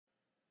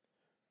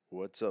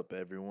What's up,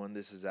 everyone?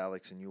 This is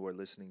Alex, and you are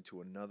listening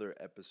to another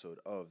episode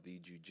of the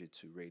Jiu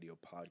Jitsu Radio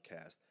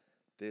Podcast.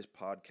 This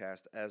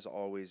podcast, as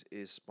always,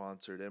 is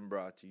sponsored and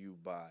brought to you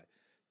by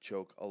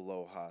Choke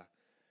Aloha.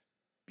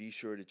 Be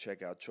sure to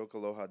check out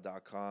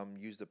chokealoha.com,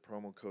 use the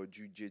promo code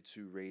Jiu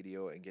Jitsu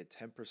Radio, and get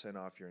 10%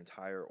 off your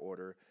entire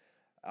order.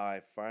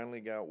 I finally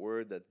got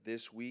word that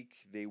this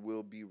week they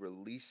will be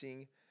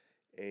releasing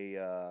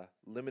a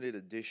limited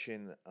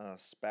edition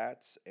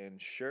spats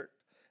and shirt,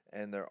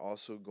 and they're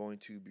also going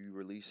to be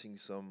releasing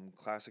some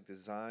classic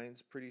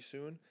designs pretty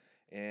soon,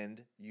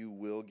 and you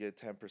will get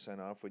 10%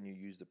 off when you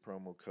use the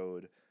promo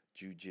code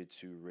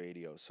Jiu-Jitsu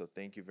Radio. So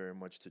thank you very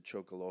much to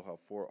Choke Aloha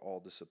for all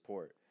the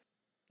support.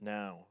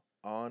 Now,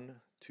 on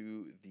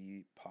to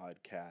the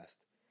podcast.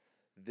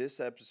 This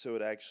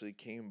episode actually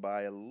came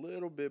by a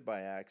little bit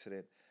by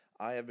accident.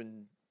 I have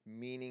been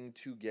meaning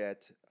to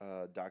get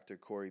Dr.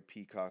 Corey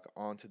Peacock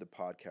onto the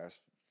podcast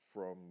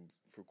for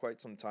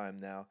quite some time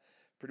now,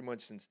 pretty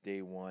much since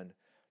day one.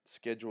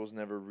 Schedules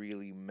never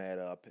really met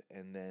up,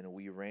 and then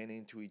we ran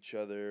into each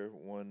other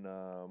one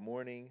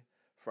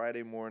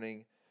Friday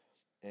morning,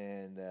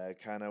 and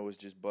kind of was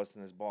just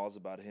busting his balls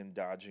about him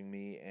dodging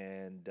me,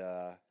 and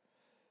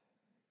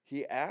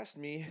he asked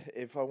me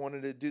if I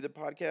wanted to do the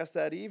podcast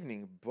that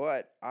evening,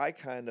 but I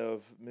kind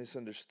of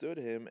misunderstood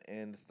him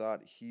and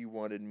thought he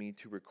wanted me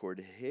to record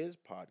his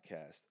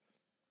podcast.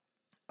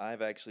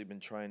 I've actually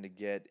been trying to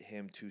get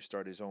him to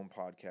start his own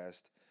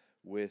podcast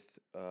with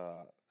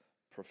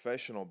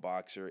professional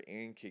boxer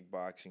and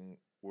kickboxing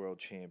world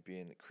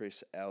champion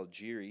Chris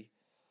Algieri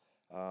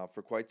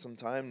for quite some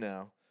time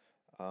now.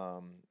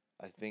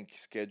 I think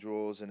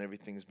schedules and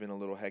everything's been a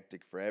little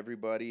hectic for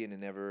everybody, and it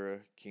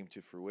never came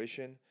to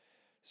fruition.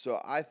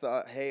 So I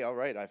thought, hey, all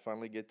right, I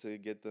finally get to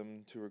get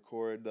them to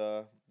record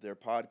their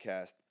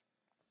podcast.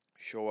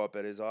 Show up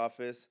at his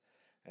office,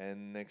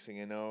 and next thing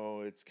you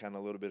know, it's kind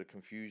of a little bit of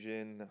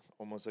confusion,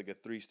 almost like a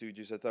Three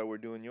Stooges. I thought we're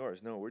doing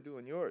yours. No, we're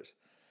doing yours.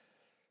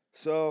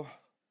 So,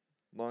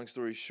 long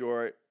story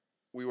short,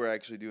 we were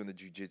actually doing the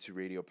Jiu Jitsu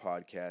Radio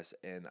Podcast,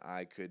 and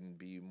I couldn't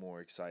be more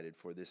excited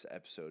for this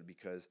episode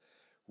because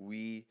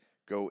we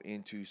go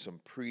into some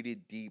pretty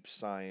deep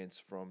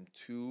science from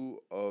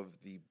two of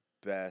the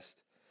best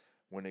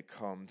when it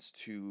comes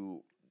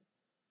to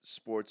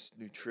sports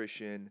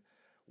nutrition,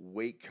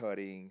 weight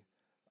cutting,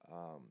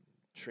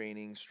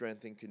 training,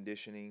 strength and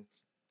conditioning.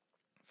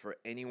 For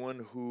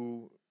anyone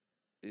who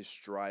is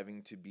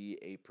striving to be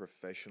a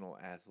professional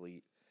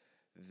athlete,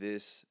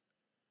 this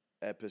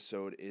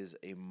episode is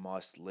a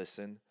must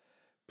listen.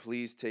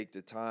 Please take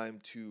the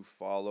time to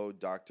follow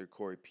Dr.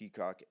 Corey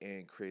Peacock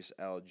and Chris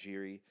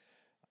Algieri.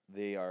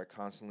 They are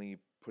constantly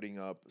putting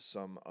up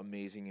some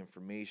amazing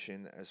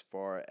information as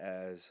far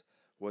as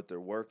what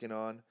they're working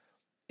on.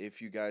 If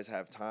you guys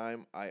have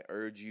time, I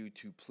urge you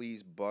to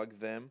please bug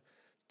them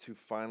to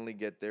finally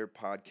get their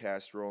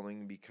podcast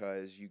rolling,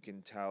 because you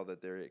can tell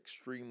that they're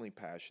extremely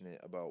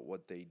passionate about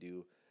what they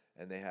do,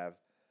 and they have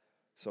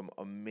some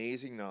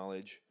amazing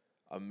knowledge,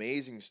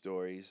 amazing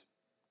stories,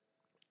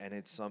 and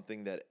it's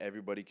something that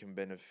everybody can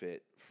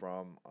benefit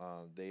from.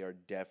 They are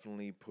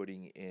definitely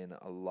putting in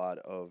a lot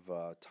of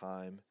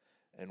time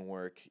and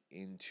work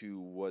into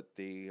what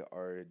they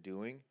are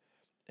doing.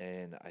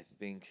 And I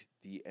think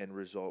the end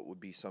result would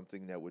be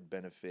something that would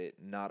benefit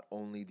not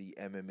only the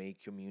MMA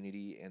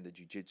community and the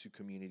jiu-jitsu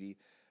community,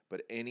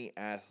 but any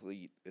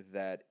athlete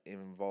that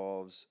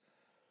involves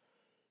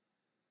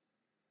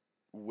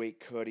weight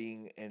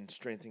cutting and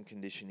strength and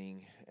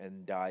conditioning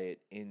and diet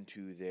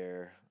into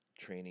their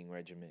training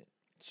regimen.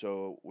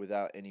 So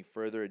without any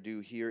further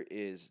ado, here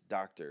is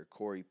Dr.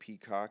 Corey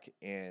Peacock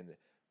and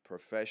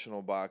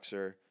professional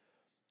boxer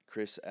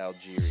Chris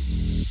Algieri.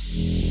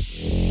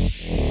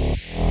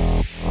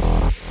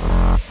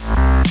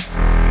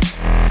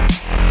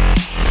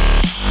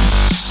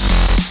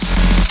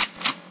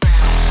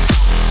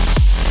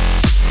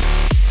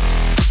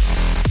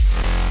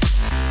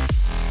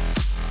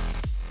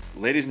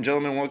 Ladies and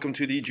gentlemen, welcome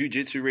to the Jiu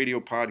Jitsu Radio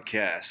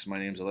Podcast. My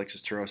name is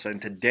Alexis Tarosa,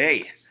 and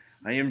today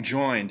I am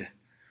joined,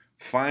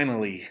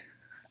 finally,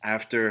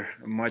 after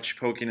much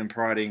poking and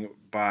prodding,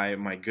 by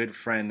my good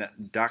friend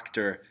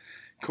Dr.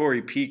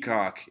 Corey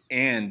Peacock,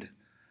 and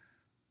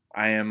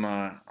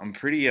I'm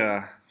pretty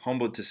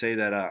humbled to say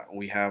that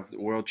we have the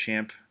world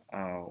champ,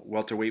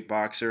 welterweight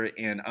boxer,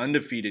 and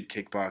undefeated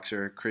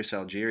kickboxer Chris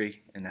Algieri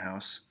in the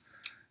house.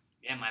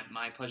 Yeah,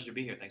 my pleasure to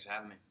be here. Thanks for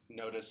having me.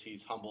 Notice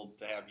he's humbled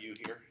to have you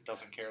here.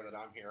 Doesn't care that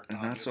I'm here.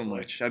 Not so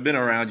much. I've been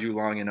around you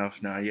long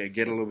enough now. Yeah,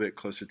 get a little bit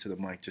closer to the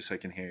mic just so I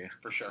can hear you.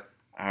 For sure.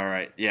 All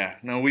right. Yeah.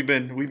 No, we've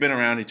been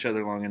around each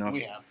other long enough.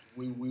 We have.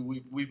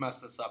 We've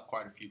messed this up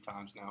quite a few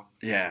times now.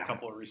 Yeah. A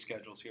couple of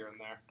reschedules here and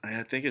there.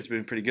 I think it's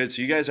been pretty good.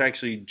 So you guys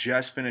actually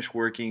just finished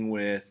working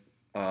with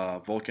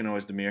Volkan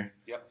Ozdemir.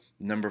 Yep.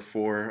 Number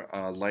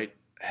 4 light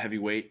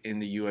heavyweight in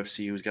the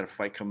UFC, who's got a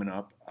fight coming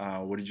up.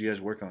 What did you guys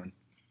work on?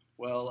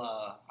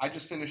 Well, I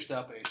just finished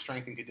up a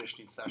strength and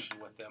conditioning session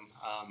with him.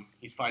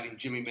 He's fighting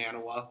Jimmy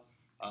Manuwa,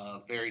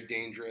 very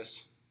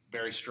dangerous,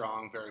 very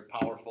strong, very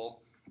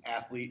powerful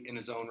athlete in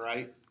his own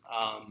right.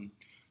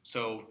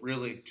 So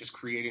really just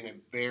creating a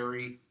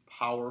very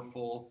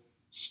powerful,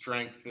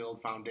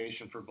 strength-filled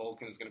foundation for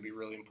Vulcan is going to be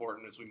really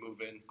important as we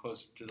move in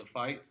closer to the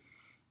fight.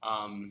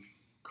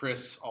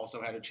 Chris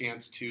also had a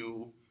chance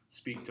to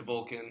speak to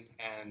Vulcan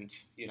and,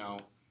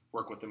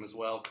 work with them as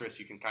well. Chris,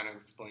 you can kind of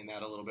explain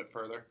that a little bit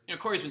further.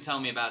 Corey's been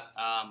telling me about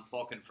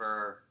Vulcan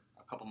for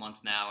a couple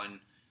months now, and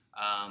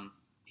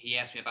he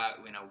asked me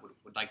about,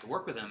 would like to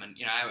work with him. And,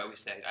 I always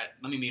say,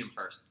 let me meet him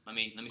first. Let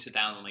me sit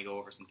down and let me go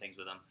over some things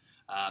with him,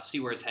 see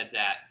where his head's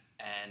at.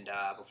 And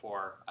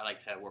before I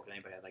like to work with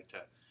anybody, I'd like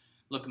to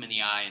look them in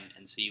the eye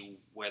and see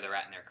where they're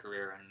at in their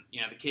career.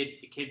 And,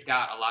 the kid's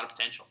got a lot of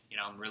potential.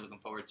 I'm really looking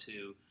forward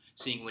to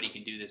seeing what he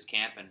can do this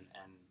camp, and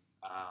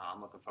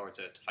I'm looking forward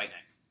to fight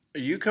night.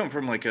 You come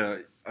from like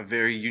a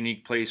very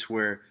unique place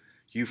where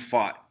you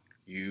fought.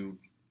 You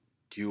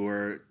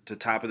were the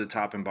top of the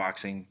top in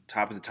boxing,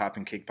 top of the top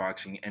in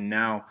kickboxing, and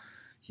now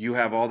you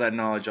have all that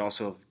knowledge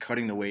also of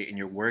cutting the weight, and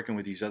you're working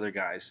with these other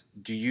guys.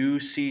 Do you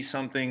see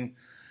something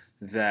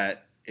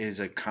that is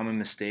a common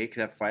mistake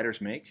that fighters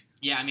make?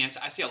 Yeah,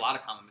 I see a lot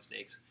of common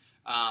mistakes.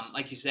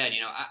 Like you said,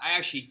 I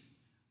actually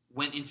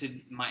went into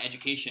my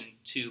education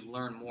to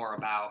learn more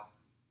about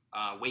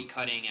weight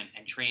cutting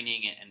and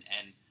training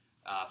and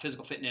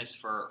physical fitness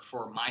for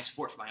my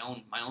sport, for my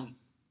own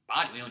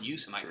body, my own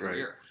use in my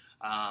career.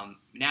 Right.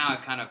 Now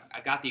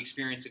I've got the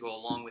experience to go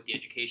along with the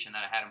education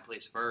that I had in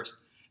place first,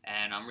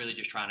 and I'm really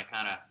just trying to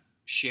kind of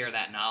share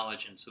that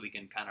knowledge, and so we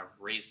can kind of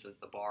raise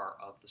the bar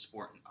of the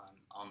sport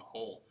on the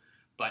whole.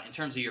 But in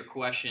terms of your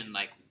question,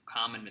 like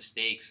common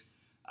mistakes,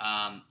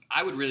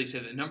 I would really say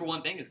the number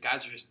one thing is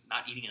guys are just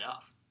not eating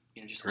enough.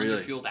 Just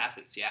really? Underfueled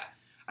athletes. Yeah.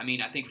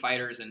 I think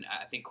fighters, and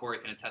I think Corey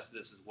can attest to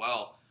this as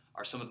well,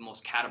 are some of the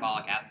most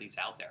catabolic athletes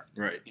out there.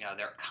 Right.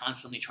 They're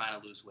constantly trying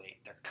to lose weight.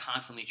 They're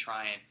constantly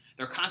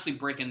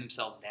breaking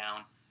themselves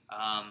down.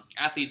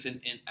 Athletes,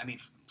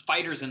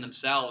 fighters in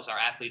themselves are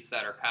athletes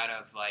that are kind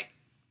of like,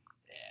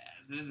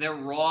 they're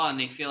raw and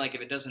they feel like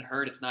if it doesn't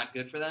hurt, it's not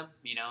good for them,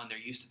 and they're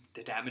used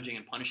to damaging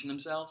and punishing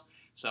themselves.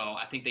 So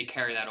I think they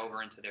carry that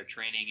over into their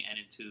training and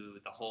into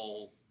the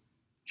whole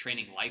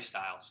training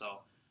lifestyle. So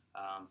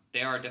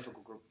they are a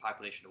difficult group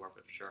population to work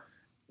with for sure.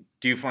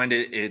 Do you find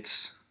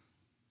it's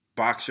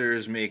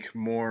boxers make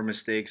more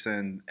mistakes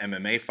than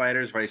MMA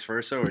fighters, vice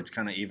versa, or it's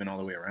kind of even all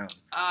the way around?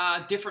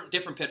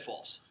 Different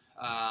pitfalls.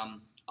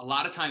 A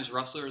lot of times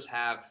wrestlers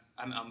have,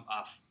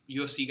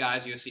 UFC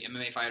guys, UFC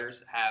MMA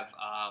fighters have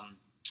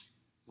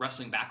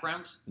wrestling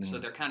backgrounds, so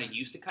they're kind of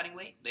used to cutting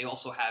weight. They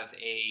also have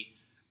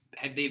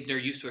they're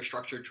used to a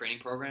structured training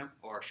program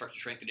or a structured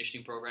strength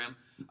conditioning program,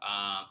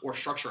 or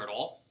structure at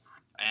all.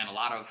 And a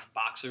lot of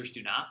boxers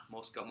do not.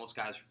 Most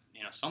guys,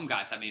 some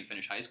guys haven't even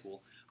finished high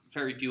school.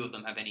 Very few of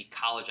them have any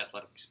college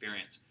athletic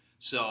experience.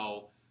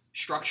 So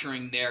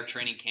structuring their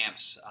training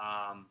camps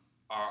are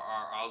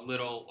a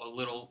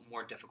little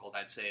more difficult,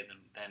 I'd say,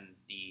 than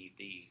the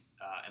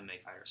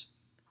MMA fighters.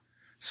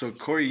 So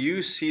Corey,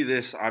 you see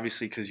this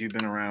obviously because you've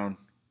been around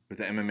with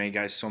the MMA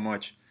guys so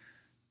much.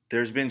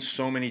 There's been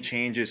so many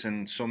changes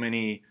and so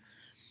many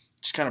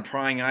just kind of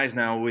prying eyes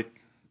now with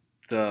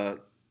the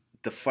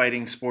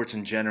fighting sports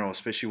in general,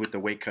 especially with the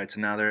weight cuts.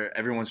 And now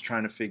everyone's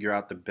trying to figure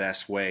out the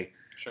best way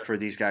for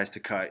these guys to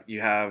cut. You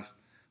have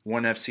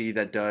ONE FC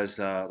that does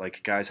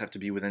guys have to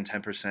be within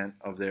 10%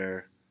 of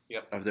their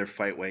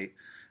fight weight,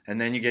 and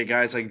then you get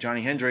guys like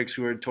Johnny Hendricks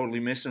who are totally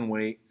missing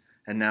weight,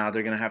 and now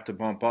they're gonna have to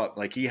bump up.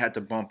 Like he had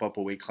to bump up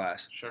a weight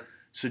class. Sure.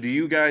 So do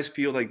you guys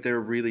feel like there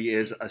really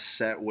is a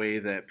set way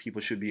that people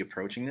should be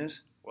approaching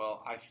this?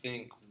 Well, I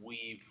think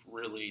we've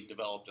really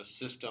developed a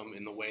system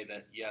in the way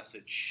that yes,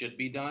 it should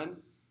be done.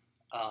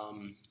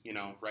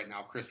 Right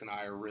now, Chris and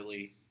I are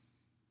really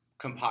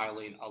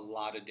compiling a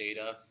lot of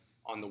data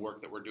on the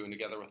work that we're doing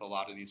together with a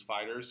lot of these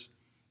fighters,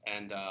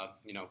 and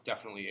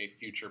definitely a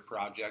future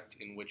project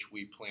in which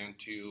we plan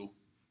to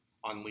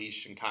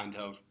unleash and kind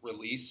of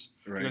release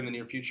here in the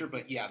near future.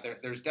 But yeah,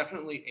 there's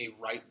definitely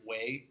a right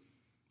way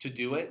to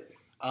do it.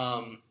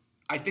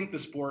 I think the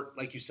sport,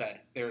 like you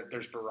said,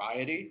 there's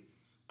variety,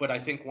 but I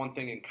think one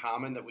thing in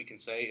common that we can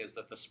say is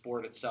that the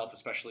sport itself,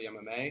 especially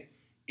MMA,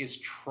 is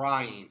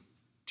trying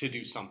to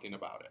do something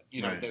about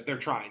it. They're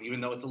trying,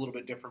 even though it's a little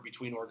bit different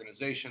between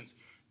organizations.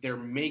 They're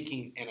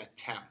making an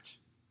attempt.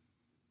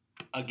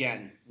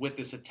 Again, with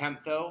this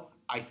attempt, though,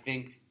 I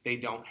think they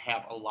don't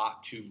have a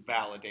lot to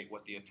validate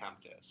what the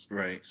attempt is.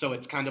 Right. So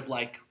it's kind of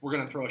like we're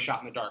going to throw a shot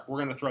in the dark. We're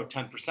going to throw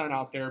 10%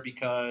 out there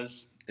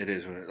because it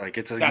is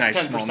it's a that's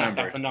nice 10%. Small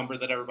number. That's a number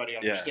that everybody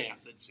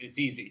understands. Yeah. It's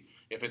easy.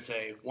 If it's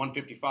a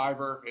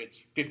 155er, it's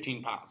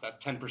 15 pounds. That's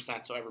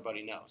 10%, so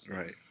everybody knows.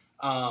 Right.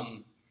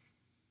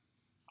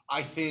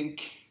 I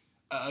think,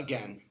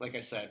 again, like I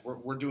said,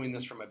 we're doing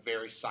this from a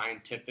very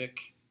scientific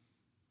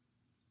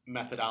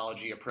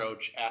methodology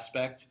approach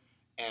aspect,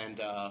 and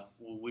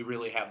we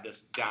really have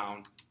this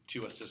down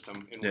to a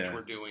system in which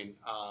we're doing.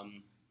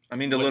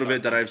 The little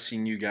bit that I've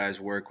seen you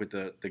guys work with,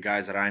 the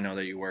guys that I know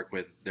that you work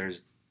with,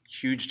 there's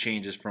huge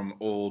changes from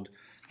old,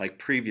 like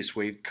previous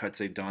weight cuts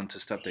they've done to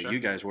stuff that you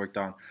guys worked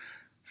on.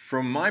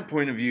 From my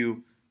point of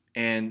view,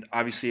 and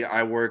obviously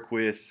I work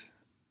with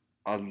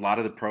a lot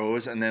of the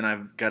pros, and then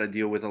I've got to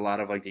deal with a lot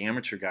of like the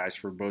amateur guys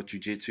for both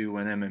jiu-jitsu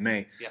and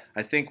MMA. Yeah.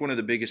 I think one of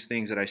the biggest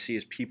things that I see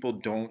is people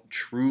don't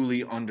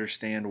truly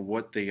understand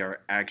what they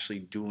are actually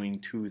doing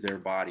to their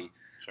body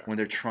when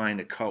they're trying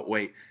to cut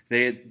weight.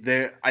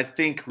 I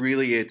think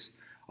really it's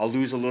I'll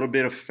lose a little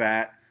bit of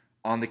fat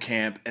on the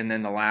camp, and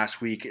then the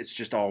last week it's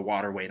just all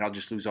water weight. I'll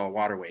just lose all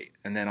water weight,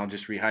 and then I'll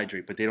just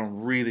rehydrate. But they don't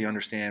really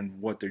understand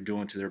what they're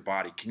doing to their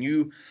body. Can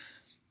you,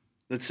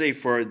 let's say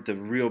for the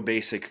real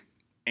basic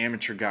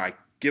amateur guy,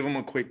 give them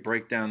a quick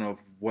breakdown of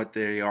what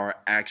they are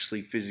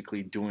actually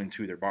physically doing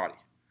to their body?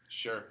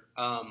 Sure.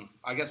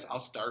 I guess I'll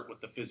start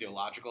with the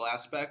physiological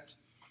aspect,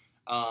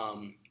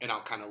 and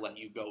I'll kind of let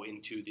you go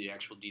into the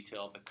actual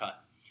detail of the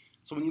cut.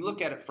 So when you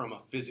look at it from a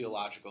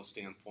physiological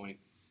standpoint,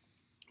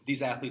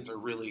 these athletes are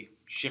really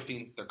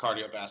shifting their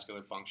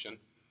cardiovascular function.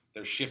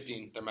 They're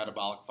shifting their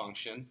metabolic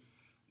function.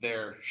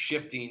 They're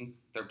shifting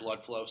their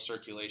blood flow,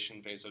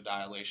 circulation,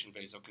 vasodilation,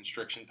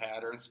 vasoconstriction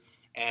patterns,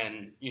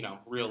 and,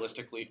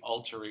 realistically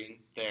altering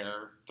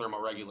their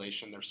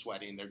thermoregulation, their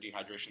sweating, their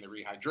dehydration, their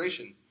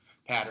rehydration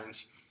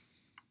patterns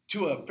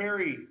to a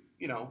very,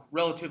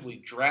 relatively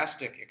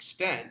drastic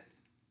extent.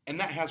 And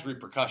that has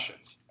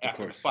repercussions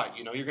after the fight.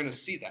 You're going to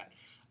see that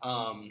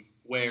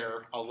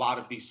where a lot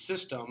of these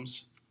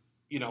systems,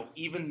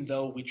 even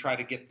though we try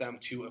to get them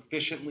to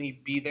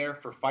efficiently be there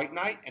for fight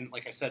night, and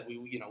like I said,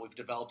 we've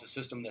developed a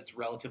system that's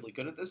relatively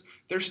good at this,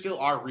 there still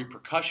are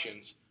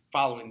repercussions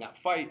following that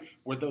fight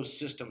where those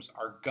systems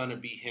are going to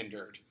be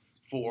hindered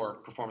for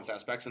performance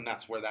aspects, and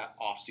that's where that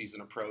off-season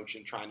approach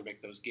and trying to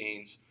make those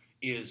gains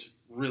is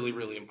really,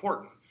 really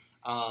important.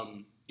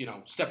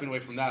 Stepping away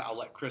from that, I'll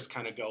let Chris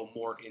kind of go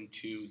more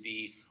into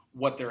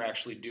what they're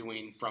actually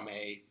doing from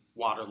a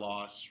water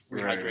loss,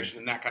 rehydration,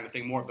 and that kind of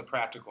thing, more of the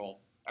practical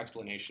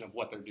explanation of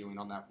what they're doing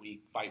on that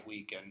fight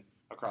week and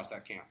across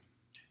that camp.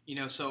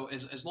 So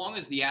as long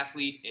as the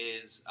athlete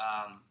is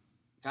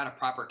got a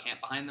proper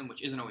camp behind them,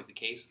 which isn't always the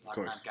case. A lot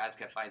of times guys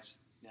get fights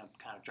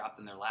kind of dropped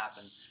in their lap.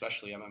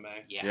 Especially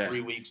MMA. Yeah.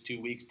 3 weeks,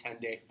 2 weeks,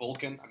 10-day.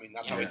 Vulcan,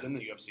 that's how he's in the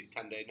UFC,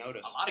 10-day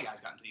notice. A lot of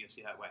guys got into the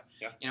UFC that way.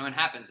 Yeah. It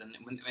happens. And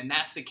when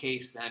that's the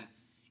case, then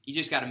you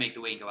just got to make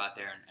the weight and go out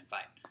there and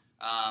fight.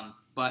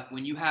 But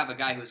when you have a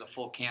guy who has a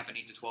full camp and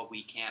needs a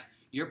 12-week camp,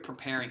 you're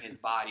preparing his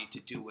body to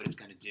do what it's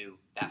going to do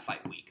that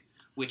fight week,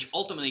 which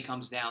ultimately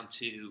comes down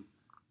to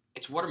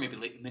it's water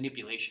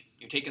manipulation.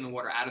 You're taking the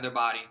water out of their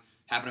body,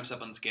 having them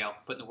step on the scale,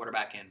 putting the water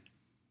back in,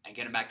 and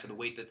getting back to the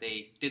weight that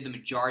they did the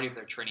majority of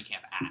their training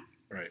camp at.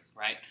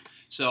 Right?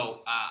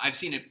 So I've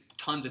seen it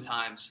tons of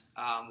times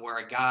where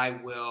a guy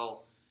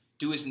will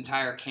do his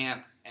entire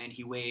camp and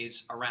he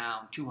weighs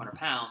around 200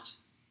 pounds,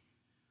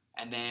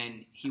 and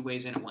then he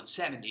weighs in at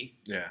 170.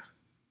 Yeah.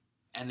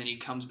 And then he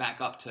comes back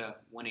up to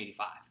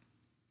 185.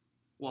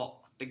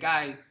 Well, the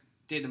guy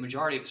did the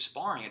majority of his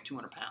sparring at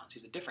 200 pounds.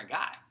 He's a different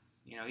guy.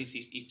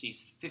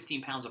 He's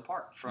 15 pounds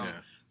apart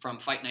from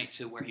fight night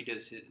to where he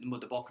does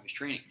the bulk of his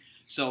training.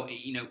 So,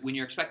 when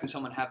you're expecting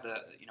someone to have the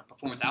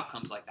performance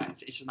outcomes like that,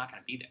 it's just not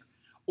going to be there.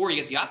 Or you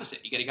get the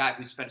opposite. You get a guy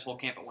who spent his whole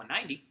camp at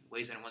 190,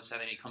 weighs in at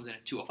 170, comes in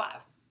at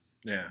 205.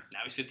 Yeah. Now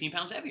he's 15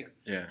 pounds heavier.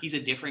 Yeah. He's a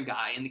different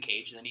guy in the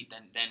cage than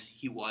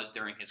he was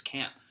during his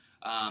camp.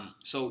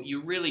 So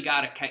you really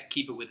got to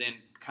keep it within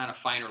kind of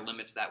finer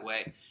limits that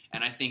way.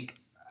 And I think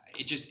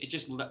it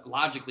just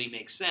logically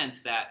makes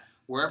sense that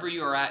wherever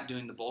you are at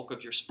doing the bulk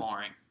of your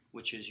sparring,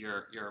 which is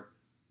your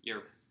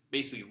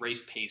basically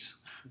race pace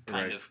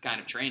kind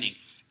of training,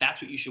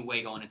 that's what you should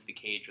weigh going into the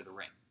cage or the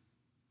ring.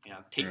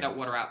 Take that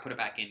water out, put it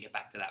back in, get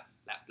back to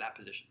that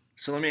position.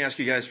 So let me ask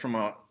you guys from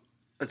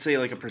let's say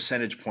like a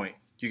percentage point.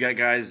 You got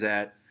guys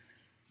that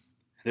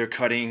they're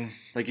cutting,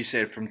 like you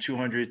said, from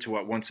 200 to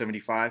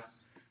 175.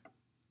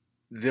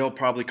 They'll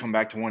probably come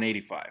back to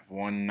 185,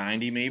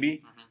 190 maybe.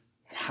 Mm-hmm.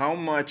 How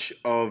much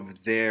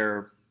of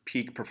their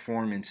peak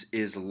performance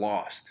is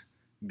lost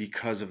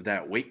because of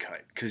that weight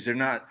cut? Because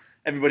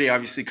everybody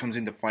obviously comes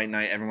into fight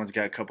night. Everyone's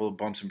got a couple of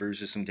bumps and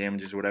bruises, some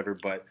damages, whatever,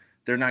 but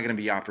they're not going to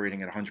be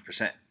operating at 100%.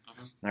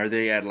 Mm-hmm. Are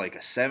they at like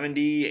a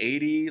 70,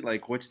 80?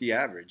 Like, what's the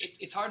average?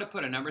 It's hard to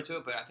put a number to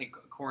it, but I think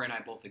Corey and I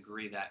both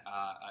agree that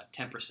a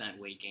 10%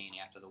 weight gain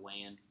after the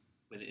weigh-in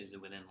is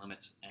within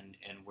limits, and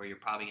where you're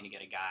probably going to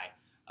get a guy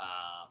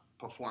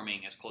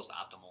performing as close to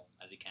optimal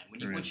as he can.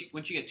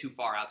 Once you get too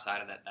far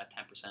outside of that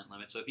 10%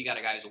 limit. So if you got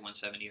a guy who's a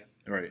 170,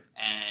 right,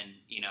 and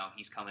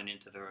he's coming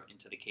into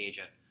the cage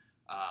at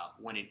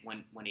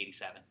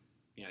 187,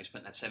 he's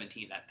putting that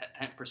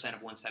 10%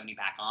 of 170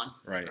 back on.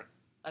 Right.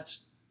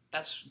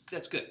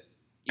 That's good.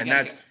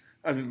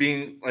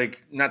 Being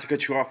like, not to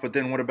cut you off, but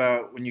then what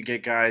about when you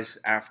get guys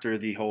after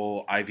the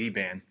whole IV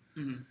ban?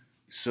 Mm-hmm.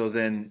 So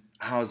then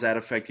how does that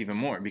affect even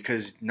more?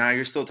 Because now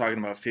you're still talking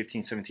about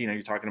 15, 17. Are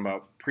you talking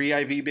about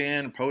pre-IV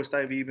ban,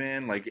 post-IV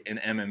ban, like in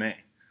MMA?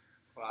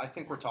 Well, I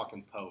think we're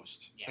talking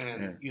post. Yeah.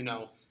 And,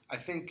 I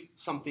think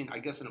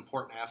an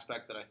important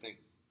aspect that I think,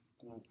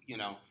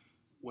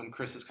 when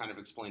Chris is kind of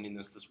explaining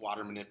this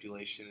water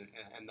manipulation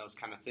and those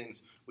kind of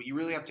things, what you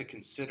really have to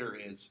consider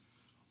is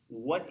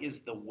what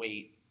is the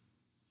weight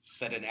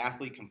that an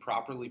athlete can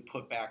properly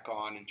put back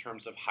on in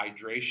terms of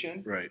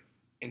hydration Right.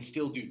 and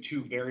still do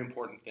two very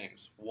important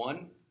things.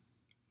 One,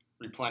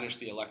 replenish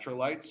the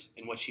electrolytes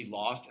in which he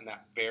lost in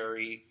that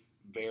very,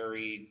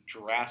 very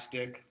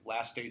drastic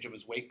last stage of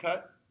his weight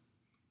cut.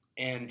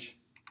 And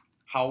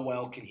how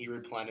well can he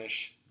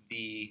replenish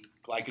the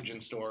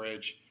glycogen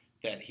storage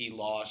that he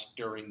lost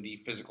during the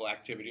physical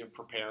activity of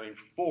preparing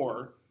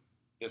for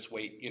this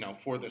weight,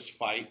 for this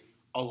fight,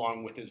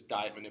 along with his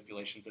diet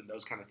manipulations and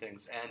those kind of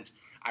things. And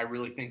I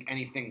really think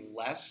anything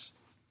less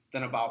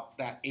than about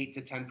that 8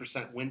 to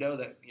 10% window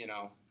that,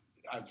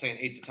 I'd say an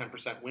 8 to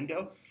 10%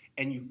 window,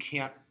 and you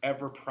can't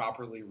ever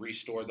properly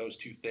restore those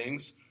two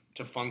things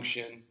to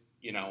function,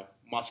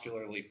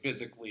 muscularly,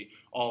 physically,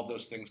 all of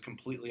those things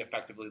completely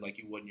effectively like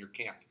you would in your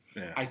camp.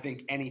 Yeah. I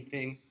think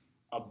anything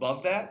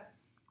above that,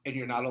 and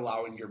you're not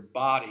allowing your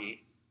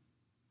body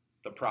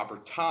the proper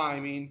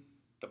timing,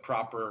 the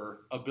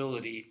proper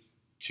ability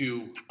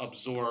to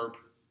absorb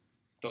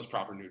those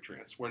proper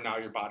nutrients, where now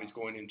your body's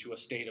going into a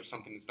state of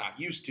something it's not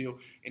used to,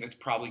 and it's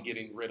probably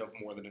getting rid of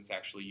more than it's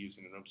actually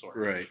using and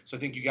absorbing. Right. So I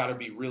think you got to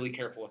be really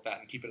careful with that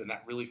and keep it in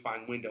that really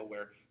fine window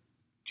where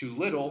too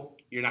little,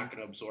 you're not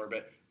going to absorb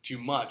it. Too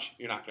much,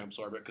 you're not going to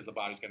absorb it because the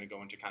body's going to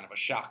go into kind of a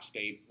shock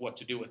state. What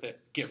to do with it?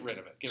 Get rid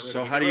of it.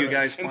 So how do you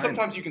guys find? And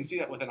sometimes you can see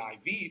that with an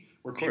IV,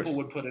 where people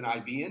would put an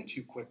IV in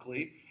too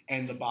quickly,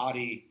 and the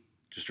body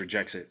just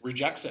rejects it.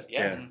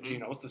 Yeah.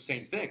 Mm-hmm. It's the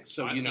same thing.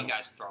 So I've seen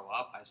guys throw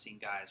up. I've seen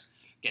guys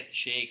get the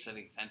shakes.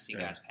 I've seen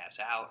guys pass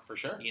out. For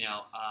sure.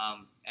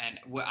 And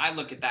what I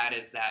look at that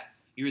is that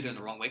you're either in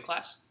the wrong weight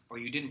class or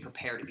you didn't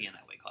prepare to be in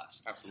that weight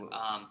class. Absolutely.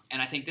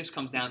 And I think this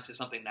comes down to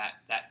something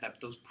that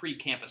those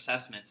pre-camp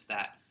assessments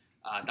that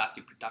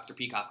Dr.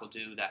 Peacock will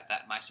do,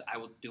 I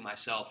will do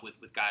myself with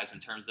guys in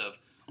terms of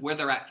where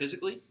they're at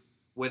physically,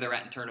 where they're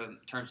at in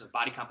terms of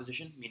body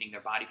composition, meaning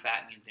their body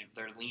fat, meaning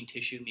their lean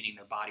tissue, meaning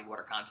their body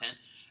water content,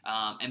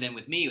 and then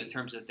with me in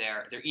terms of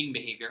their eating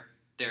behavior,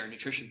 their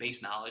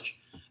nutrition-based knowledge,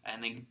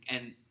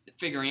 and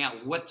figuring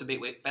out what's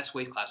the best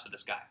weight class for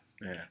this guy.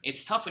 Yeah.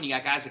 It's tough when you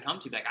got guys that come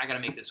to you like, I got to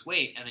make this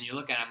weight, and then you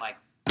look at them like,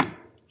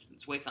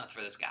 this weight's not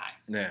for this guy.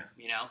 Yeah.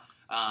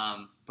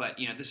 But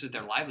this is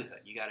their livelihood.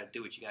 You got to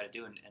do what you got to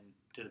do and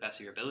to the best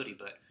of your ability.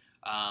 But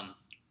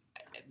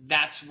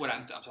that's what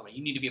I'm talking about.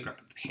 You need to be able to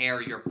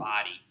prepare your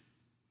body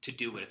to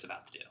do what it's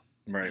about to do.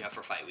 Right.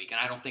 For fight week, and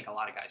I don't think a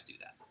lot of guys do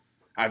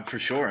that. For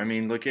sure. I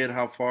mean, look at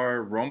how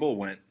far Rumble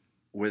went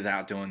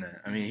without doing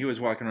that. I mean, he was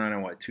walking around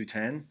at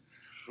 210,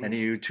 and he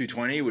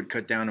 220 would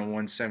cut down to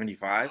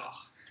 175. Ugh.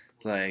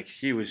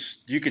 Like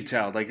you could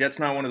tell. Like that's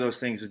not one of those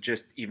things that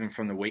just even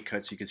from the weight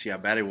cuts you could see how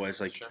bad it was.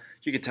 Like Sure.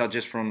 You could tell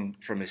just from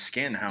his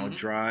skin how Mm-hmm.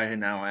 dry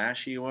and how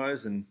ashy he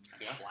was, and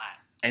Flat.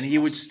 and he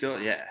would still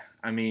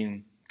I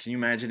mean, can you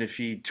imagine if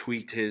he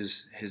tweaked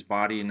his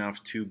body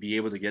enough to be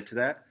able to get to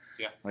that?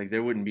 Yeah. Like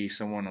there wouldn't be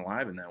someone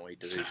alive in that weight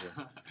division.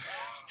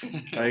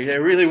 Like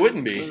there really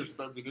wouldn't be.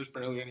 There's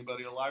barely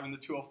anybody alive in the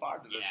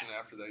 205 division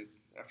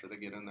after they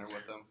get in there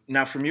with them.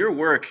 Now, from your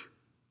work,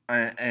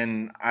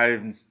 and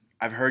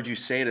I've heard you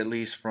say it at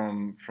least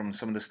from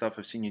some of the stuff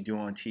I've seen you do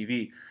on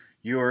TV,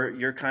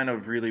 you're kind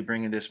of really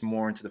bringing this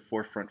more into the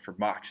forefront for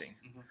boxing.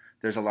 Mm-hmm.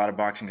 There's a lot of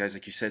boxing guys,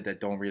 like you said,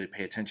 that don't really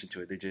pay attention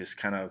to it. They just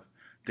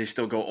they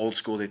still go old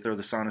school. They throw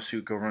the sauna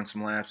suit, go run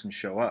some laps, and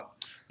show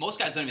up. Most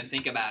guys don't even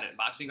think about it,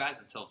 boxing guys,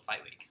 until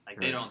fight week. Like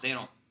Right. they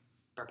don't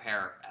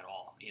prepare at all.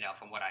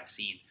 From what I've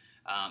seen.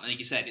 And like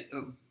you said,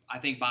 I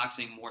think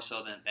boxing more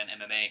so than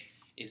MMA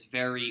is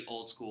very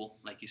old school,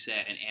 like you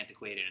said, and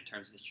antiquated in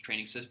terms of its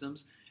training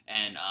systems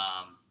and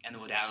the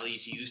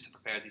modalities used to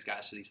prepare these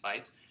guys for these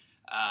fights.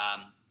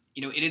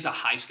 It is a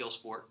high skill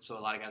sport, so a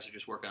lot of guys are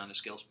just working on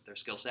their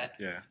skill set,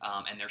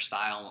 and their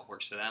style and what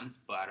works for them.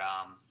 But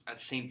at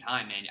the same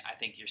time, man, I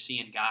think you're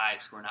seeing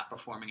guys who are not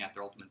performing at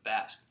their ultimate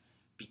best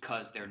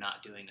because they're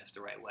not doing this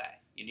the right way.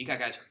 You got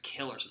guys who are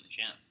killers in the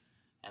gym,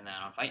 and then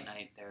on fight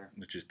night, they're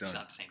just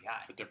not the same guy.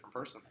 It's a different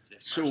person.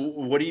 So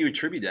what do you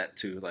attribute that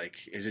to?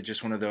 Like, is it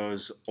just one of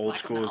those old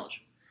school?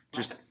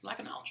 Lack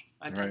of knowledge.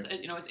 Lack of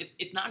knowledge.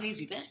 It's not an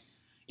easy thing.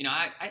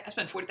 I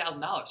spent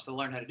 $40,000 to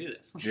learn how to do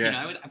this.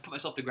 Yeah. I put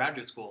myself through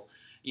graduate school,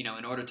 in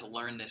order to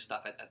learn this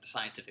stuff at the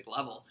scientific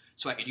level,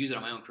 so I could use it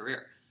on my own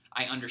career.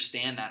 I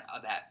understand that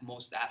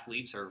most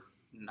athletes, or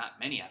not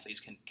many athletes,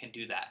 can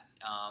do that.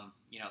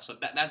 So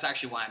that's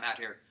actually why I'm out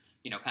here,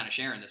 kind of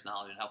sharing this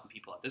knowledge and helping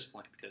people at this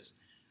point, because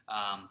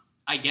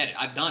I get it.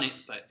 I've done it,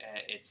 but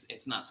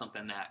it's not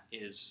something that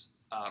is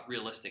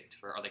realistic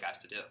for other guys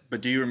to do.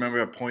 But do you remember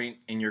a point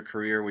in your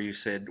career where you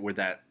said, where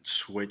that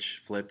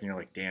switch flipped and you're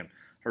like, damn,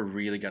 I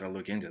really got to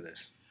look into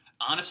this?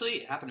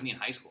 Honestly, it happened to me in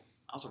high school.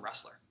 I was a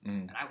wrestler,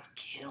 Mm. and I was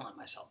killing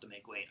myself to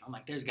make weight. I'm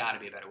like, there's got to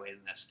be a better way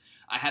than this.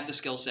 I had the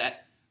skill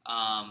set,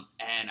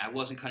 and I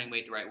wasn't cutting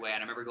weight the right way. And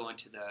I remember going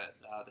to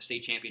the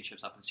state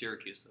championships up in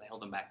Syracuse. They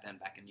held them back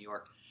in New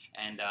York.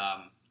 And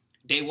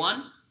day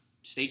one,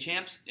 state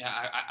champs,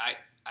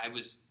 I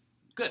was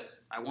good.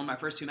 I won my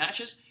first two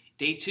matches.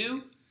 Day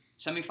two,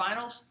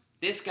 semifinals,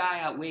 this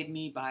guy outweighed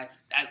me by,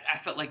 I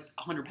felt like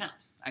 100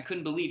 pounds. I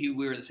couldn't believe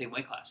we were the same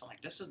weight class. I'm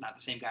like, this is not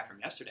the same guy from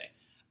yesterday.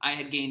 I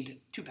had gained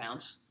 2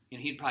 pounds.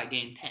 He'd probably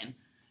gained 10,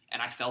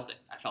 and I felt it.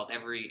 I felt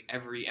every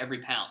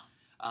pound.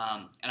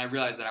 And I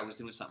realized that I was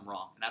doing something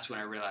wrong. And that's when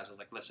I realized I was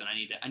like, listen,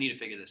 I need to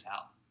figure this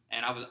out.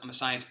 And I'm a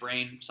science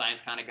brain,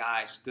 science kind of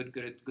guy.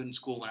 Good in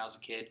school when I was a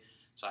kid.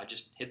 So I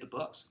just hit the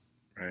books.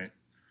 Right.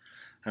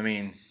 I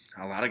mean,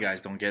 a lot of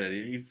guys don't get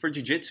it. For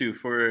jiu-jitsu,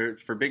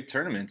 for big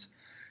tournaments,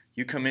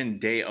 you come in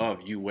day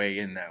of, you weigh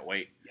in that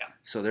weight. Yeah.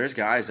 So there's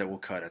guys that will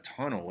cut a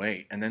ton of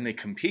weight, and then they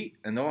compete,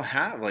 and they'll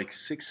have like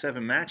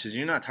 6-7 matches.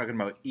 You're not talking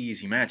about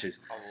easy matches.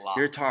 A lot.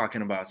 You're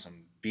talking about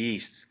some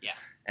beasts. Yeah.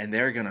 And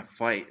they're going to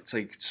fight. It's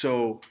like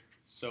so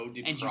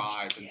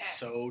deprived and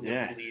so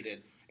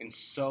depleted and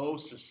so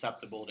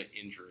susceptible to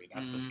injury.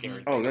 That's the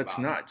scary thing. Oh, that's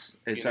about nuts.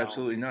 It's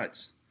absolutely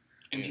nuts.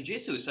 And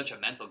jiu-jitsu is such a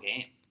mental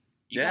game.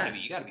 You Yeah.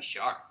 gotta be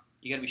sharp.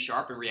 You gotta be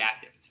sharp and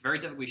reactive. It's very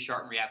difficult to be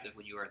sharp and reactive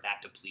when you are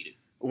that depleted.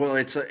 Well,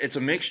 it's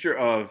a mixture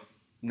of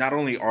not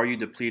only are you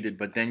depleted,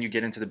 but then you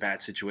get into the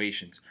bad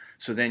situations.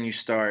 So then you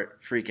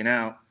start freaking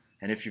out.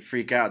 And if you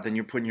freak out, then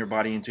you're putting your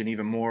body into an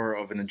even more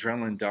of an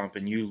adrenaline dump,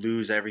 and you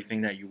lose everything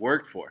that you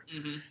worked for.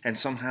 Mm-hmm. And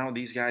somehow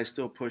these guys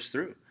still push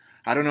through.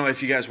 I don't know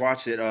if you guys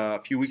watched it.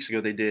 A few weeks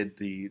ago, they did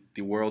the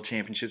World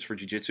Championships for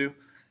Jiu-Jitsu.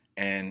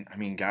 And, I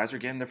mean, guys are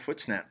getting their foot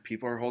snapped.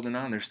 People are holding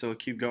on. They're still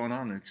keep going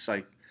on. It's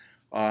like,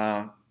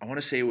 I want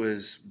to say it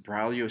was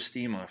Braulio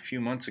Stima a few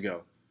months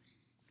ago.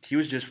 He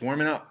was just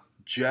warming up.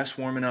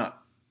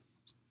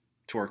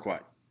 Tore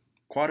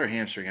quad or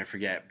hamstring, I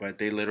forget, but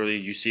they literally,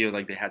 you see it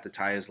like they had to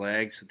tie his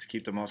legs to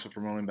keep the muscle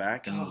from rolling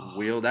back and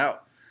wheeled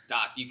out.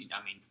 Doc, you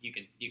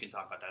can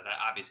talk about that.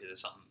 Obviously,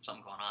 there's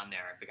something going on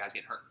there if the guy's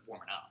getting hurt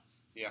warming up.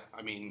 Yeah,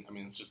 I mean,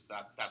 it's just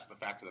that's the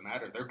fact of the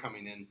matter. They're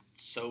coming in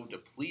so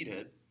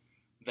depleted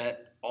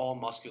that all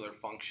muscular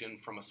function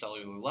from a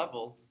cellular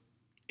level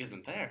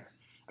isn't there.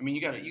 I mean,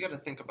 you got to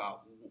think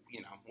about,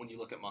 when you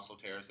look at muscle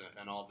tears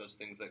and all those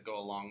things that go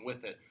along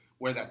with it,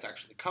 where that's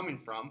actually coming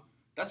from.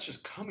 That's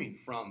just coming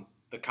from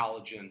the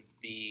collagen,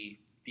 the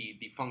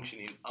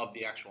functioning of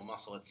the actual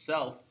muscle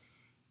itself.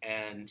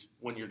 And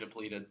when you're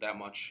depleted that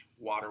much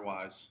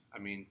water-wise, I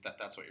mean,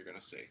 that's what you're going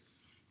to see.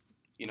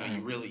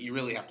 You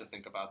really have to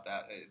think about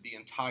that. The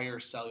entire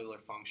cellular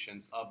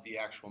function of the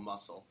actual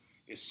muscle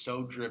is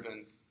so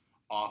driven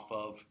off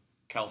of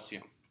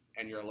calcium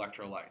and your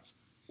electrolytes.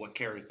 What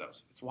carries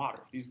those? It's water.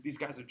 These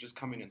guys are just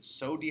coming in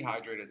so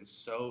dehydrated and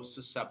so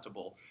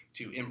susceptible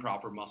to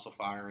improper muscle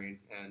firing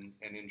and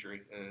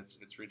injury.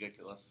 It's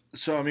ridiculous.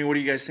 So, I mean, what do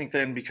you guys think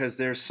then? Because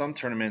there's some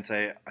tournaments,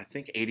 I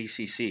think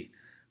ADCC,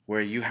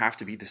 where you have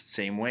to be the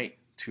same weight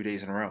 2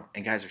 days in a row,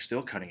 and guys are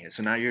still cutting it.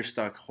 So now you're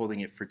stuck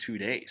holding it for 2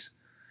 days.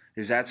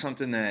 Is that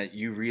something that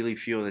you really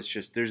feel that's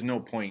just, there's no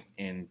point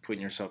in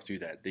putting yourself through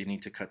that? They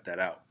need to cut that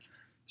out.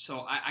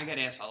 So I get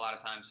asked a lot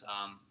of times,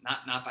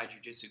 not by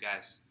jiu-jitsu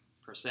guys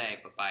per se,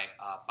 but by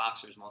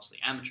boxers, mostly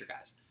amateur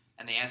guys.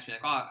 And they ask me,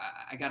 like,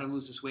 I got to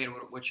lose this weight.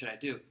 What should I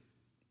do?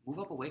 Move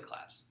up a weight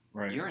class.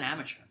 Right. You're an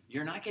amateur.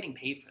 You're not getting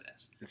paid for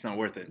this. It's not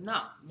worth it.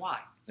 No. Why?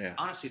 Yeah.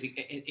 Honestly,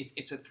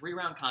 it's a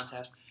 3-round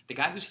contest. The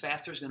guy who's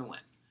faster is going to win.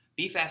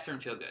 Be faster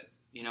and feel good.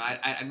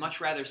 I'd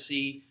much rather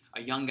see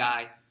a young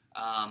guy,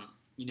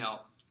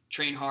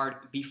 train hard,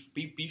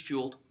 be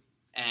fueled,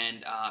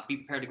 and be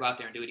prepared to go out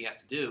there and do what he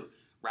has to do,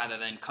 rather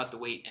than cut the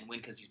weight and win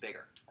because he's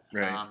bigger.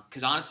 Right.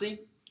 Because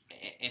honestly,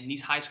 in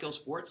these high-skill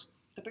sports,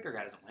 the bigger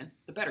guy doesn't win.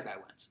 The better guy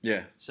wins.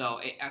 Yeah. So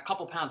a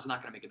couple pounds is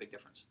not going to make a big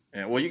difference.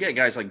 Yeah. Well, you get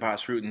guys like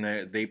Bas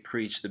Rutten, they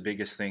preach the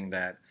biggest thing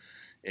that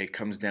it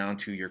comes down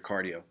to your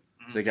cardio.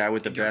 Mm-hmm. The guy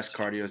with the best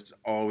cardio is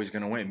always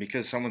going to win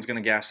because someone's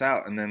going to gas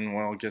out. And then,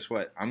 well, guess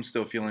what? I'm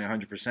still feeling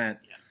 100%. Yeah.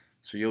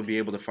 So you'll be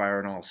able to fire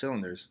on all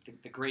cylinders.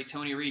 The great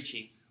Tony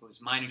Ricci,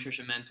 who's my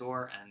nutrition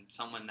mentor and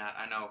someone that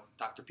I know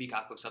Dr.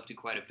 Peacock looks up to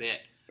quite a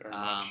bit,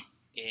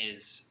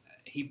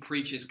 he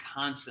preaches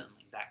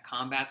constantly that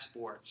combat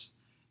sports,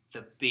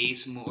 the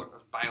base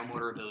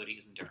biomotor ability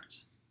is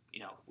endurance.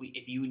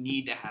 If you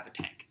need to have a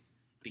tank,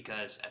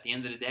 because at the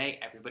end of the day,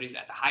 everybody's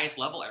at the highest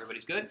level.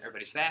 Everybody's good.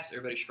 Everybody's fast.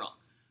 Everybody's strong.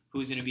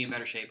 Who's going to be in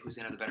better shape? Who's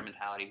going to have the better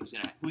mentality? Who's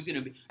going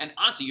to be? And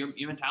honestly, your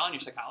mentality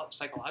and your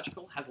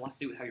psychological has a lot to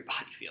do with how your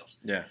body feels.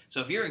 Yeah.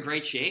 So if you're in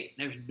great shape,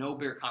 there's no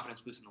bigger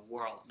confidence boost in the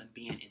world than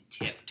being in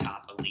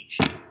tip-top elite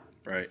shape.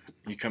 Right.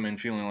 You come in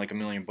feeling like $1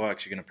 million, you're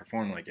going to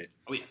perform like it.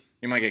 Oh yeah.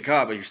 You might get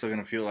caught, but you're still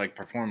going to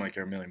perform like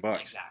you're $1 million.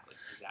 Exactly.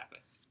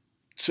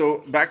 So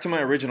back to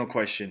my original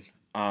question.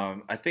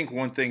 I think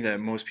one thing that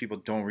most people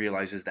don't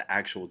realize is the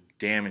actual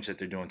damage that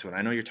they're doing to it.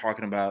 I know you're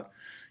talking about,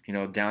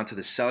 down to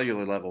the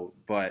cellular level,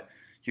 but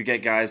you get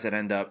guys that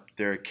end up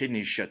their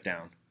kidneys shut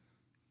down,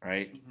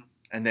 right? Mm-hmm.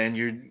 And then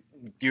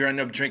you end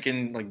up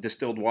drinking like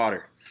distilled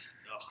water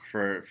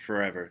for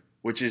forever,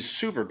 which is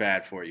super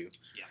bad for you.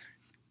 Yeah.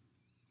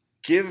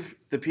 Give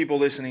the people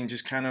listening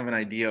just kind of an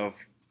idea of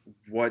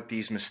what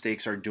these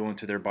mistakes are doing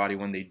to their body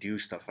when they do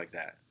stuff like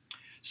that.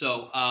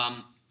 So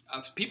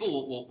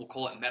people will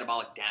call it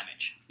metabolic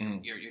damage.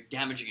 Mm. You're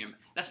damaging your.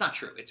 That's not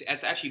true.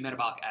 It's actually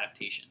metabolic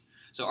adaptation.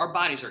 So our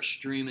bodies are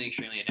extremely,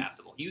 extremely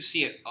adaptable. You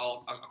see it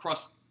all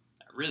across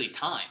really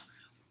time.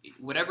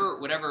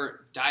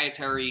 whatever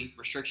dietary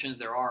restrictions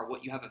there are,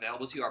 what you have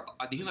available to you,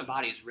 the human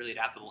body is really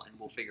adaptable, and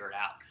we'll figure it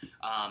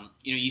out.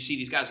 You see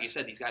these guys, like you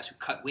said, these guys who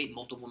cut weight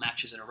multiple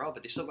matches in a row,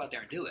 but they still go out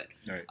there and do it.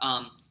 Right.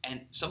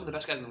 And some of the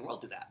best guys in the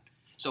world do that.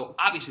 So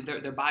obviously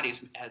their body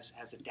has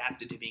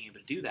adapted to being able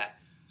to do that.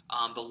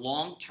 The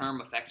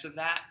long-term effects of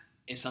that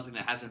is something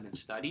that hasn't been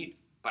studied,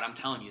 but I'm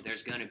telling you,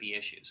 there's going to be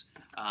issues.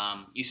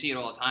 You see it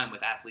all the time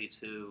with athletes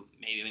who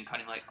maybe have been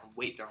cutting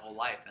weight their whole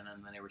life, and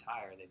then when they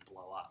retire, they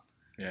blow up.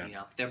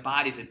 Yeah. Their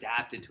body's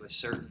adapted to a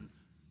certain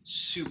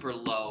super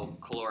low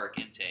caloric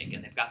intake,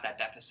 and they've got that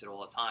deficit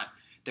all the time.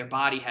 Their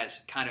body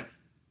has kind of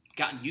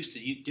gotten used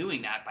to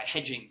doing that by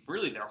hedging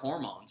really their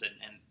hormones, and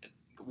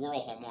we're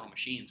all hormonal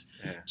machines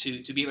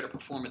to be able to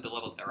perform at the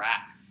level that they're at.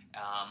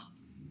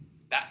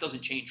 That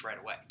doesn't change right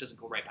away. It doesn't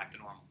go right back to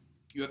normal.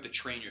 You have to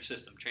train your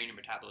system, train your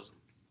metabolism.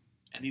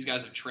 And these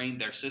guys have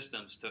trained their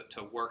systems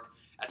to work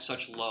at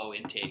such low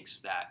intakes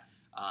that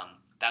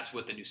that's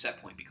what the new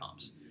set point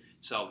becomes.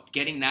 So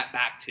getting that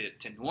back to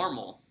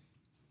normal,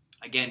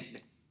 again,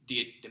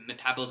 the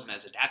metabolism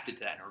has adapted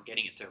to that, or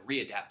getting it to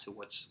readapt to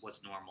what's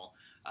normal.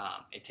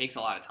 It takes a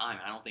lot of time.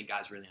 I don't think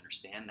guys really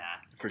understand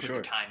that. For put sure.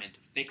 the time in to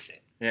fix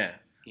it. Yeah.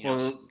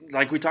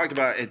 Like we talked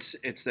about,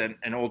 it's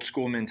an old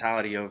school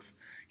mentality of,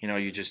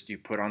 you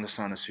put on the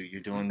sauna suit,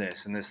 you're doing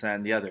this and this, that,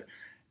 and the other.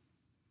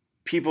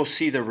 People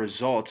see the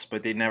results,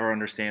 but they never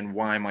understand,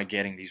 why am I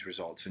getting these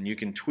results? And you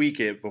can tweak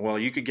it, but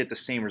you could get the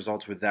same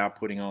results without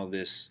putting all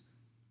this,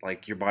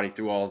 like your body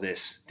through all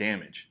this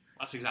damage.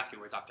 That's exactly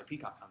where Dr.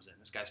 Peacock comes in.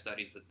 This guy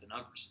studies the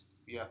numbers.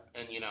 Yeah,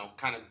 and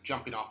kind of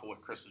jumping off of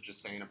what Chris was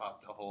just saying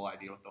about the whole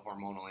idea with the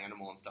hormonal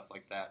animal and stuff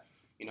like that,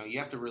 you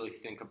have to really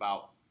think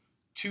about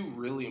two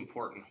really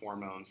important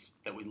hormones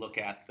that we look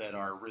at that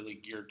are really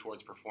geared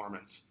towards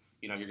performance.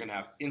 You're going to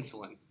have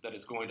insulin that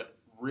is going to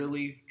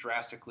really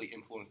drastically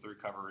influence the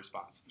recovery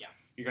response. Yeah.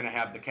 You're going to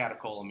have the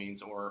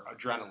catecholamines or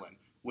adrenaline,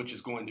 which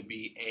is going to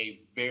be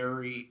a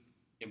very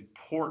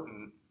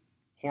important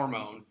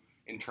hormone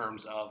in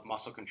terms of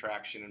muscle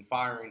contraction and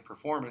firing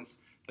performance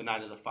the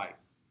night of the fight.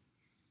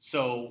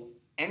 So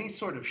any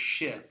sort of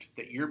shift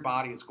that your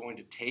body is going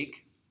to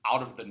take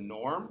out of the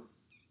norm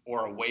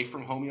or away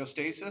from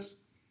homeostasis,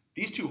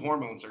 these two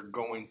hormones are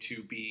going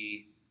to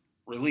be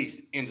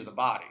released into the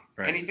body.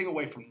 Right. Anything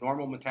away from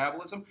normal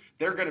metabolism,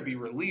 they're going to be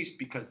released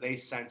because they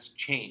sense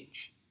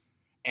change.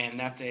 And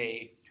that's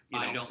I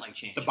don't like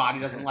change. The body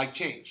doesn't like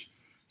change.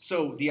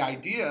 So the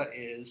idea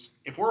is,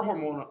 if we're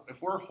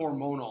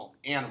hormonal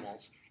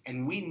animals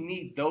and we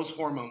need those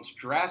hormones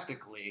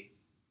drastically,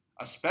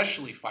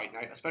 especially fight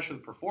night, especially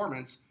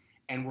performance,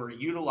 and we're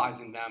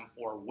utilizing them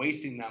or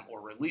wasting them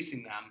or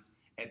releasing them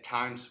at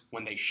times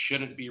when they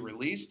shouldn't be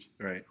released,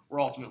 right,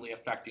 we're ultimately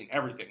affecting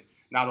everything.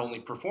 Not only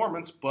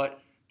performance, but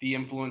the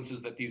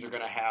influences that these are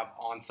going to have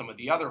on some of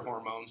the other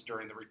hormones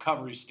during the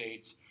recovery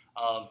states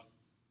of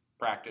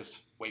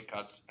practice, weight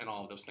cuts, and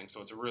all of those things.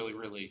 So it's a really,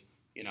 really,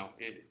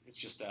 it's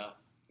just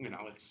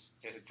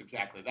it's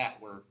exactly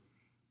that.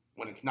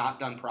 When it's not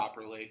done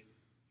properly,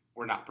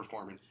 we're not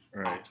performing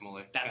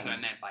optimally. That's what I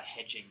meant by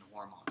hedging the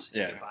hormones.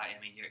 Yeah. Your body,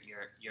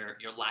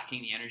 you're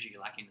lacking the energy,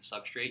 you're lacking the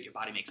substrate. Your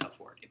body makes up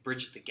for it. It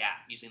bridges the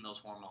gap using those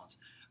hormones,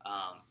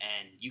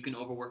 and you can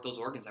overwork those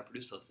organs that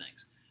produce those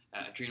things.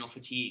 Adrenal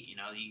fatigue,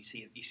 you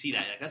see that.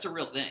 Like, that's a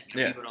real thing.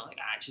 People don't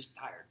it's just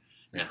tired.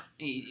 Yeah.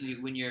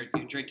 No, when you're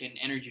drinking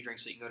energy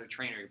drinks that you go to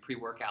train, or your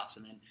pre-workouts,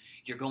 and then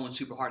you're going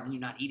super hard, and then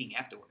you're not eating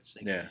afterwards.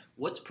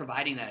 What's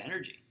providing that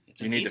energy?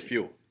 It's amazing. Need the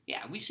fuel.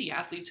 Yeah, we see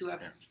athletes who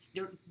have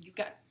you've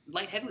got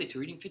light heavyweights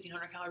who are eating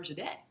 1,500 calories a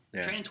day,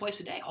 training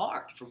twice a day,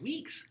 hard for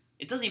weeks.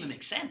 It doesn't even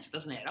make sense. It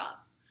doesn't add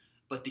up.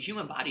 But the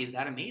human body is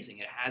that amazing.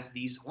 It has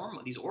these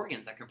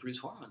organs that can produce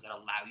hormones that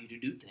allow you to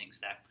do things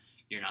that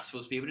you're not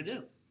supposed to be able to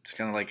do. It's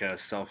kind of like a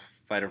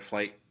self-fight or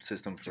flight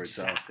system for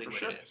itself. Exactly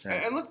what it is.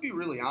 And let's be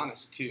really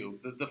honest too.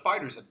 The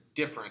fighter's a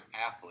different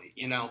athlete.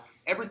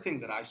 Everything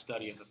that I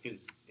study as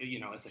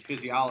a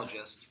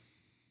physiologist,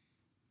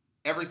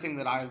 everything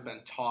that I've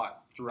been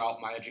taught throughout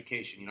my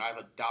education. I have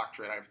a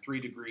doctorate. I have 3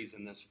 degrees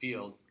in this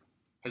field.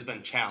 Has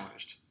been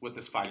challenged with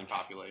this fighting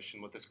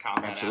population, with this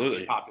combat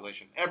athlete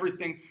population.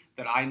 Everything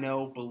that I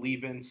know,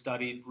 believe in,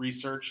 studied,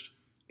 researched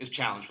is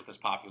challenged with this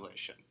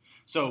population.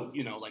 So,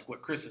 like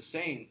what Chris is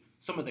saying,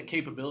 some of the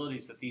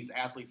capabilities that these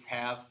athletes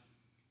have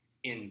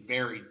in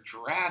very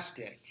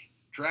drastic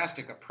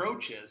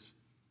approaches,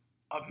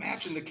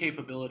 imagine the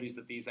capabilities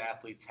that these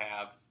athletes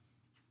have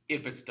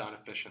if it's done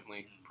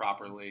efficiently,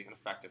 properly, and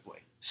effectively.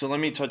 So let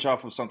me touch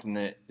off of something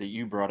that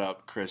you brought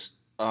up, Chris.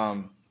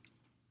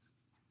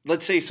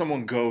 Let's say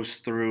someone goes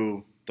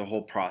through the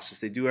whole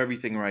process. They do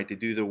everything right. They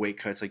do the weight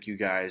cuts like you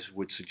guys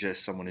would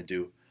suggest someone to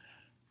do.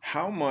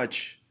 How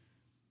much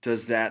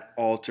does that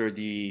alter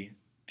the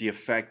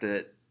effect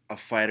that a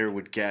fighter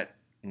would get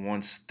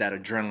once that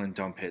adrenaline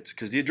dump hits?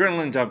 Because the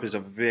adrenaline dump is a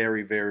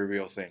very, very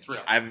real thing. It's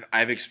real.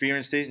 I've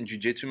experienced it in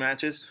jiu-jitsu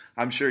matches.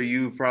 I'm sure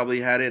you've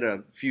probably had it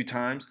a few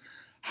times.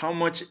 How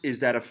much is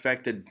that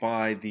affected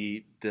by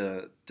the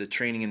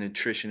training and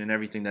nutrition and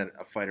everything that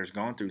a fighter's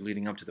gone through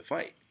leading up to the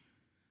fight?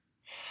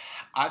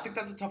 I think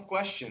that's a tough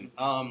question.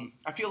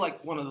 I feel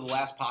like one of the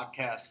last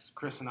podcasts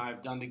Chris and I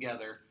have done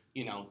together,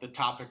 the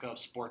topic of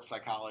sports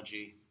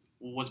psychology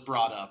was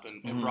brought up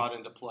and brought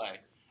into play.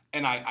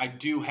 And I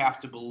do have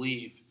to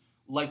believe,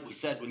 like we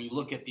said, when you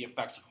look at the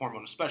effects of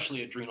hormone,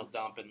 especially adrenal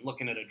dump and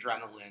looking at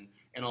adrenaline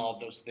and all of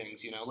those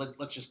things,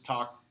 let's just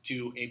talk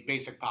to a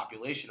basic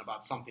population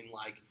about something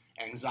like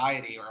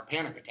anxiety or a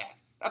panic attack.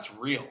 That's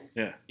real.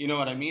 Yeah. You know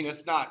what I mean?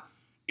 It's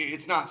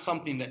not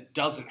something that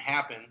doesn't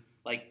happen.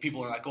 Like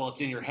people are like, well, it's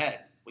in your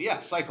head. Well, yeah,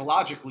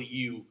 psychologically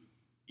you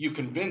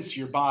convince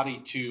your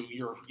body to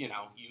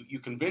you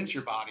convince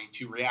your body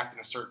to react in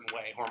a certain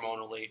way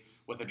hormonally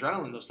with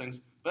adrenaline, those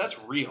things. But that's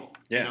real.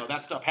 Yeah.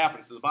 That stuff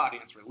happens to the body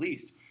and it's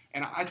released.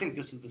 And I think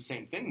this is the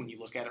same thing when you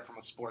look at it from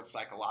a sports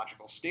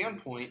psychological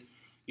standpoint.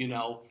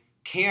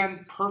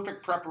 Can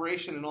perfect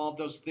preparation and all of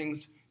those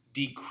things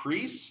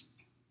decrease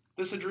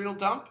this adrenal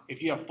dump?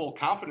 If you have full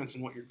confidence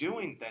in what you're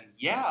doing, then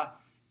yeah,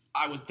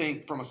 I would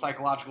think from a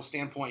psychological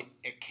standpoint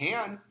it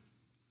can.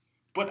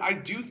 But I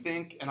do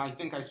think, and I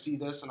think I see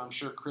this, and I'm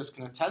sure Chris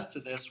can attest to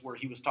this, where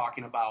he was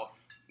talking about,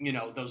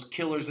 those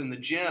killers in the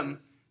gym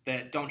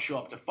that don't show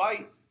up to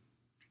fight.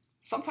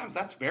 Sometimes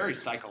that's very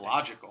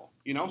psychological.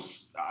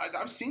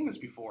 I've seen this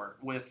before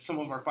with some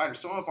of our fighters.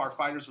 Some of our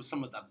fighters with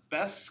some of the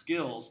best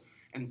skills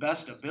and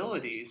best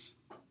abilities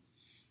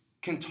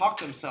can talk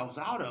themselves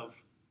out of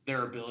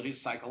their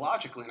abilities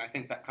psychologically. And I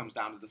think that comes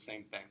down to the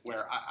same thing,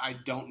 where I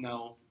don't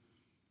know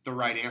the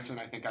right answer, and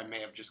I think I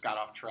may have just got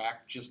off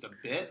track just a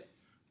bit.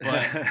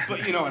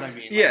 But you know what I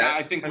mean. Yeah,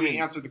 I think we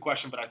answered the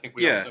question, but I think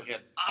we also hit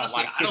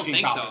honestly, like I don't 15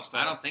 think so. topics.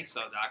 I don't think so,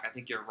 Doc. I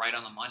think you're right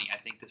on the money. I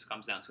think this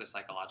comes down to a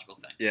psychological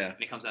thing. Yeah.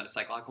 And it comes down to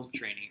psychological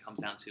training. It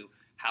comes down to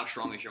how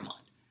strong is your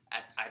mind.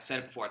 I've said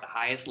it before. At the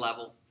highest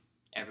level,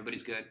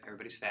 everybody's good.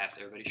 Everybody's fast.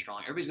 Everybody's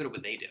strong. Everybody's good at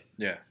what they do.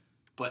 Yeah.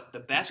 But the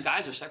best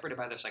guys are separated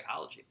by their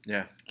psychology.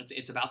 Yeah.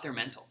 It's about their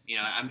mental.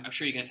 I'm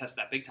sure you can attest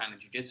to that big time in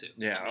jiu-jitsu.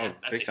 Yeah.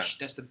 Big time.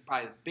 That's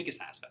probably the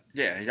biggest aspect.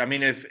 Yeah. I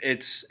mean, if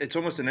it's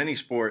almost in any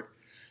sport.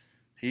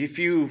 If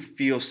you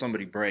feel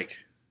somebody break,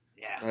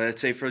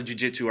 let's say for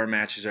jiu-jitsu, our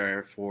matches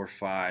are 4,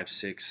 5,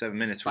 6, 7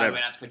 minutes, whatever. By the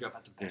way, not to put you up,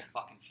 that's the best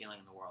fucking feeling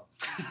in the world.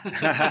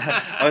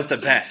 Oh, it's the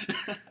best.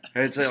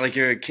 It's like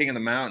you're a king of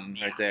the mountain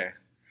right there.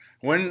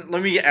 Let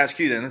me ask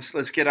you then.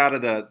 Let's get out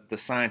of the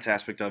science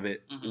aspect of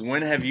it. Mm-hmm.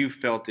 When have you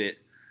felt it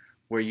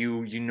where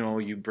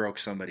you broke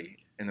somebody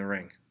in the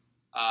ring?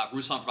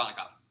 Ruslan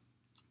Provodnikov.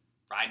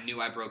 I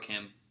knew I broke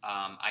him.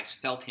 I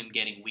felt him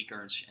getting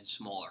weaker and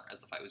smaller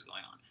as the fight was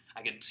going on.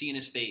 I could see in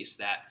his face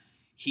that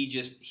he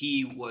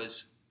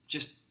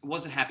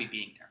wasn't happy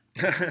being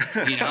there.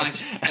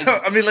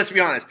 I mean, let's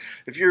be honest.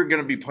 If you're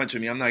gonna be punching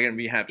me, I'm not gonna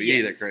be happy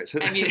either, Chris.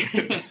 I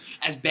mean,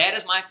 as bad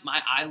as my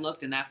eye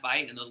looked in that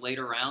fight in those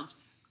later rounds,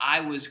 I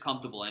was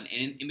comfortable. And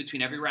in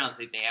between every round,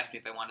 they asked me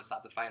if I wanted to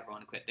stop the fight or if I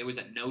wanted to quit. There was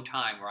at no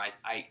time where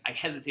I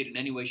hesitated in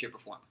any way, shape, or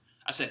form.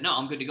 I said, no,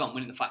 I'm good to go. I'm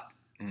winning the fight.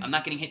 Mm. I'm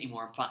not getting hit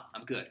anymore. I'm fine.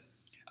 I'm good.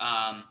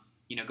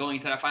 Going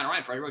into that final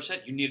round, Freddie Roach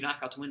said, you need a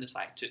knockout to win this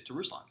fight to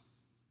Ruslan.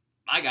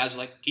 My guys were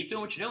like, keep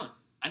doing what you're doing.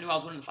 I knew I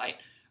was winning the fight.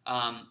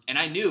 And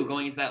I knew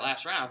going into that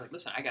last round, I was like,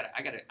 listen, I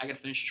gotta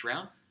finish this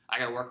round. I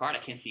gotta work hard. I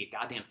can't see a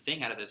goddamn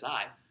thing out of this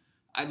eye.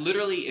 I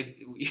literally,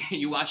 if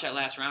you watch that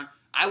last round,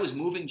 I was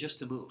moving just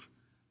to move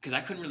because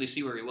I couldn't really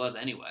see where he was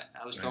anyway.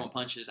 I was throwing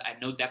punches. I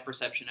had no depth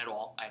perception at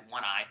all. I had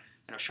one eye,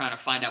 and I was trying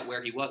to find out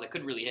where he was. I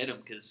couldn't really hit him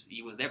because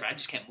he was there, but I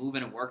just kept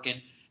moving and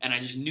working. And I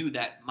just knew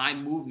that my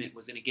movement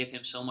was going to give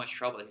him so much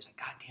trouble that he was like,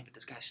 God damn it,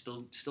 this guy's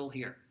still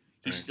here.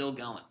 He's still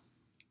going.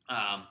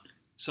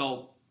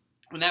 So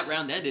when that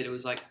round ended, it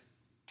was like,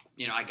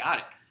 I got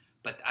it.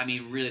 But I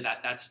mean, really,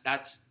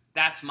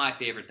 that's my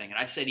favorite thing. And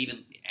I said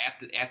even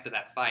after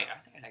that fight, I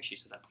think I actually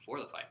said that before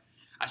the fight.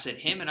 I said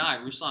him and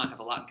Ruslan, have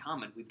a lot in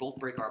common. We both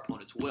break our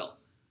opponent's will,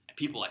 and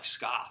people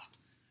scoffed.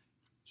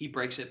 He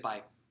breaks it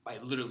by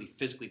literally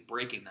physically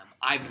breaking them.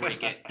 I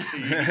break it.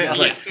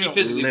 He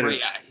physically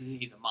breaks. Yeah,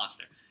 he's a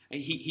monster.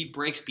 He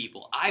breaks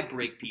people. I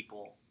break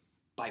people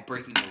by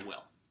breaking their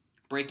will,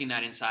 breaking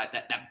that inside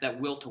that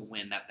will to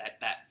win,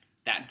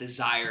 that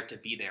desire to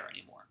be there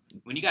anymore.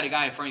 When you got a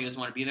guy in front of you who doesn't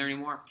want to be there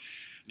anymore,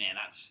 man,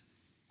 that's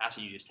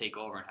when you just take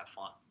over and have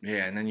fun.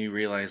 Yeah, and then you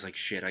realize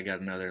shit, I got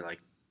another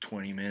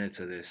 20 minutes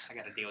of this. I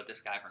got to deal with this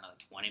guy for another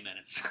 20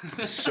 minutes.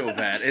 It's so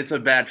bad. It's a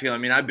bad feeling.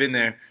 I mean, I've been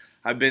there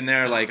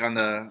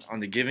on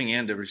the giving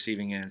and the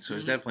receiving end, so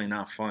it's definitely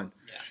not fun.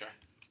 Yeah, sure.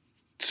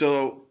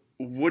 So,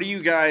 what do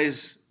you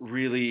guys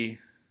really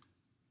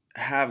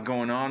have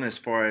going on as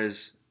far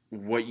as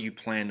what you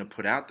plan to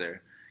put out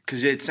there?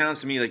 Because it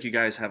sounds to me like you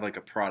guys have a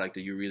product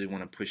that you really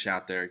want to push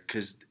out there.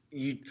 Because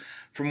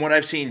from what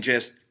I've seen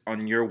just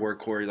on your work,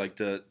 Corey,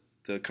 the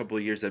couple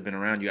of years I've been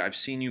around you, I've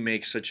seen you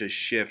make such a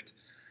shift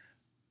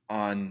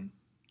on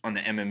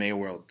the MMA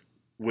world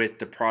with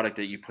the product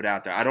that you put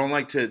out there. I don't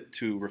like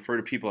to refer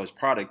to people as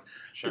product,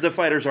 but the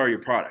fighters are your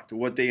product.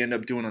 What they end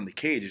up doing on the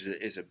cage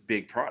is a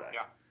big product.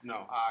 Yeah,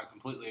 no, I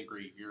completely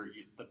agree.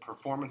 The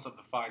performance of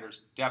the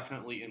fighters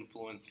definitely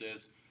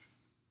influences,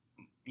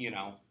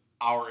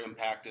 our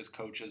impact as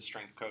coaches,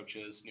 strength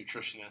coaches,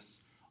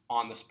 nutritionists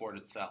on the sport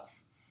itself.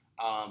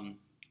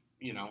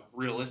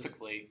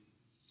 Realistically,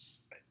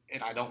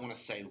 and I don't want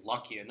to say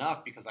lucky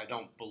enough because I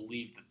don't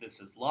believe that this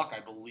is luck. I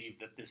believe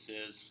that this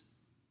is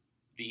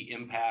the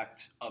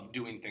impact of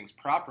doing things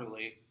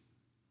properly.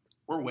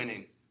 We're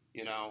winning.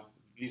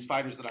 These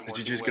fighters that I'm working with.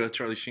 Did you just go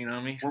Charlie Sheen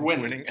on me? We're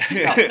winning.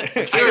 No,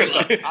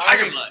 Seriously.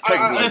 Tiger blood.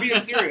 I'm being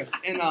serious.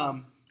 And,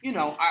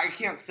 I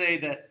can't say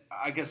that,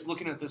 I guess,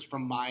 looking at this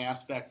from my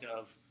aspect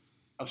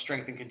of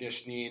strength and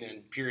conditioning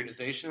and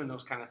periodization and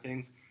those kind of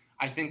things,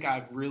 I think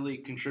I've really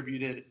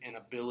contributed an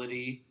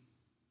ability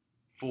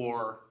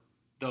for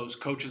those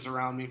coaches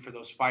around me, for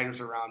those fighters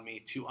around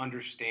me to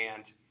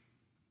understand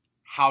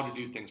how to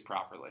do things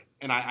properly.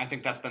 And I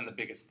think that's been the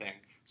biggest thing.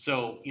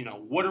 So,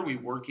 what are we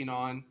working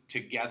on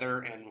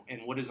together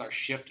and what is our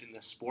shift in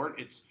this sport?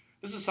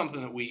 This is something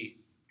that we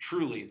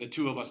truly, the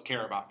two of us,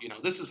 care about.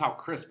 This is how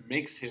Chris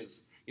makes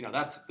his,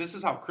 this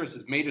is how Chris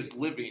has made his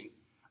living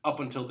up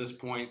until this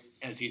point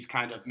as he's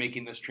kind of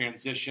making this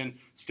transition,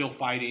 still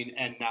fighting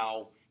and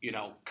now,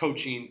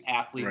 coaching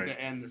athletes right.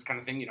 and this kind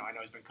of thing. I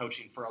know he's been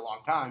coaching for a long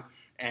time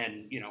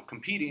and,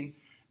 competing.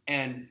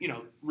 And,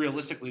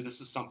 realistically, this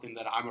is something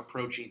that I'm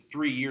approaching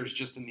 3 years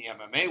just in the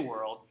MMA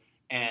world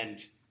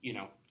and,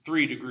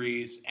 3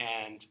 degrees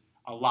and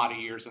a lot of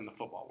years in the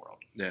football world.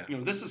 Yeah.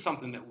 This is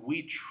something that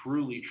we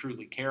truly,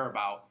 truly care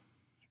about.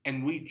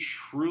 And we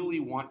truly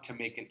want to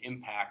make an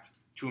impact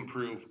to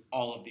improve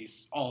all of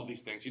these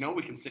things.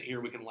 We can sit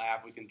here, we can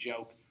laugh, we can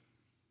joke.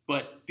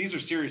 But these are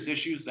serious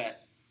issues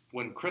that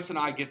when Chris and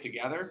I get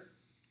together,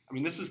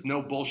 this is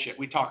no bullshit.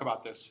 We talk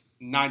about this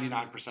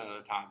 99%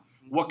 of the time.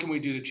 What can we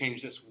do to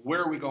change this?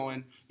 Where are we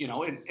going?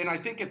 And I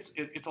think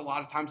it's a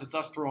lot of times it's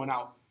us throwing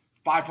out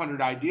 500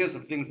 ideas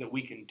of things that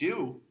we can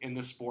do in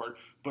this sport,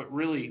 but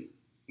really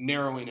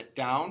narrowing it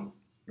down.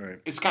 Right.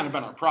 It's kind of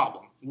been our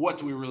problem. What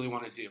do we really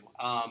want to do?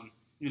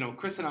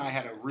 Chris and I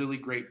had a really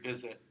great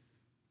visit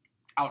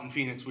out in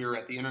Phoenix. We were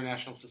at the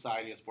International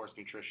Society of Sports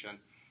Nutrition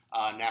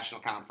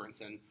National Conference,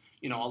 and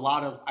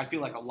I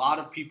feel like a lot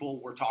of people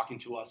were talking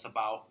to us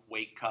about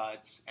weight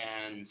cuts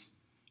and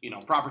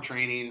proper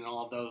training and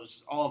all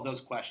of those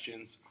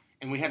questions.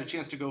 And we had a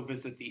chance to go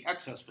visit the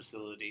Excess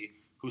facility,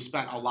 who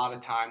spent a lot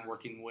of time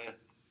working with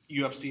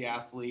UFC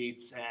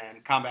athletes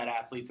and combat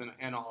athletes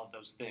and all of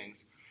those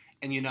things.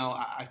 And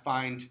I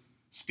find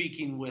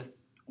speaking with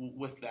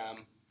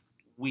them,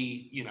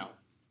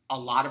 a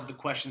lot of the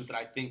questions that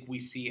I think we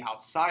see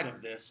outside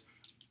of this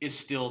is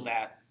still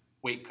that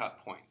weight cut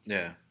point.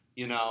 Yeah.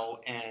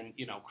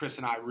 Chris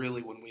and I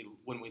really, when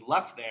we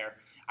left there,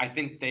 I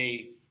think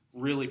they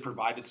really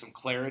provided some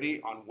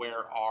clarity on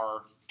where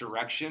our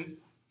direction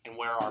and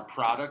where our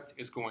product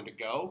is going to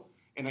go.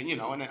 And,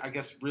 and I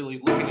guess really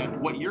looking at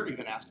what you're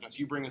even asking us.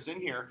 You bring us in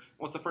here,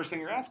 what's the first thing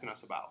you're asking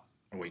us about?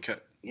 A weight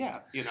cut. Yeah,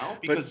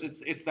 because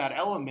it's that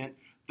element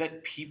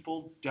that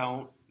people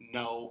don't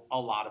know a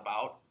lot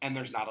about, and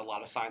there's not a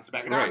lot of science to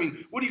back it up. Right.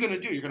 What are you going to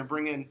do? You're going to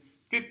bring in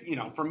 50,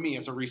 for me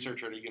as a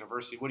researcher at a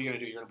university, what are you going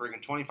to do? You're going to bring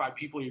in 25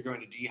 people. You're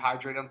going to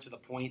dehydrate them to the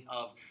point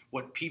of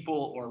what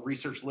people or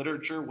research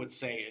literature would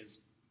say is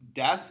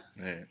death,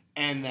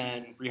 and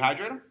then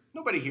rehydrate them.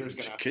 Nobody here is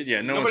going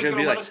to. Nobody's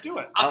going to let us do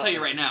it. I'll tell you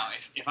right now,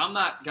 if I'm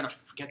not going to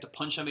get to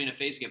punch somebody in the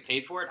face and get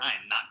paid for it, I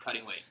am not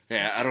cutting weight.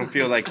 Yeah, I don't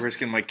feel like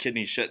risking my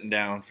kidneys shutting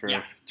down for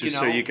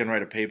so you can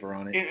write a paper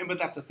on it. But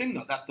that's the thing,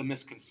 though. That's the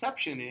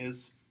misconception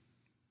is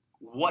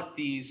what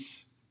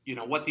these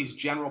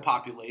general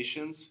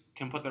populations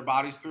can put their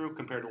bodies through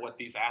compared to what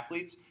these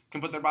athletes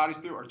can put their bodies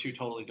through are two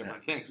totally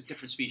different things.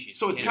 Different species.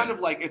 So it's kind of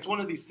like it's one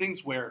of these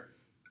things where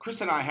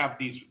Chris and I have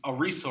a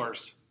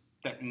resource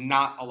that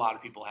not a lot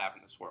of people have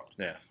in this world.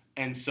 Yeah.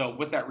 And so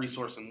with that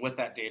resource and with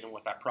that data and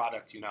with that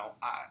product,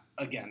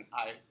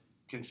 I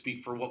can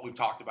speak for what we've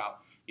talked about.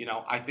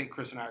 I think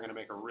Chris and I are going to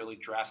make a really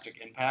drastic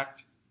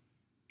impact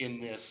in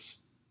this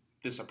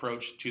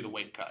approach to the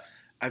weight cut.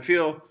 I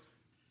feel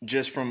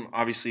just from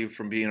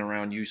being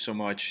around you so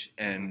much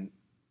and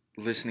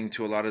listening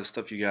to a lot of the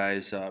stuff you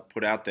guys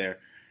put out there,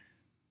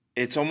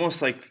 it's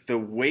almost like the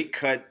weight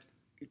cut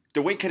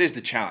is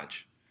the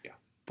challenge. Yeah.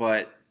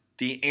 But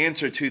the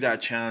answer to that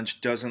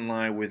challenge doesn't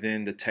lie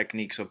within the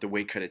techniques of the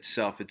weight cut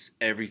itself. It's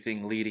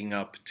everything leading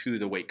up to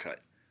the weight cut.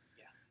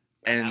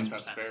 Yeah. And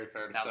that's very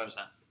fair to 1,000%.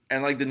 say.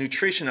 And like the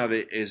nutrition of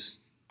it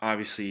is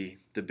obviously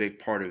the big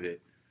part of it.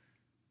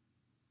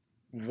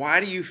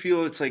 Why do you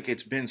feel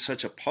it's been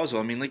such a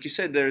puzzle? Like you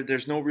said,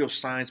 there's no real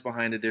science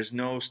behind it. There's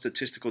no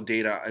statistical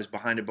data as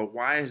behind it. But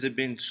why has it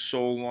been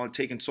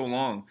taken so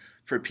long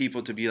for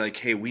people to be like,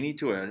 hey, we need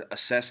to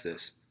assess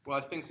this? Well,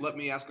 I think let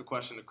me ask a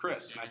question to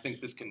Chris, and I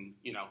think this can,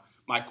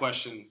 my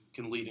question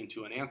can lead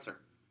into an answer.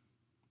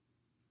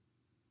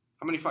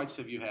 How many fights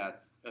have you had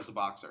as a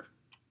boxer?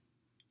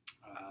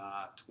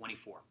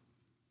 24.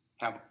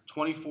 Have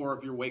 24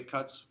 of your weight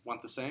cuts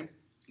went the same?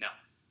 No.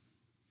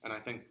 And I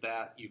think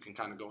that you can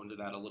kind of go into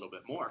that a little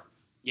bit more.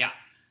 Yeah.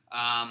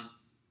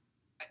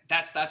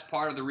 That's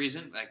part of the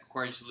reason, like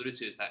Corey just alluded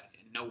to, is that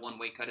no one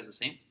weight cut is the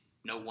same.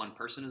 No one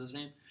person is the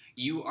same.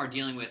 You are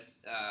dealing with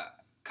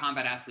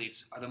combat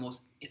athletes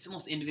it's the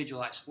most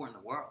individualized sport in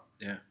the world.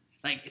 Yeah.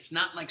 It's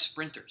not like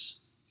sprinters.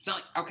 It's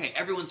not like, okay,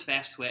 everyone's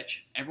fast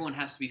twitch. Everyone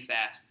has to be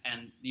fast.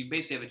 And you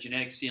basically have a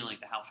genetic ceiling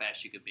to how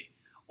fast you could be.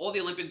 All the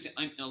Olympians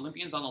on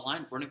the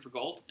line running for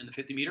gold in the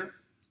 50 meter,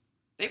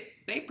 they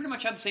pretty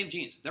much have the same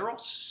genes. They're all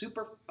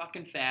super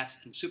fucking fast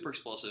and super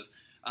explosive.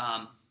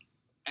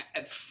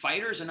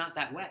 Fighters are not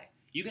that way.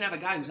 You can have a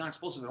guy who's not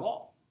explosive at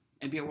all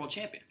and be a world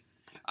champion.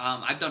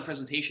 I've done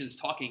presentations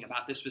talking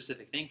about this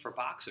specific thing for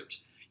boxers.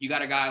 You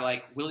got a guy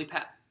like Willie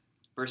Pep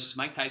versus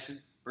Mike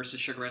Tyson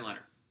versus Sugar Ray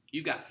Leonard.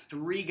 You got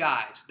 3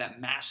 guys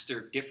that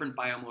master different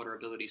biomotor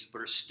abilities,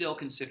 but are still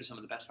considered some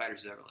of the best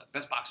fighters that ever lived,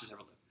 best boxers ever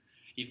lived.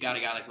 You've got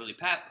a guy like Willie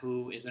Pep,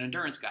 who is an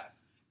endurance guy.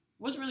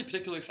 Wasn't really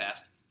particularly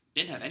fast,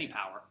 didn't have any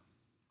power.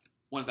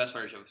 One of the best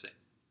fighters you've ever seen.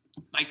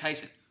 Mike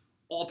Tyson,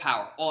 all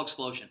power, all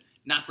explosion,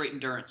 not great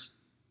endurance.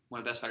 One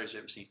of the best fighters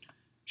you've ever seen.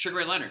 Sugar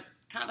Ray Leonard,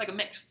 kind of like a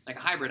mix, like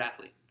a hybrid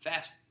athlete.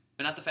 Fast,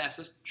 but not the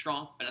fastest.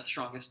 Strong, but not the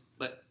strongest.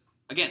 But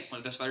again, one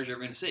of the best fighters you're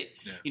ever going to see.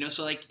 Yeah.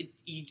 So like,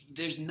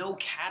 there's no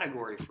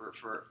category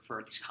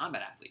for these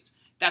combat athletes.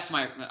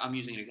 I'm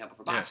using an example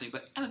for boxing,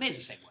 but MMA is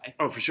the same way.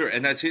 Oh, for sure.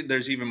 And that's it.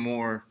 There's even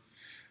more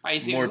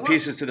more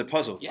pieces to the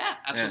puzzle. Yeah,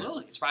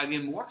 absolutely. Yeah. It's probably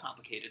even more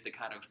complicated to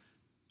kind of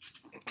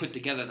put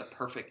together the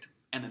perfect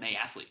MMA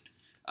athlete.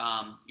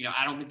 I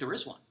don't think there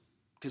is one,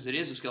 because it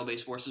is a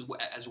skill-based sport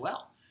as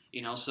well.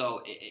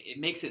 So it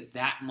makes it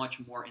that much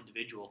more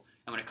individual.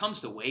 And when it comes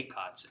to weight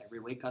cuts, every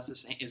weight cut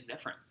is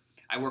different.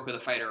 I work with a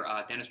fighter,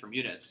 Dennis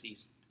Bermudez.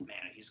 He's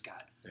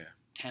got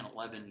 10,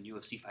 11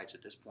 UFC fights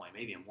at this point,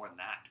 maybe more than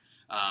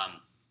that.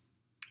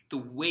 The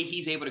way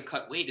he's able to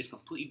cut weight is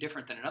completely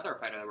different than another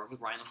fighter I work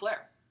with, Ryan LaFleur.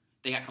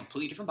 They got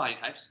completely different body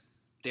types.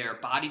 Their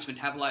bodies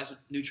metabolize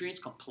nutrients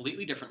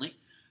completely differently.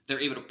 They're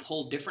able to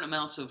pull different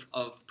amounts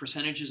of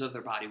percentages of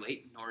their body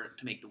weight in order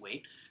to make the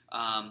weight.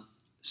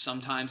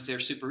 Sometimes they're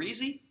super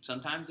easy.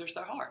 Sometimes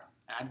they're hard.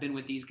 And I've been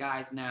with these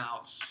guys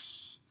now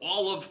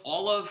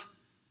all of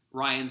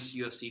Ryan's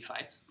UFC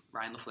fights,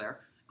 Ryan LaFleur,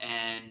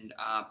 and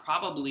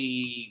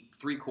probably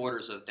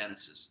 3/4 of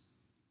Dennis's.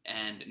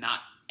 And not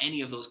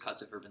any of those cuts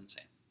have ever been the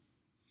same.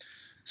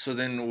 So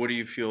then what do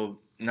you feel,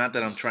 not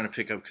that I'm trying to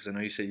pick up, because I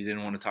know you said you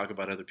didn't want to talk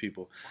about other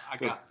people.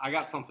 I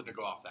got something to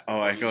go off that. Oh, all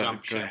right, go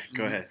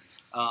ahead.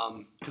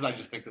 Because I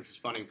just think this is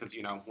funny, because,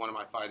 one of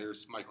my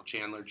fighters, Michael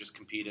Chandler, just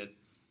competed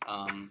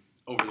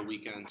over the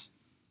weekend.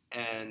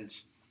 And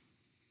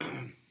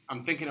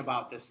I'm thinking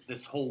about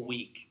this whole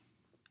week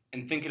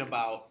and thinking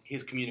about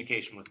his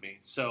communication with me.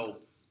 So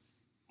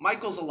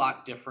Michael's a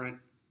lot different,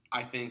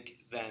 I think,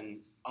 than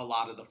a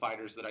lot of the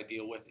fighters that I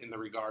deal with, in the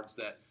regards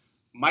that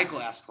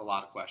Michael asks a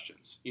lot of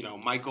questions.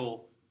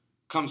 Michael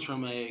comes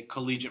from a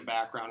collegiate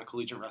background, a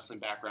collegiate wrestling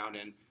background,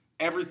 and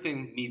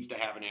everything needs to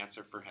have an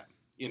answer for him.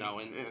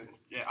 And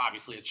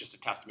obviously it's just a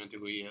testament to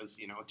who he is,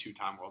 a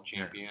 2-time world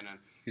champion. And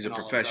he's a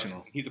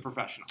professional. He's a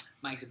professional.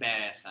 Mike's a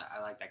badass.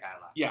 I like that guy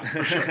a lot. Yeah,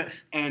 for sure.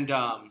 And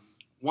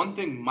one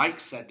thing Mike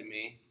said to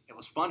me, it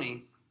was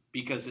funny,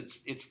 because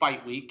it's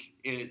fight week.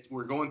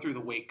 We're going through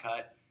the weight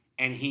cut,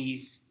 and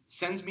he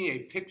sends me a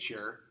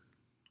picture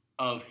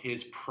of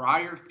his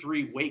prior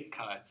 3 weight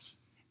cuts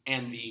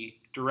and the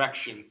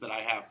directions that I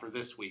have for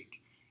this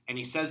week. And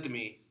he says to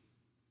me,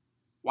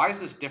 "Why is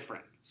this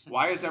different?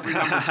 Why is every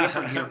number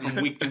different here from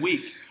week to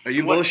week?" Are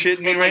you bullshitting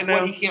me right now?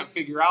 What he can't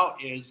figure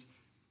out is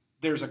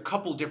there's a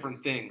couple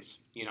different things,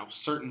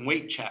 certain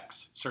weight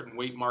checks, certain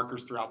weight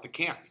markers throughout the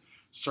camp,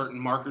 certain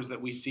markers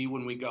that we see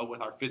when we go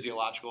with our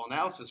physiological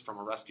analysis, from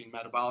a resting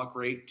metabolic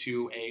rate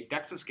to a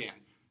DEXA scan,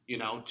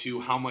 to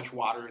how much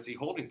water is he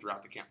holding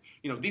throughout the camp.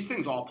 These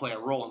things all play a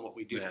role in what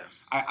we do. Yeah.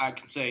 I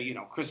can say,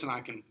 Chris and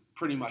I can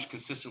pretty much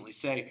consistently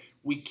say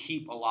we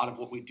keep a lot of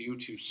what we do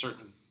to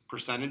certain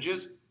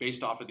percentages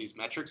based off of these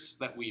metrics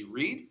that we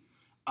read.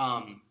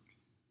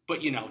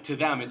 But, to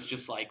them, it's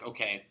just like,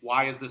 okay,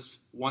 why is this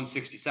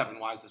 167?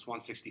 Why is this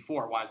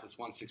 164? Why is this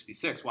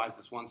 166? Why is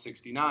this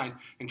 169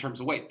 in terms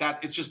of weight?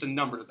 It's just a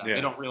number to them. Yeah.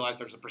 They don't realize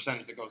there's a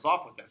percentage that goes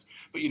off with this.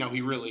 But,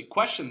 he really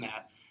questioned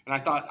that. And I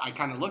thought, I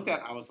kind of looked at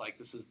it, and I was like,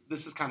 this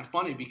is kind of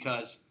funny,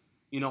 because,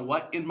 you know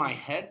what, in my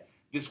head,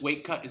 this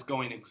weight cut is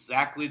going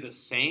exactly the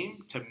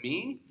same to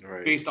me,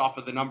 right, based off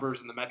of the numbers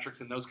and the metrics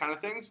and those kind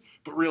of things.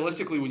 But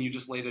realistically, when you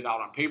just laid it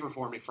out on paper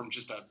for me from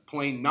just a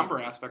plain number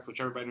aspect,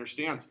 which everybody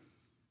understands,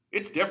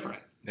 it's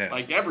different. Yeah.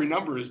 Like, every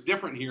number is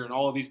different here, and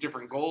all of these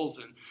different goals,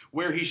 and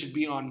where he should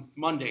be on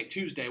Monday,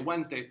 Tuesday,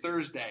 Wednesday,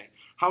 Thursday,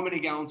 how many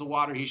gallons of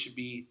water he should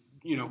be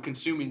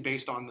consuming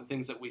based on the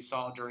things that we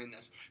saw during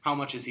this. How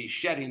much is he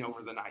shedding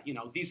over the night?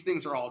 These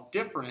things are all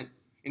different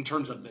in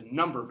terms of the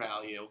number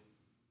value,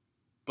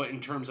 but in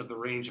terms of the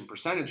range and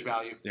percentage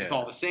value, yeah, it's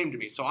all the same to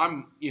me. So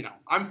I'm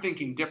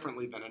thinking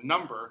differently than a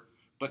number,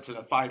 but to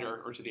the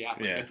fighter or to the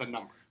athlete, yeah, it's a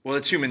number. Well,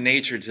 it's human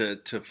nature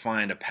to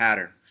find a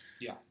pattern.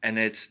 Yeah. And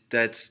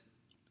that's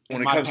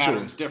when and it comes to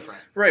pattern's different.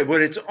 Right,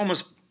 but it's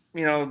almost,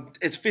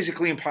 it's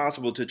physically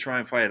impossible to try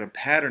and find a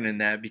pattern in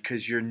that,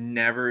 because you're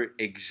never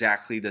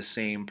exactly the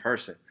same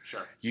person.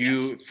 Sure.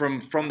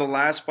 From the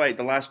last fight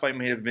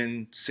may have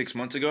been 6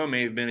 months ago, it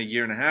may have been a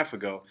year and a half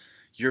ago.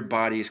 your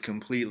body is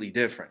completely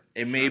different.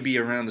 It may be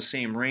around the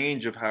same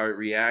range of how it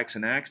reacts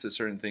and acts to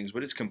certain things,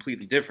 but it's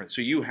completely different.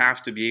 So you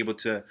have to be able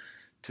to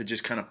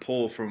just kind of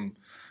pull from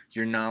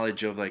your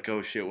knowledge of like,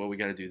 oh shit, well, we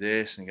got to do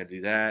this and got to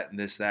do that and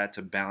this, that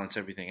to balance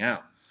everything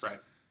out. Right.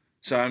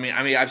 So I mean,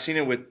 I've seen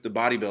it with the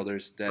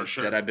bodybuilders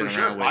that I've been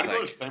around with.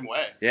 Bodybuilders, same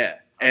way. Yeah,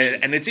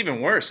 and it's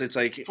even worse. It's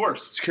like it's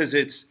worse because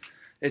it's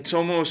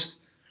almost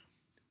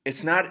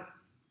it's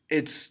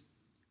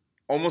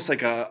almost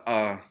like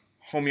a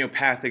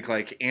homeopathic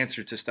like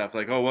answer to stuff.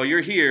 Like, oh well,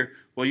 you're here.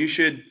 Well, you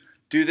should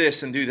do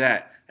this and do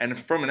that. And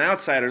from an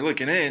outsider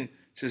looking in,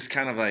 it's just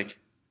kind of like,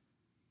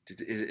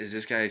 is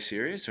this guy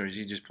serious or is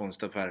he just pulling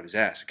stuff out of his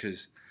ass?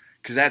 Because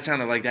that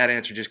sounded like that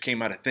answer just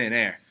came out of thin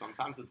air.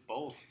 Sometimes it's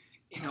both.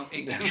 You know,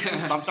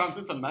 sometimes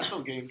it's a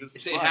mental game.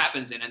 It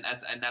happens, and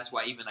that's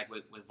why even like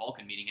with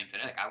Vulcan meeting him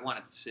today,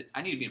 like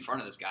I need to be in front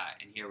of this guy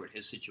and hear what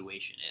his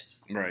situation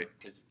is. Right.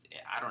 Because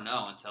I don't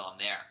know until I'm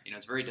there. You know,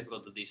 it's very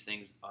difficult to do these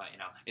things. You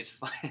know, it's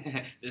fun.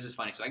 This is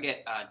funny. So I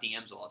get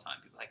DMs all the time.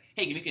 People are like,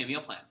 hey, can you make me a meal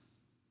plan?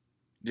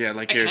 Yeah,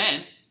 like I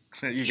can.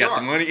 You sure, got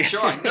the money?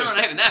 Sure. No,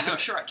 not even that. No,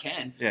 sure, I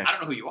can. Yeah. I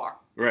don't know who you are.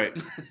 Right.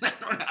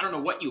 I don't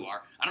know what you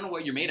are. I don't know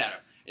what you're made out of.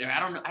 I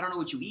don't know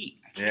what you eat.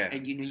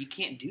 And, you know, you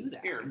can't do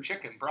that. Here,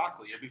 chicken,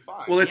 broccoli, you'll be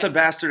fine. Well, it's a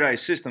bastardized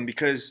system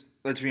because,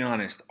 let's be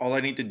honest, all I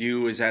need to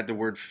do is add the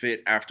word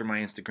fit after my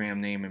Instagram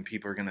name and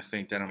people are going to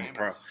think that I'm a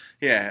pro.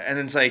 Yeah, and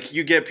it's like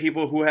you get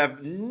people who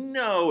have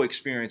no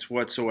experience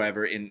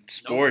whatsoever in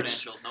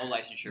sports. No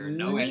credentials, no licensure,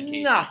 no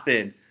education.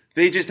 Nothing.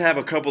 They just have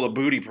a couple of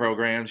booty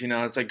programs, you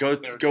know. It's like go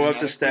up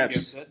the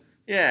steps. Gifted.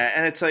 Yeah,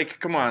 and it's like,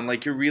 come on,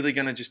 like you're really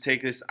going to just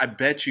take this? I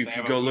bet you if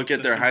you go look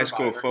at their high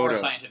school photo. Or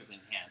scientifically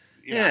enhanced.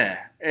 Yeah.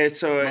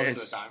 Most of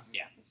the time.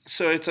 Yeah.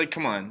 So it's like,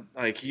 come on,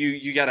 like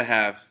you got to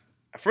have.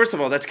 First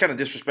of all, that's kind of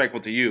disrespectful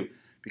to you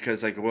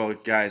because, like, well,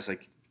 guys,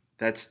 like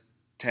that's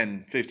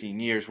 10, 15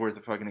 years worth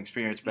of fucking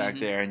experience back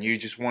there, and you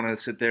just want to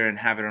sit there and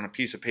have it on a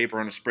piece of paper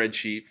on a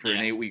spreadsheet for an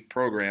 8-week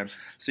program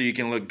so you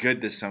can look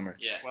good this summer.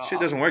 Yeah. Well, shit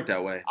doesn't work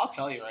that way. I'll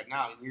tell you right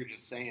now, and you're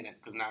just saying it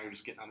because now you're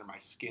just getting under my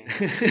skin.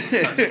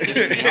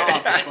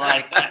 It's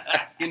like,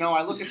 you know,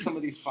 I look at some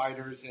of these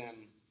fighters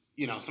and,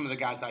 you know, some of the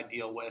guys I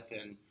deal with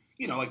and,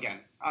 you know, again,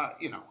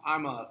 you know,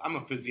 I'm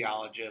a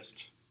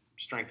physiologist,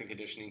 strength and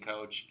conditioning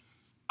coach.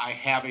 I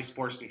have a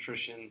sports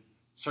nutrition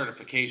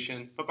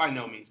certification, but by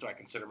no means do I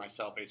consider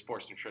myself a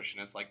sports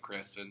nutritionist like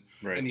Chris and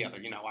the other.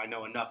 You know, I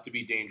know enough to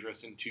be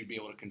dangerous and to be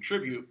able to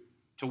contribute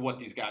to what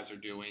these guys are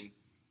doing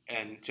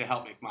and to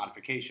help make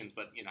modifications.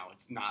 But, you know,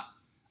 it's not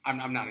 – I'm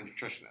not a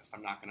nutritionist.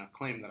 I'm not going to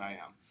claim that I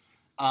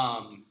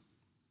am.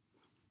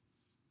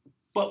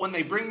 But when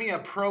they bring me a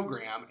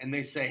program and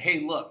they say,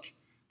 hey, look,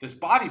 this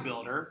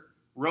bodybuilder –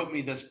 wrote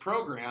me this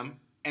program,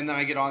 and then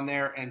I get on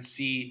there and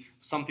see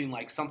something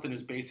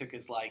as basic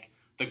as like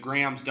the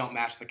grams don't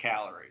match the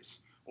calories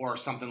or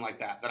something like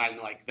that, then I'm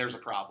like, there's a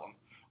problem.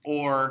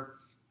 Or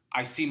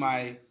I see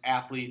my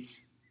athletes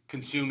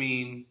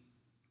consuming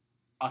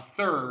a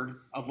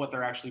third of what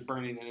they're actually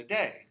burning in a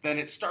day. Then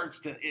it starts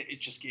to,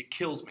 it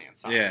kills me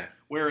inside. Yeah.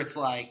 Where it's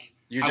like,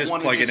 you're just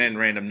plugging in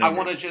random numbers.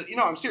 I want to just, you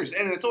know, I'm serious.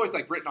 And it's always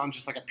like written on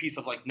just like a piece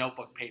of like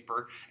notebook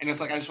paper. And it's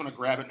like, I just want to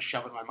grab it and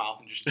shove it in my mouth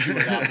and just chew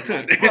it out.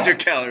 Like, there's your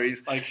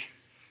calories. Like,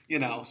 you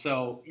know,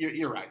 so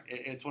you're right.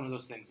 It's one of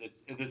those things.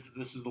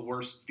 This is the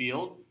worst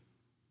field.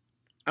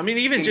 I mean,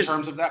 even in just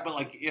terms of that, but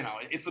like, you know,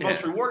 it's the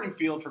most rewarding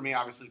field for me.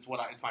 Obviously, it's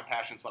my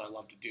passion. It's what I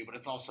love to do. But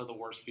it's also the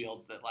worst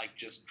field that like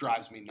just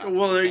drives me nuts.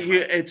 Well,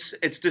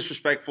 it's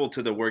disrespectful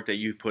to the work that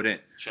you put in.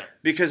 Sure.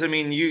 Because I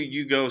mean,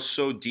 you go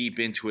so deep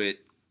into it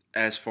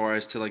as far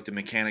as to like the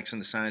mechanics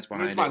and the science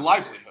behind it's my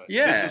livelihood.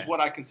 Yeah. This is what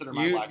I consider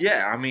my livelihood.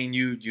 Yeah, I mean,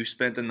 you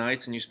spent the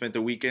nights and you spent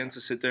the weekends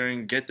to sit there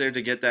and get there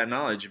to get that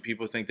knowledge. And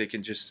people think they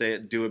can just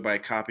do it by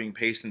copying,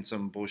 pasting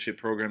some bullshit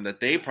program that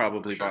they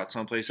probably bought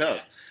someplace else.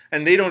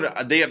 And they don't.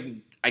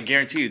 I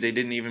guarantee you, they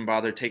didn't even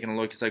bother taking a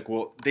look. It's like,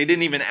 well, they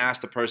didn't even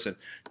ask the person,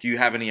 do you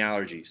have any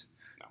allergies?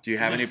 No. Do you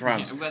have any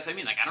problems? Yeah, that's what I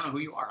mean. Like, I don't know who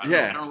you are. I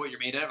don't know what you're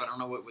made of. I don't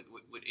know what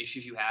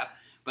issues you have.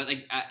 But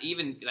like,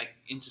 even like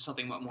into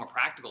something more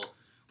practical.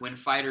 When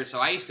fighters, so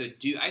I used to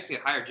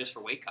get hired just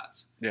for weight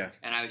cuts. Yeah.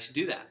 And I used to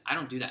do that. I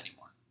don't do that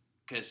anymore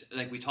because,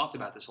 like we talked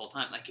about this whole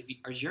time, like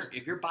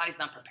if your body's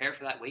not prepared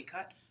for that weight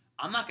cut,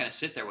 I'm not going to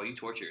sit there while you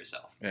torture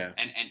yourself. Yeah.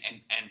 And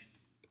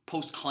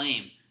post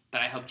claim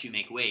that I helped you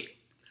make weight.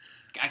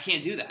 I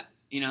can't do that.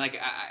 You know,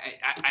 like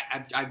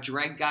I've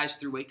dragged guys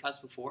through weight cuts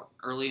before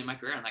early in my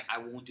career. I'm like, I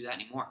won't do that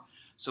anymore.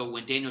 So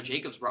when Daniel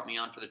Jacobs brought me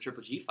on for the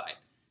Triple G fight.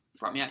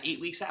 Brought me out 8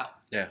 weeks out.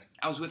 Yeah.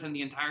 I was with him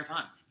the entire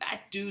time.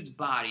 That dude's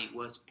body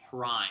was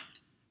primed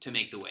to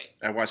make the weight.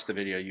 I watched the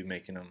video you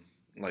making him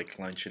like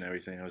lunch and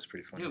everything. That was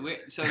pretty funny.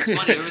 Dude, so it's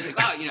funny. It was like,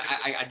 oh, you know,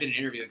 I did an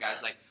interview with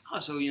guys like, oh,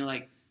 so, you know,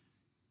 like,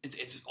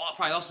 it's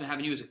probably awesome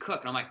having you as a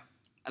cook. And I'm like,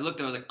 I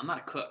looked at it, I was like, I'm not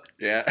a cook.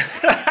 Yeah.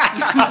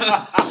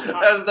 That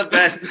was the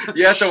best.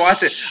 You have to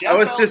watch it. Chef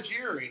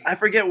I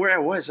forget where I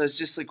was. I was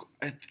just like,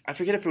 I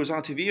forget if it was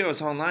on TV or it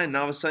was online, and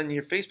all of a sudden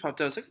your face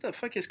popped out. I was like, what the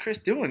fuck is Chris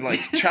doing?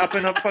 Like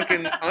chopping up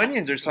fucking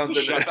onions or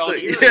something. Chef Chef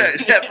Algieri. Yeah,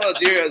 Chef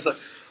Algieri. I was like,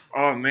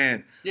 Oh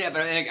man. Yeah,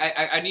 but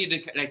I need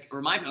to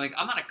remind me. Like,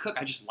 I'm not a cook.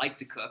 I just like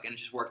to cook, and it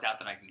just worked out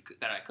that I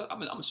cook.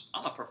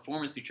 I'm a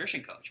performance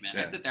nutrition coach, man.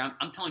 Yeah. I sit there.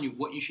 I'm telling you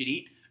what you should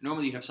eat.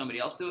 Normally, you'd have somebody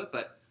else do it,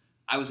 but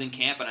I was in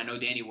camp and I know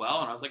Danny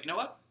well, and I was like, you know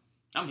what?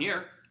 I'm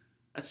here.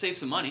 Let's save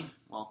some money.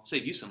 Well,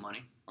 save you some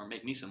money or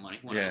make me some money.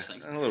 One of those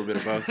things. A little bit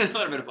of both. A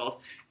little bit of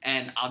both,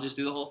 and I'll just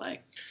do the whole thing.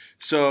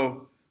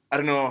 So I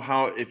don't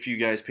know if you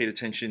guys paid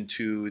attention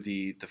to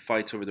the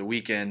fights over the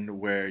weekend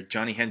where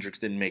Johnny Hendricks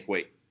didn't make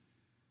weight.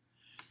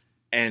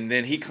 And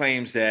then he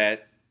claims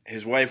that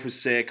his wife was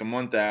sick a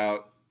month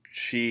out.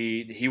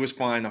 He was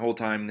fine the whole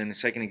time. And then the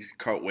second he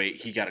cut weight,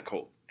 he got a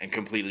cold and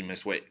completely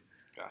missed weight.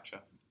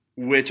 Gotcha.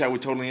 Which I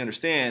would totally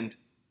understand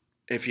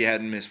if he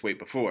hadn't missed weight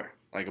before,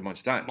 like a bunch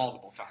of times.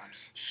 Multiple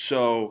times.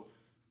 So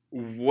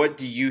what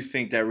do you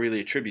think that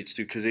really attributes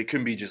to? Because it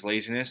could be just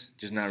laziness,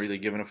 just not really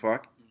giving a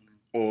fuck.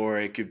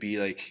 Or it could be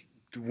like,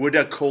 would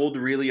a cold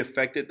really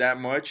affect it that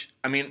much?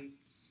 I mean,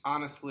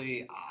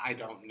 honestly, I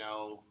don't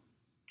know,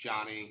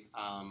 Johnny.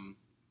 I'm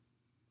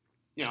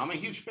a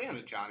huge fan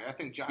of Johnny. I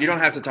think Johnny. You don't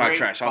have to talk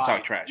trash. Fights. I'll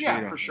talk trash.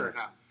 Yeah, for sure.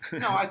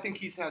 No, I think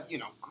he's had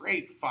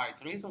great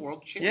fights. I mean, he's a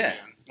world champion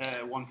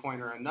at one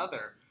point or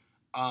another.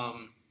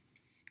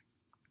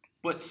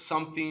 But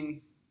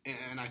something,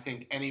 and I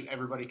think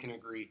everybody can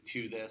agree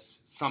to this,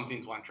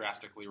 something's went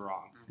drastically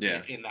wrong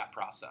in that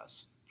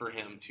process for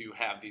him to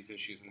have these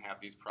issues and have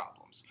these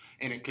problems.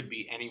 And it could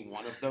be any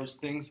one of those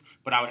things,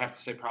 but I would have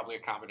to say probably a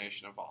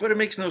combination of all. But it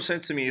makes no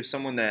sense to me if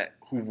someone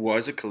who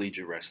was a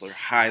collegiate wrestler,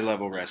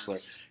 high-level wrestler,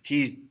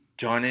 he's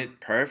done it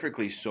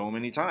perfectly so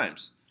many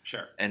times.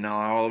 Sure. And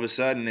now all of a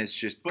sudden it's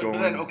just going... But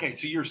then, okay,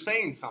 so you're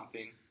saying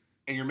something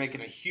and you're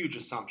making a huge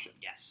assumption.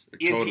 Yes.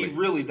 Is he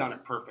really done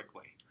it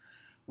perfectly?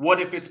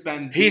 What if it's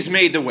been... He's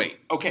made the weight.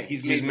 Okay,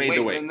 he's made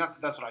the weight. And that's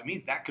what I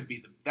mean. That could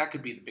be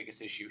the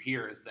biggest issue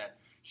here is that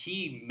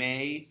he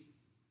may,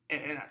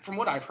 and from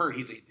what I've heard,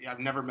 I've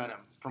never met him.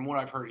 From what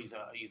I've heard, he's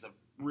a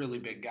really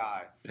big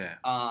guy. Yeah.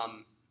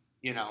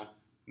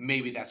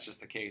 Maybe that's just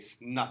the case.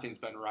 Nothing's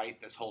been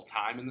right this whole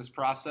time in this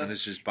process. And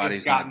it's just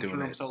body's gotten not doing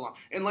through it. him so long.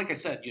 And like I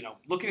said,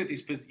 looking at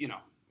these,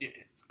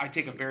 I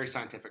take a very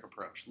scientific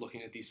approach,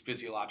 looking at these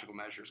physiological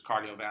measures,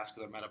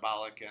 cardiovascular,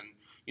 metabolic,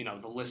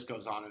 and the list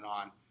goes on and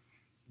on.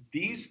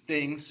 These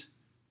things,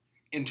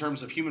 in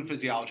terms of human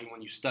physiology,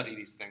 when you study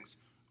these things,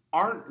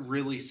 aren't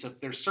really,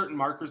 there's certain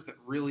markers that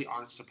really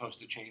aren't supposed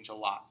to change a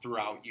lot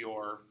throughout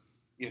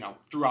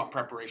throughout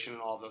preparation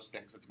and all those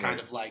things. It's kind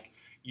of like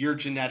your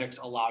genetics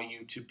allow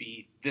you to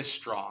be this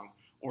strong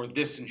or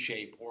this in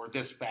shape or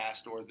this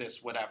fast or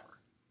this whatever.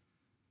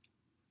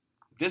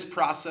 This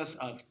process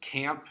of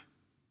camp,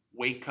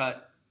 weight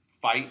cut,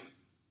 fight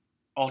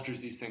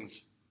alters these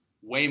things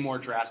way more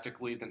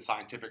drastically than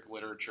scientific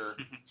literature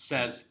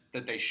says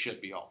that they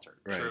should be altered.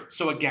 Right.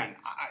 So again,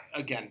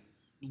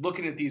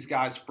 looking at these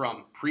guys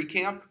from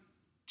pre-camp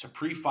to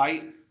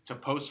pre-fight to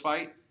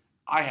post-fight,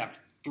 I have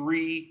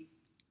three,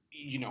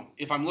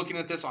 if I'm looking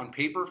at this on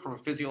paper from a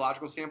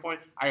physiological standpoint,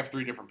 I have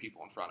three different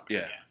people in front of me.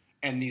 Yeah.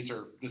 And this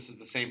is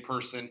the same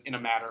person in a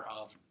matter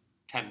of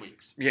 10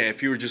 weeks. Yeah,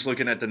 if you were just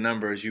looking at the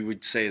numbers, you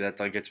would say that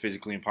it's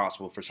physically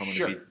impossible for someone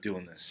to be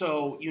doing this.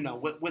 So,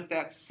 with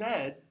that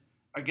said,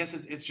 I guess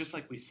it's just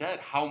like we said,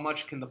 how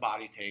much can the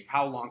body take?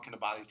 How long can the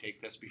body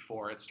take this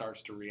before it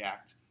starts to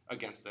react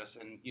against this?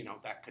 And,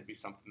 that could be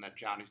something that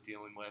Johnny's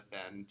dealing with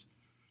and,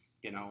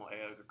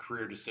 a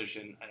career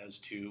decision as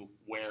to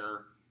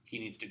where he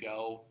needs to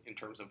go in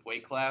terms of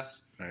weight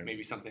class. Right.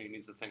 Maybe something he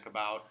needs to think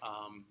about.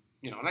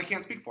 And I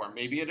can't speak for him.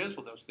 Maybe it is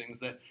one of those things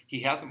that he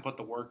hasn't put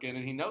the work in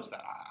and he knows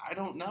that. I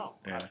don't know.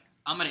 Yeah.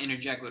 I'm going to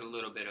interject with a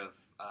little bit of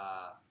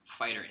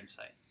fighter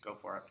insight. Go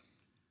for it.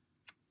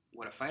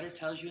 What a fighter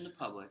tells you in the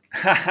public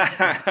and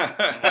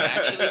what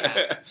actually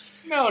happens.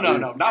 No.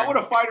 Not what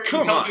a fighter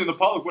tells you in the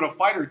public. What a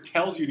fighter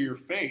tells you to your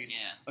face,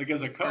 like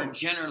as a coach. Are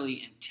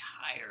generally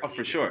entirely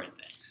for sure. different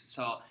things.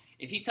 So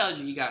if he tells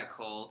you got a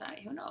cold,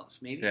 who knows?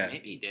 Maybe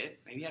he did.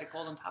 Maybe he had a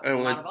cold on top of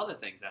a lot of other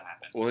things that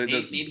happened. Well,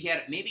 maybe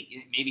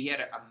he had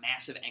a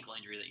massive ankle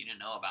injury that you didn't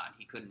know about, and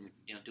he couldn't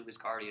do his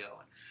cardio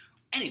and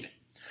anything.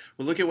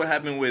 Well, look at what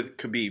happened with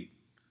Khabib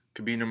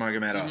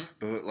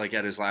Nurmagomedov,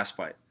 at his last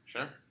fight.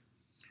 Sure.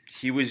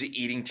 He was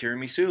eating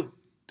tiramisu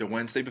the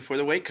Wednesday before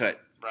the weight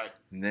cut. Right.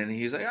 And then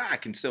he's like, I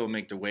can still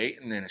make the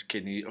weight. And then his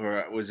kidney,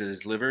 or was it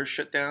his liver,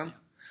 shut down?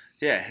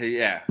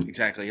 Yeah,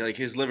 exactly. Like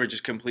his liver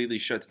just completely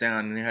shuts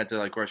down and they had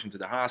to rush him to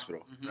the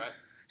hospital. Mm-hmm. Right.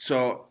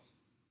 So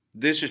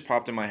this just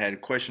popped in my head. A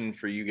question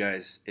for you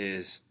guys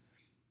is,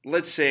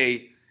 let's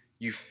say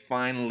you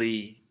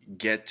finally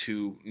get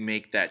to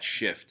make that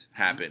shift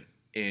happen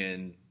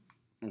in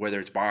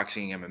whether it's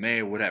boxing,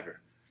 MMA, whatever.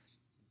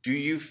 Do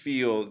you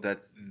feel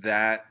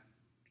that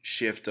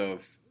shift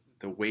of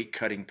the weight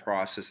cutting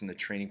process and the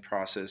training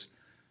process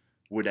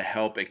would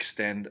help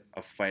extend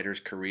a fighter's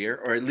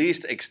career, or at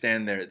least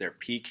extend their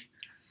peak?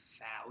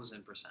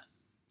 1,000%.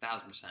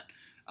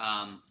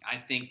 I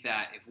think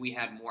that if we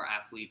had more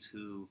athletes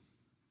who,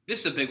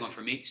 this is a big one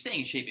for me, staying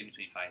in shape in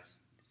between fights.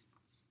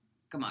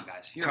 Come on,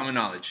 guys. Common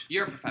knowledge.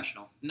 You're a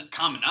professional.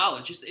 Common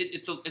knowledge.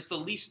 It's the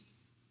least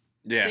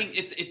Yeah. thing.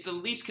 It's the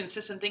least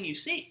consistent thing you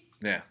see.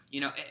 Yeah.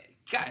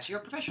 Guys, you're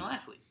a professional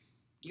athlete.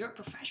 You're a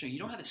professional. You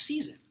don't have a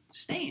season.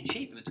 Stay in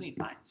shape in between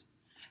fights.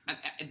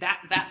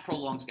 That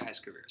prolongs guys'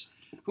 careers.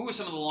 Who are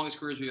some of the longest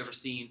careers we've ever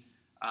seen?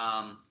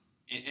 I'm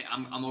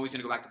always going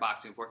to go back to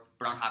boxing for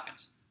Bernard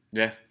Hopkins.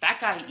 Yeah. That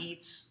guy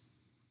eats.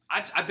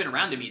 I've been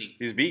around him eating.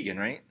 He's vegan,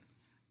 right?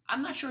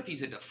 I'm not sure if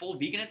he's a full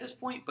vegan at this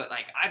point, but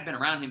I've been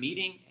around him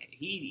eating.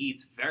 He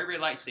eats very, very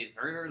light, stays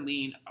very, very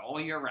lean all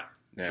year round.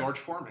 Yeah. George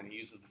Foreman, he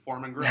uses the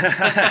Foreman grill.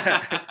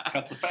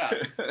 Cuts the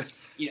fat.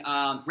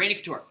 Randy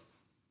Couture.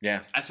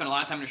 Yeah. I spent a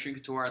lot of time in Extreme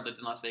Couture. I lived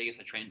in Las Vegas.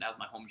 I trained. That was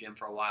my home gym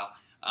for a while.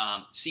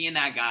 Seeing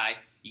that guy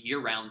year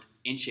round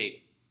in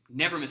shape,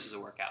 never misses a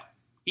workout.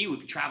 He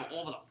would travel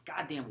all over the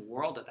goddamn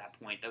world at that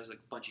point. That was a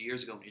bunch of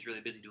years ago when he was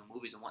really busy doing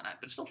movies and whatnot,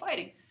 but still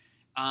fighting.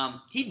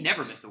 He'd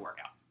never missed a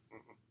workout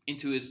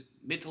into his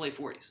mid to late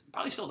 40s.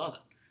 Probably still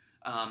doesn't.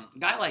 A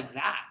guy like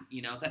that,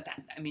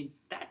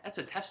 that's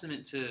a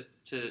testament to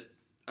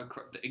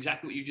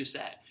exactly what you just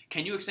said.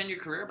 Can you extend your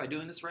career by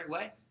doing this the right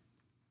way?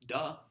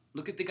 Duh.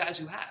 Look at the guys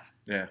who have.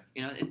 Yeah.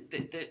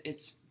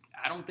 It's.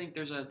 I don't think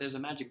there's a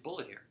magic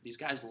bullet here. These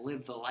guys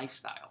live the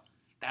lifestyle.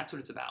 That's what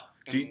it's about.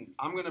 And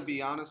I'm going to be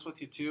honest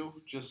with you too.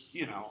 Just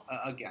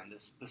again,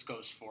 this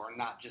goes for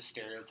not just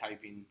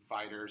stereotyping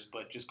fighters,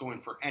 but just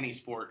going for any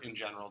sport in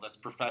general that's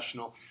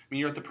professional. I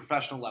mean, you're at the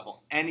professional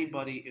level.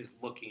 Anybody is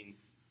looking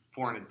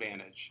for an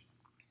advantage.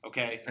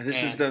 Okay. And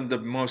this is the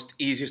most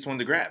easiest one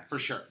to grab. For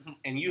sure.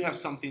 And you have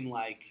something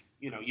like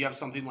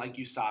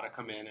USADA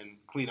come in and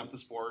clean up the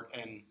sport,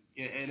 and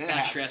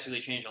that's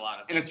drastically changed a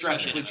lot of things. And it's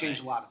drastically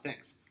changed a lot of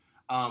things.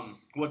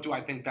 What do I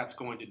think that's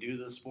going to do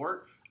to the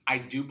sport? I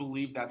do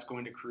believe that's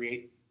going to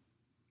create,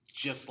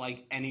 just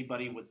like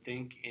anybody would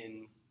think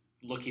in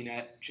looking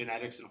at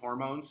genetics and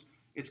hormones,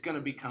 it's going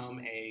to become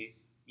a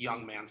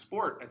young man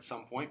sport at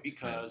some point,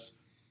 because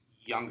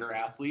younger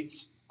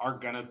athletes are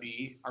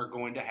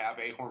going to have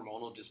a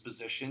hormonal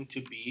disposition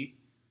to be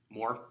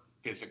more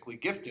physically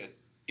gifted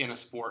in a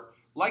sport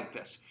like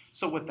this.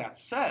 So with that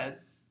said,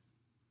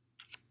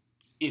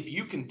 if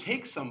you can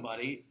take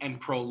somebody and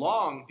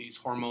prolong these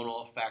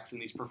hormonal effects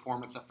and these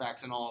performance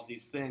effects and all of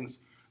these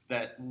things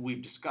that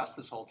we've discussed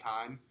this whole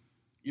time,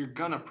 you're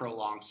going to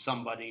prolong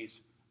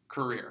somebody's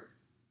career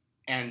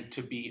and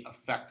to be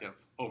effective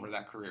over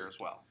that career as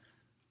well.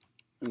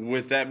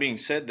 With that being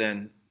said,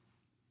 then,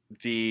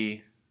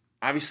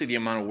 obviously the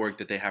amount of work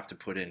that they have to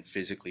put in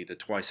physically, the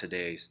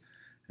twice-a-days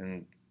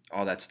and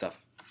all that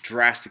stuff,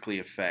 drastically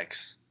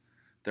affects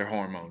their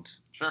hormones.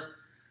 Sure.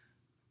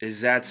 Is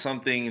that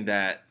something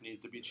that needs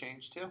to be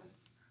changed too?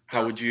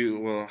 How would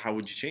you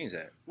change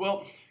that?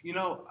 Well,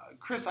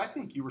 Chris, I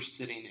think you were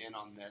sitting in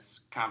on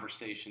this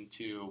conversation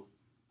too.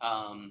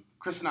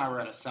 Chris and I were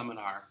at a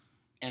seminar,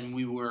 and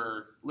we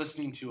were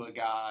listening to a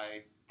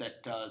guy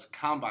that does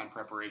combine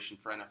preparation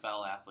for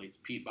NFL athletes,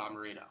 Pete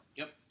Bomarito.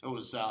 Yep. It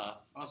was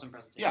awesome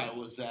presentation. Yeah, it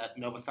was at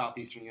Nova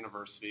Southeastern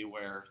University,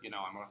 where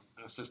I'm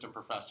an assistant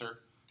professor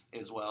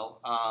as well.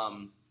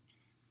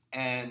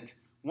 And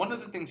one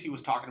of the things he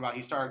was talking about,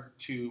 he started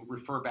to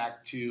refer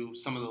back to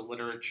some of the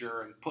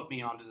literature and put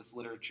me onto this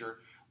literature,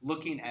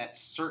 looking at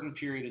certain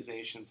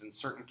periodizations and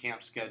certain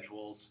camp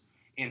schedules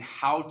and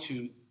how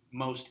to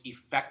most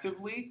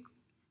effectively,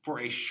 for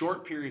a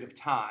short period of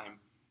time,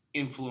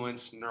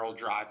 influence neural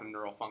drive and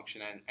neural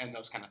function and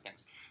those kind of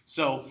things.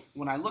 So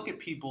when I look at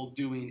people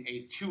doing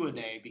a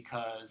 2-a-day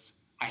because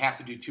I have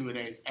to do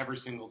 2-a-days every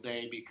single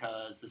day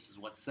because this is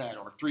what's said,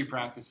 or 3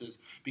 practices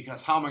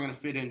because how am I going to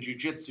fit in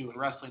jiu-jitsu and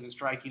wrestling and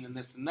striking and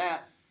this and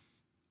that,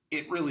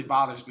 it really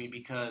bothers me,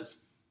 because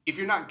if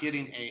you're not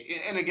getting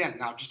and again,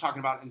 now just talking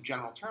about in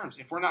general terms,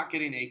 if we're not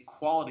getting a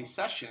quality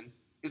session,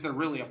 is there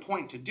really a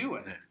point to do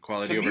it?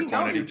 Quality to over me,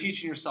 quantity. No, you're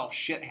teaching yourself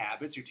shit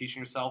habits. You're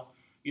teaching yourself,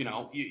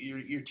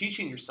 you're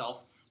teaching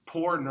yourself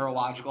poor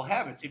neurological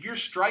habits. If you're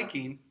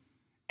striking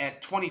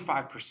at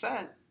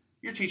 25%,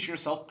 you're teaching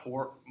yourself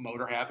poor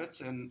motor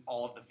habits and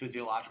all of the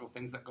physiological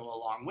things that go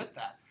along with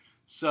that.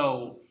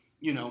 So,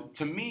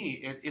 to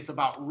me, it's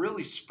about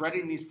really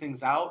spreading these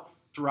things out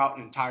throughout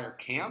an entire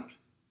camp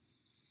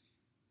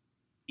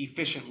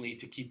efficiently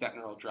to keep that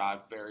neural drive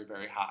very,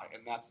 very high.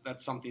 And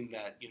that's something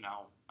that,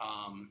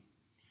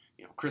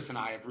 Chris and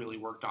I have really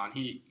worked on.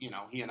 He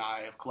and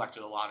I have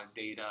collected a lot of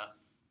data,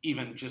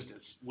 even just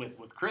as with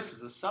Chris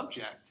as a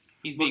subject.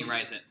 He's being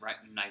nice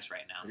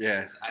right now.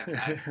 Yeah.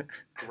 I've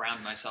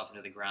ground myself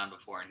into the ground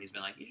before, and he's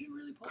been like, "You should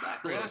really pull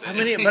back a little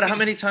bit." How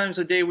many times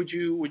a day would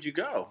you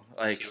go?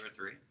 2 or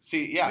 3.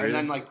 See, yeah, really?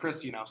 And then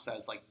Chris,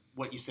 says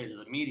what you say to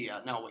the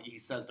media. No, what he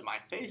says to my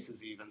face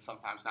is even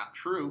sometimes not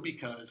true,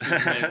 because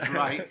his way is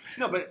right.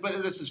 No, but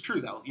this is true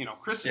though.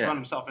 Chris has run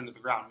himself into the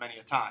ground many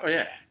a time. Oh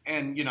yeah.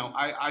 And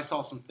I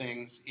saw some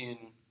things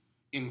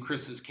in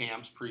Chris's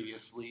camps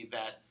previously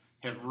that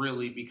have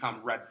really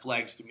become red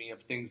flags to me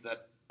of things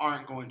that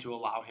aren't going to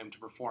allow him to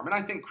perform. And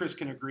I think Chris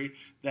can agree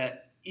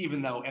that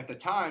even though at the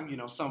time,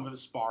 some of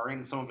his sparring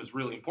and some of his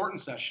really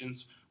important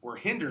sessions were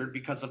hindered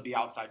because of the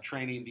outside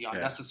training, the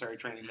unnecessary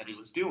training that he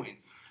was doing.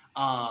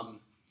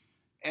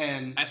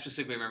 And I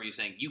specifically remember you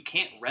saying you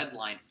can't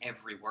redline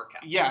every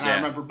workout. Yeah, and I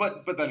remember,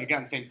 but then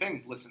again, same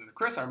thing. Listening to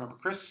Chris, I remember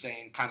Chris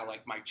saying, kind of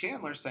like Mike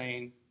Chandler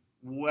saying,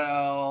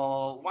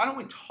 "Well, why don't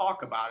we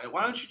talk about it?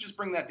 Why don't you just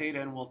bring that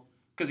data in? Well,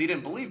 because he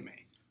didn't believe me."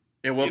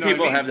 Yeah, well, You know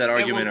people what I mean? have that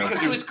argument.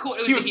 Because It was cool.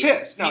 He was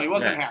pissed. No, he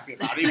wasn't happy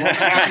about it. He wasn't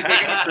happy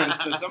taking the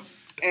criticism,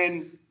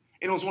 and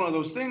it was one of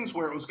those things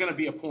where it was going to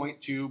be a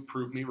point to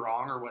prove me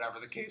wrong or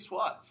whatever the case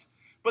was.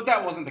 But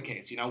that wasn't the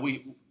case.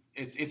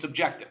 It's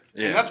objective,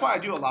 and that's why I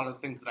do a lot of the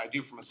things that I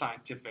do from a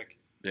scientific,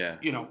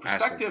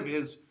 perspective.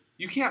 Is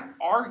you can't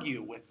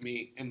argue with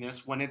me in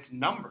this when it's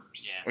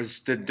numbers. Yeah. Or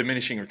it's the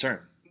diminishing return.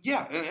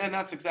 Yeah, and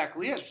that's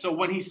exactly it. So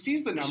when he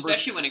sees the numbers,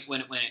 especially when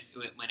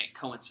it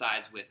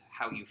coincides with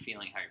how you're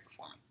feeling, how you're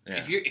performing.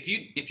 Yeah.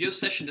 If your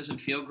session doesn't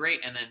feel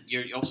great, and then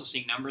you're also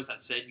seeing numbers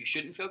that said you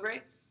shouldn't feel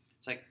great,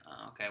 it's like,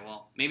 oh, okay,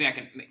 well, maybe I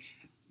can.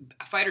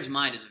 A fighter's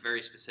mind is a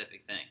very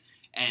specific thing,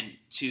 and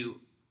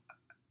to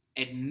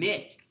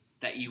admit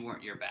that you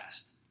weren't your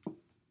best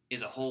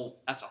is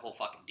that's a whole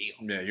fucking deal.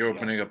 Yeah, you're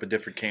opening up a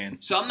different can.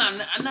 So I'm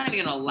not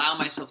even gonna allow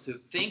myself to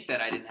think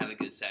that I didn't have a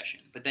good session.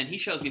 But then he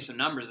shows me some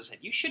numbers and said,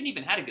 you shouldn't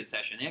even had a good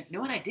session. And like,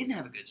 no, and I didn't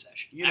have a good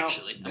session.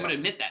 I'm gonna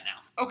admit that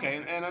now.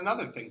 Okay, and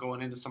another thing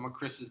going into some of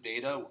Chris's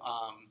data,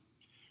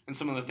 and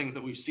some of the things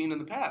that we've seen in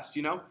the past,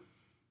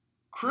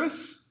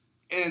 Chris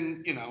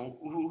and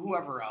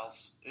whoever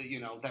else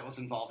that was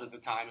involved at the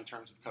time in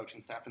terms of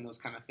coaching staff and those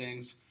kind of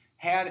things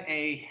had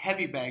a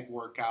heavy bag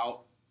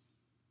workout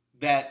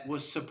that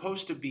was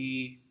supposed to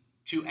be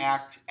to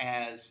act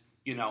as,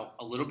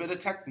 a little bit of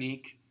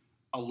technique,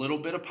 a little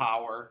bit of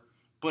power,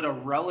 but a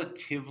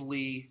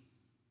relatively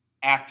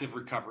active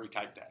recovery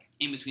type day.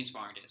 In between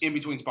sparring days. In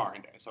between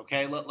sparring days,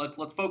 okay?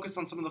 Let's focus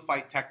on some of the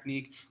fight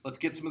technique. Let's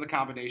get some of the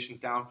combinations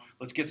down.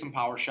 Let's get some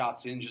power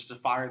shots in just to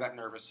fire that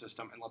nervous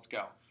system, and let's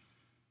go.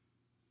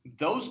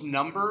 Those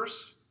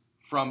numbers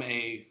from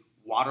a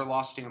water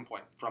loss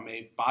standpoint, from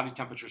a body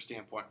temperature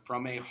standpoint,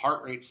 from a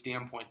heart rate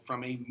standpoint,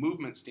 from a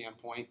movement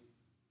standpoint,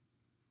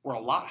 were a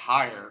lot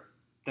higher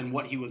than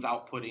what he was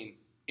outputting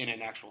in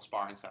an actual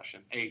sparring session,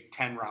 a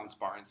 10-round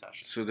sparring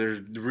session. So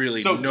there's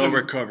really no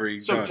recovery.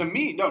 So to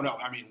me,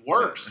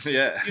 worse.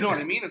 Yeah. You know what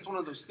I mean? It's one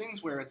of those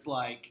things where it's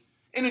like,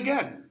 and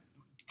again,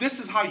 this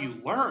is how you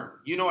learn.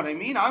 You know what I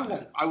mean? I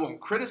won't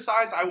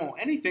criticize. I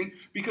won't anything,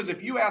 because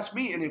if you ask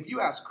me and if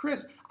you ask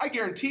Chris, I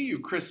guarantee you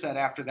Chris said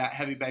after that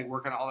heavy bag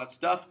work and all that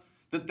stuff,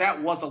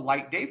 that was a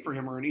light day for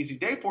him or an easy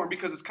day for him,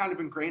 because it's kind of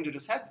ingrained in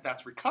his head that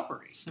that's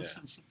recovery.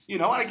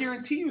 Yeah. I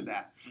guarantee you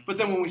that. But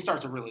then when we start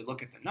to really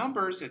look at the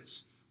numbers,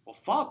 it's, well,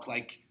 fuck,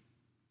 like,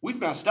 we've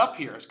messed up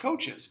here as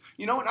coaches.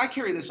 And I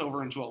carry this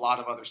over into a lot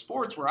of other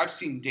sports where I've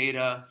seen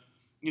data,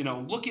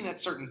 looking at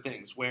certain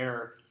things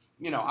where,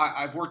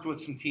 I've worked with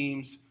some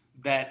teams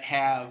that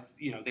have,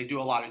 they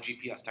do a lot of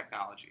GPS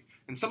technology.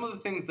 And some of the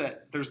things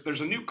that there's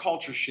a new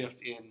culture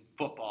shift in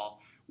football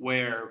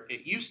where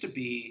it used to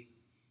be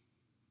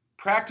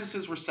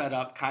practices were set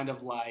up kind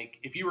of like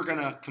if you were going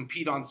to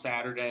compete on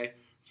Saturday,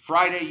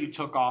 Friday you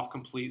took off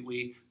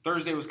completely,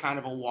 Thursday was kind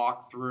of a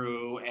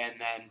walkthrough, and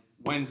then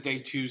Wednesday,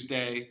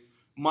 Tuesday,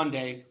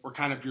 Monday were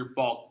kind of your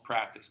bulk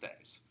practice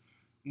days.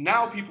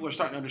 Now people are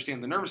starting to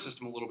understand the nervous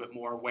system a little bit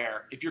more,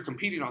 where if you're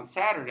competing on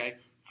Saturday,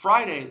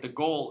 Friday the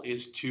goal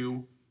is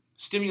to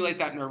stimulate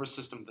that nervous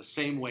system the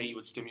same way you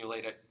would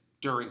stimulate it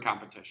during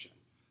competition.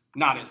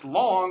 Not as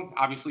long,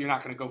 obviously you're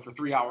not going to go for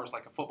 3 hours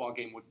like a football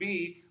game would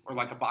be or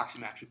like a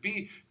boxing match would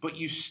be, but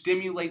you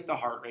stimulate the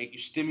heart rate, you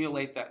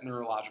stimulate that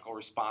neurological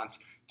response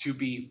to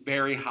be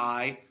very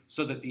high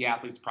so that the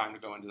athlete's primed to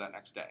go into that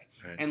next day.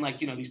 Right.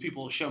 And these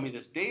people will show me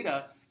this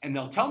data and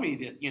they'll tell me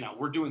that,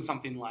 we're doing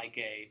something like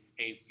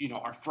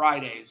our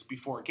Fridays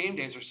before game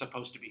days are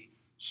supposed to be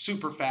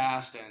super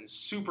fast and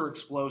super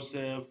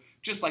explosive,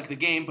 just like the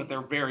game, but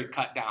they're very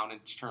cut down in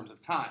terms of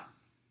time.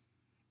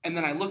 And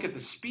then I look at the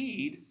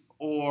speed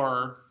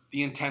or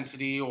the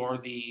intensity or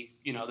the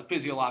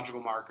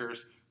physiological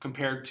markers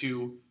compared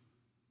to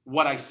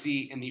what I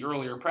see in the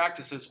earlier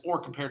practices or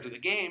compared to the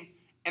game,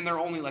 and they're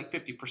only like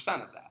 50%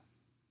 of that.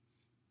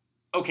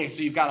 Okay,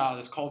 so you've got out of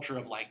this culture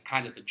of like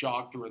kind of the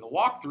jog through or the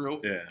walk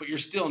through, but you're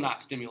still not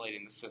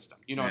stimulating the system.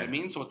 You know what I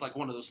mean? So it's like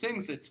one of those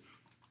things.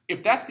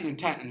 If that's the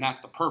intent and that's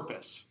the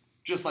purpose,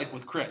 just like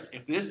with Chris,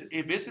 if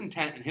his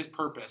intent and his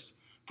purpose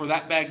for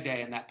that bag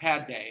day and that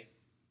pad day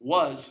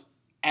was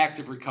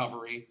active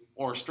recovery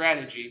or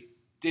strategy,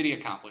 did he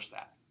accomplish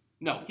that?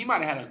 No, he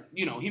might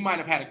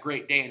have had a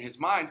great day in his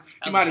mind.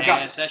 He might have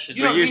got a session.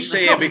 He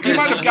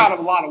might have got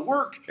a lot of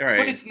work,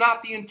 but it's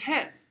not the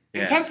intent.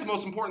 Yeah. Intent's the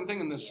most important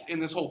thing in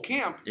this whole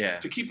camp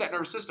to keep that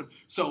nervous system.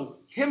 So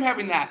him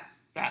having that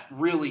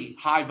really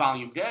high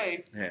volume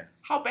day,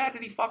 how bad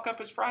did he fuck up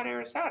his Friday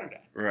or his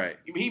Saturday? Right.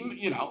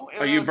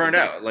 You burned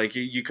out. Like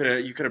you could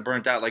have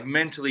burnt out. Like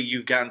mentally,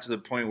 you've gotten to the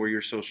point where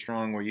you're so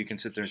strong, where you can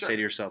sit there and say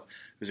to yourself,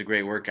 "It was a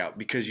great workout,"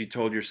 because you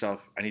told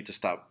yourself, "I need to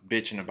stop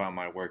bitching about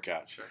my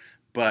workout." Sure.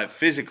 But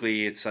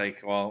physically, it's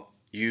like, well,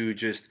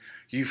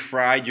 You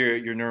fried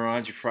your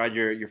neurons, you fried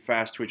your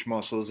fast twitch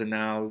muscles, and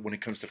now when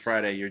it comes to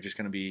Friday, you're just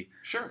going to be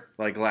Sure.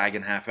 like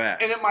lagging half-ass.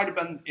 And it might have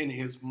been in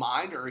his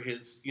mind or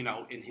his,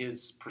 in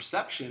his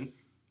perception,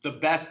 the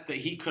best that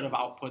he could have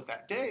output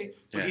that day,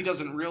 but he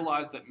doesn't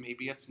realize that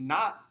maybe it's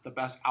not the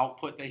best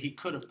output that he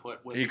could have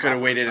put with. He could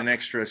have waited an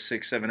extra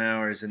 6-7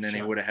 hours, and then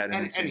he would have had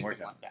an insane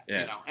workout. Like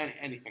that,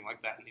 anything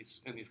like that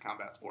in these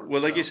combat sports.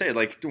 Well, like you say,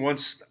 like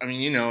once,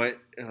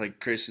 like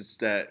Chris, it's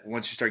that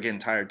once you start getting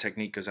tired,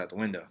 technique goes out the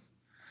window.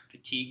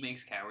 Fatigue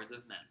makes cowards of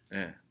men.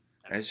 Yeah,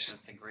 that's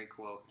a great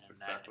quote. That's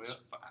exactly it.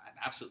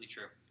 Absolutely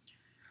true.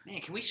 Man,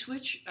 can we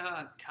switch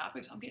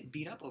topics? I'm getting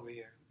beat up over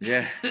here.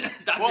 Yeah.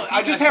 Well,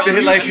 I just have to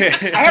use I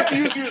have to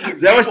use you as an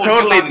example. That was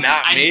totally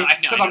not me.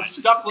 Because I'm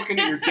stuck looking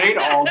at your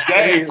data all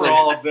day for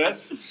all of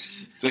this.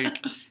 It's like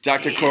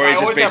Dr. Corey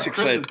just basically said. I always have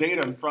Chris's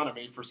data in front of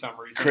me for some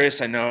reason.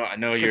 Chris, I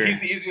know you're. He's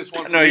the easiest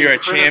one. I know you're a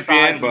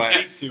champion,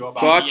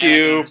 but fuck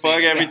you,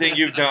 fuck everything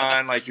you've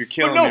done. Like you're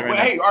killing me right now.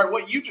 Hey, all right,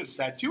 what you just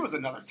said too is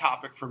another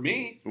topic for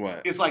me.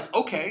 What? It's like,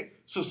 okay,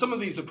 so some of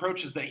these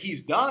approaches that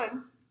he's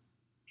done,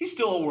 he's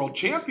still a world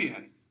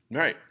champion.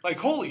 Right. Like,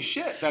 holy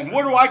shit, then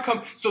where do I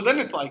come? So then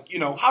it's like,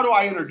 how do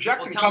I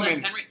interject and come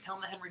in? Tell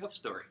him the Henry Hoof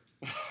story.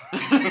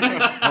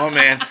 Oh,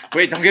 man.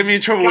 Wait, don't get me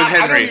in trouble with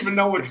Henry. I don't even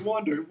know which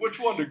one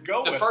to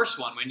go with. The first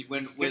one.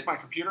 when Stick my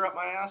computer up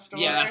my ass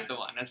story? Yeah, that's the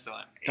one.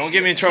 Don't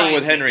get me in trouble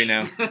with Henry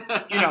now.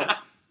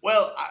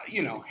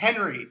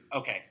 Henry,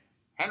 okay.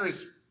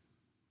 Henry's,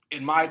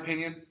 in my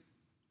opinion,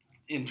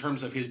 in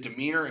terms of his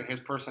demeanor and his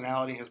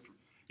personality,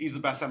 he's the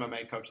best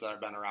MMA coach that I've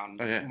been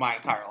around my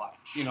entire life.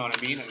 You know what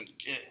I mean? And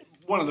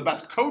one of the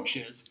best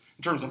coaches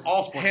in terms of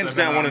all sports. Hands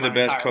down, one of the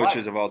best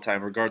coaches of all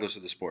time, regardless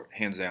of the sport.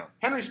 Hands down.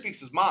 Henry speaks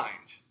his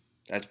mind.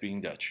 That's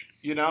being Dutch.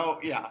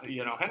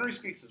 Henry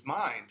speaks his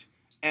mind,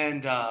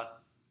 and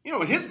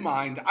in his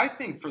mind, I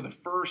think for the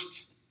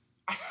first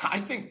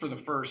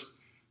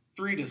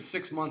 3 to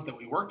 6 months that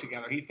we worked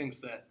together, he thinks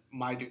that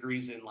my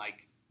degree's in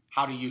like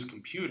how to use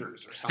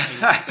computers or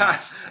something like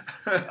that.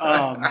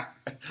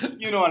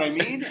 You know what I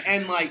mean?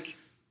 And like,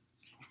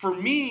 for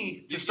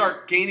me to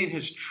start gaining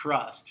his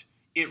trust,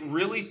 it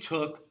really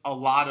took a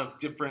lot of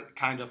different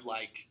kind of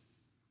like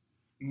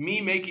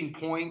me making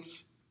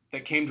points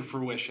that came to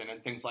fruition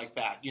and things like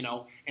that,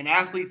 and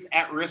athletes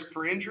at risk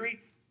for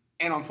injury.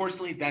 And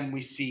unfortunately, then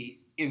we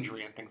see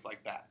injury and things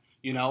like that,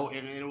 and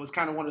it was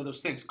kind of one of those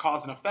things,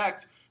 cause and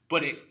effect.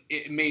 But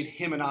it made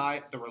him and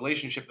I, the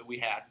relationship that we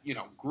had,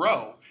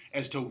 grow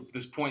as to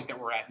this point that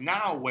we're at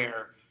now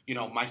where,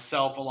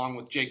 myself along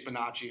with Jake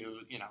Bonacci, who,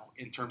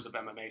 in terms of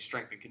MMA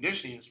strength and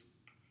conditioning is,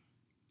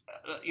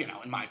 in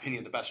my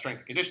opinion, the best strength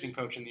and conditioning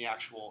coach in the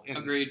actual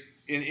Agreed.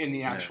 In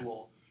the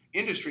actual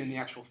industry, in the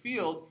actual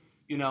field,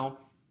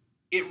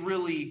 it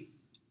really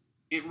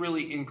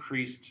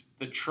increased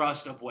the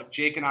trust of what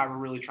Jake and I were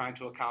really trying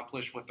to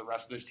accomplish with the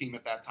rest of the team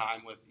at that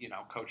time with,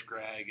 Coach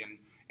Greg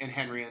and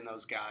Henry and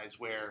those guys,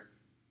 where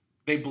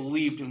they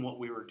believed in what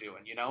we were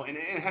doing, and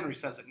Henry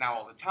says it now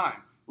all the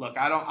time. Look,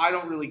 I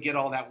don't really get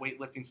all that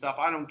weightlifting stuff.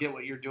 I don't get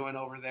what you're doing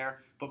over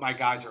there, but my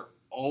guys are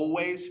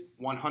always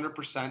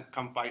 100%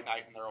 come fight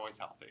night, and they're always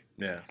healthy.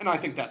 Yeah. And I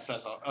think that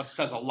says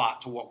a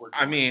lot to what we're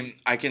doing. I mean,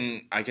 I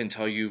can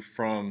tell you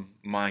from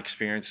my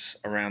experience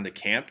around the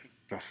camp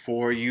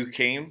before you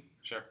came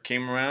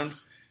around,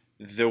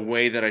 the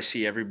way that I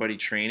see everybody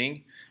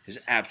training is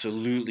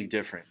absolutely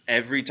different.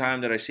 Every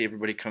time that I see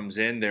everybody comes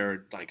in,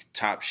 they're like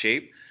top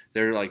shape.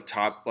 They're like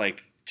top,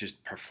 like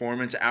just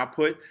performance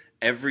output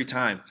every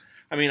time.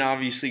 I mean,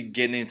 obviously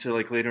getting into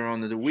like later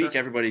on in the week,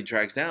 everybody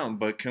drags down.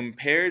 But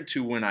compared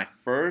to when I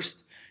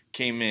first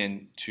came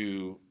in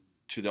to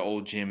the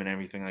old gym and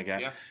everything like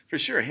that, for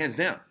sure, hands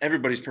down,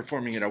 everybody's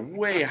performing at a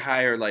way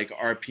higher like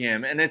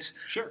RPM. And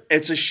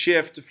it's a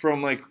shift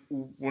from like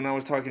when I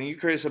was talking to you,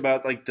 Chris,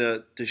 about like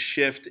the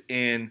shift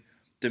in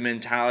the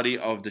mentality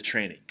of the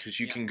training. Because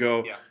you can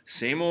go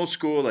same old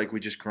school, like we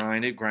just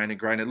grind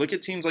it. Look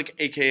at teams like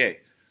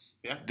AKA.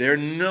 Yeah. They're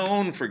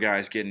known for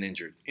guys getting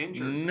injured.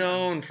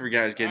 Known for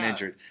guys getting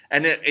injured.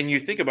 And you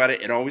think about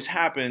it, it always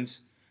happens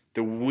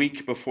the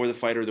week before the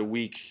fight or the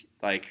week,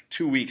 like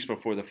 2 weeks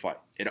before the fight.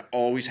 It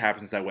always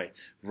happens that way.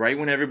 Right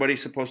when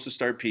everybody's supposed to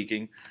start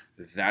peaking,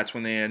 that's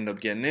when they end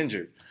up getting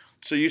injured.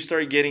 So you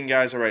start getting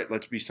guys, all right,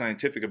 let's be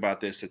scientific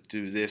about this. Let's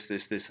do this,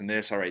 and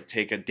this. All right,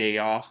 take a day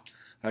off.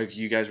 Like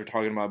you guys were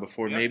talking about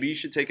before. Yep. Maybe you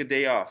should take a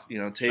day off.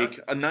 Take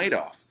a night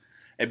off.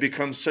 It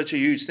becomes such a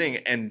huge thing.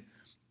 And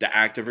the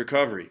active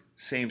recovery,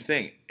 same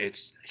thing.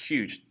 It's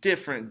huge.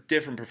 Different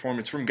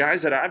performance from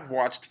guys that I've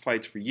watched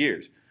fights for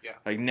years. Yeah.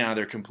 Like now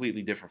they're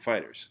completely different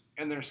fighters.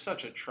 And there's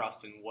such a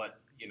trust in what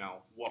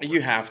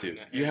you have to.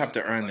 You have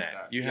to earn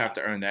that. You have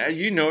to earn that.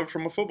 You know it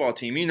from a football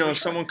team. If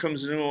someone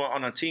comes new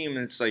on a team,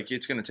 it's like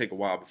it's going to take a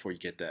while before you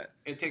get that.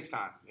 It takes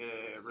time.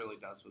 It really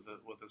does with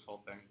this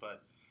whole thing.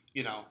 But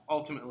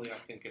ultimately, I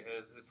think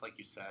it's like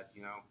you said.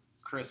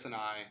 Chris and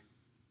I,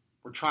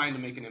 we're trying to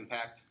make an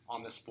impact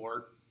on this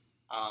sport.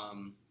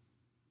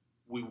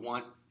 we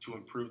want to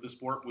improve the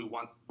sport. We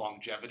want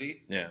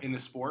longevity Yeah. in the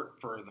sport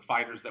for the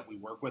fighters that we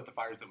work with, the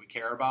fighters that we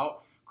care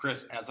about.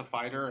 Chris as a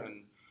fighter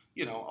and,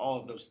 all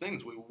of those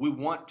things. We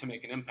want to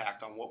make an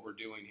impact on what we're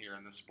doing here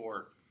in the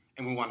sport,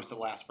 and we want it to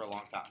last for a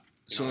long time.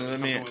 So it's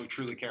something we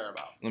truly care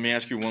about. Let me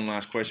ask you one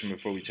last question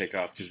before we take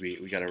off, because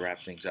we got to wrap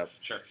things up.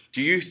 Sure.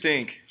 Do you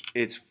think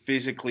it's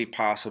physically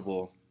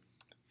possible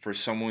for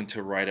someone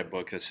to write a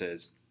book that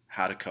says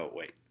how to cut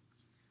weight?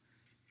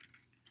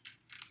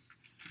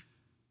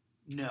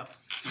 No.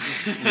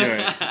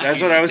 Yeah,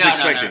 that's what I was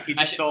expecting. He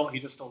just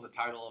stole the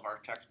title of our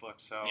textbook.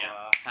 So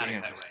how to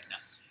damn. cut weight. No.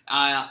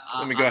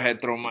 Let me go ahead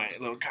and throw my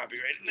little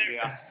copyright in there.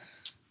 Yeah.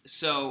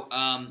 So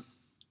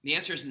the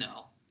answer is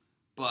no,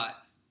 but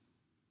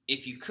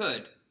if you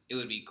could, it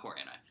would be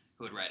Corey and I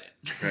who would write it.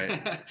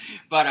 Right.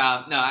 But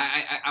no,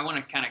 I want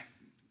to kind of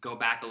go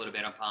back a little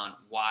bit upon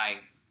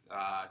why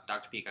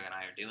Dr. Peacock and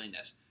I are doing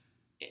this.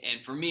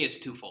 And for me, it's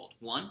twofold.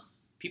 One,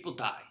 people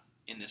die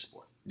in this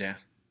sport. Yeah.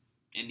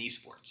 In these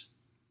sports.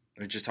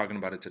 We were just talking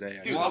about it today.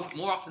 Dude,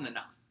 More often than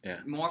not. Yeah.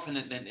 More often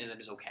than it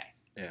is okay.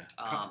 Yeah.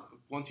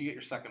 Once you get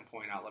your second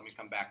point out, let me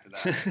come back to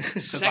that.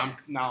 Because Sec-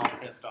 I'm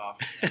pissed off.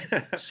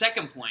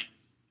 Second point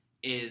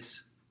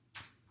is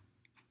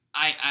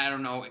I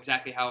don't know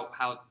exactly how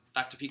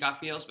Dr. Peacock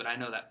feels, but I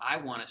know that I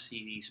want to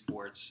see these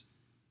sports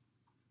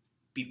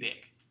be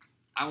big.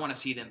 I want to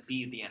see them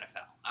be the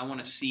NFL. I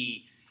want to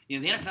see, the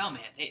NFL,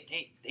 man,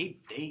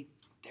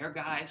 their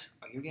guys,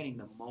 you're getting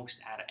the most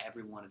out of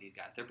every one of these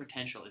guys. Their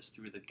potential is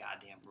through the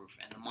goddamn roof,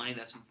 and the money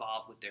that's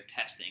involved with their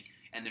testing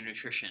and their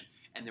nutrition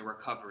and their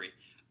recovery.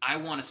 I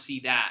want to see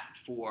that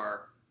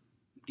for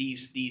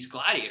these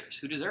gladiators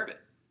who deserve it.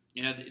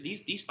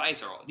 These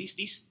fights are old.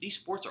 These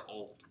sports are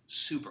old,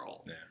 super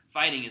old. Yeah.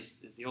 Fighting is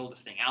the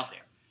oldest thing out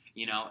there,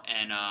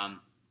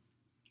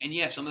 and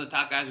yeah, some of the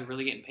top guys are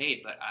really getting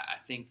paid, but I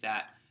think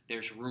that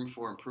there's room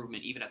for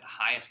improvement even at the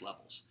highest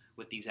levels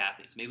with these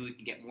athletes. Maybe we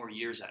can get more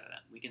years out of them.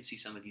 We can see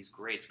some of these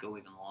greats go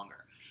even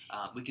longer.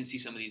 We can see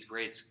some of these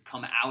greats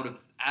come out of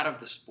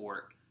the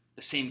sport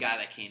the same guy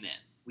that came in.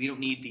 We don't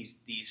need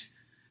these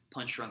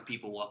punch-drunk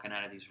people walking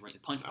out of these rings.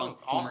 Punch-drunk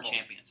former awful.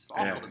 champions. It's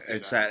awful Yeah, to see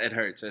it's that. sad. It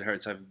hurts. It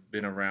hurts. I've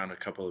been around a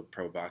couple of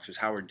pro boxers.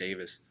 Howard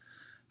Davis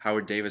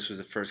was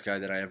the first guy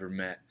that I ever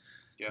met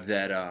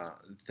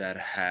that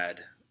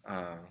had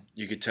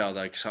you could tell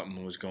like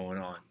something was going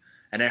on,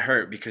 and it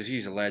hurt because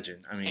he's a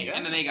legend. I mean,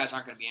 MMA guys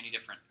aren't going to be any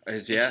different.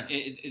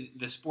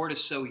 The sport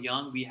is so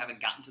young. We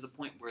haven't gotten to the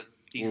point where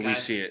these guys. We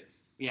see it.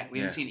 Yeah, we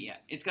haven't seen it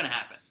yet. It's going to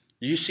happen.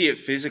 You see it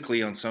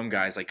physically on some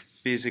guys, like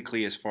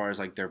physically as far as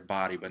like their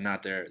body, but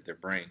not their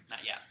brain.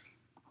 Not yet.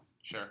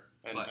 Sure.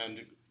 And I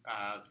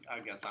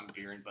guess I'm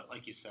veering, but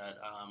like you said,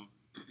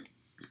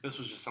 this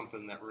was just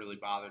something that really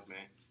bothered me,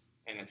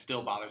 and it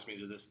still bothers me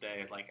to this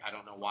day. Like, I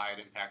don't know why it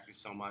impacts me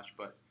so much,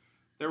 but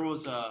there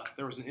was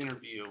an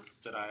interview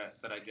that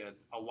I did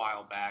a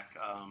while back,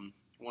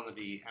 one of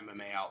the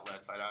MMA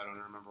outlets. I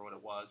don't remember what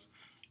it was,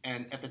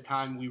 and at the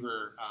time we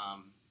were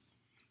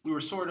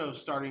sort of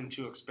starting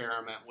to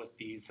experiment with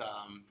these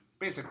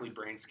basically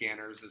brain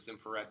scanners as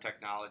infrared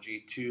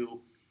technology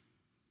to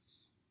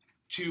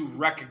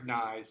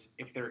recognize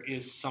if there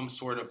is some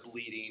sort of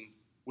bleeding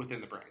within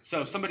the brain.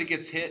 So if somebody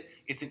gets hit,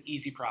 it's an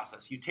easy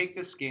process. You take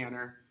the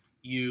scanner,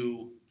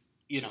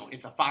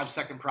 it's a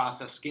 5-second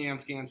process, scan,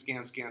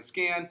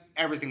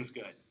 everything's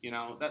good.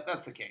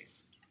 That's the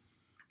case.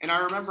 And I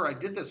remember I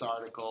did this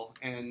article,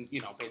 and,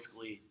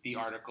 basically the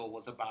article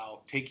was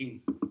about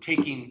taking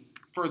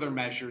further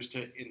measures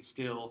to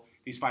instill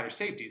these fighter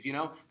safeties.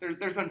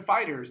 There's been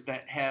fighters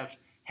that have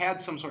had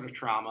some sort of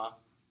trauma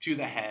to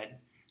the head.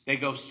 They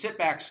go sit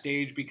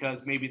backstage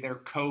because maybe their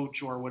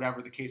coach or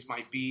whatever the case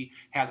might be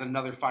has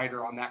another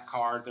fighter on that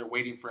card. They're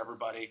waiting for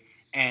everybody.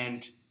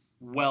 And,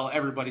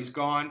 everybody's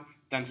gone.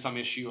 Then some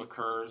issue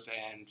occurs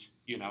and,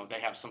 they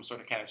have some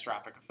sort of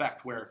catastrophic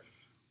effect where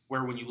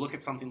when you look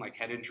at something like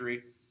head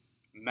injury,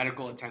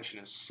 medical attention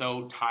is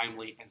so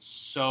timely and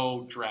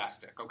so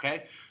drastic,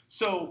 okay?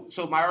 So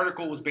my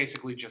article was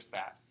basically just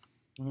that.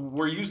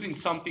 We're using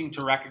something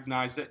to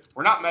recognize it.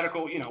 We're not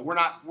medical, we're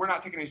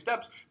not taking any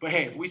steps, but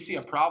hey, if we see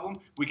a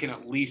problem, we can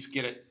at least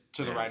get it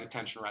to the right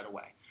attention right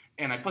away.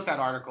 And I put that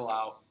article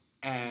out,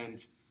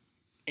 and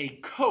a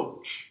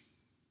coach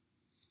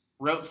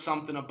wrote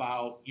something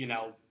about,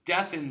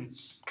 death in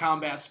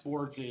combat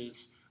sports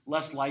is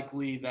less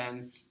likely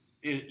than,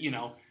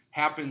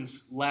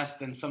 happens less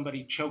than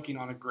somebody choking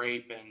on a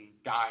grape and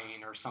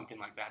dying or something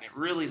like that. It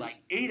really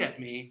ate at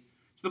me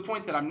to the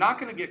point that I'm not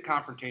going to get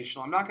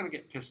confrontational. I'm not going to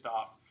get pissed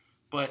off,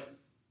 but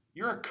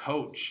you're a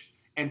coach.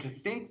 And to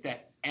think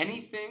that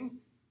anything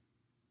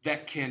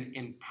that can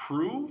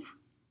improve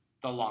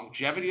the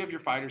longevity of your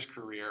fighter's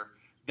career,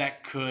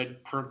 that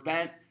could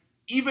prevent,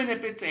 even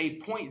if it's a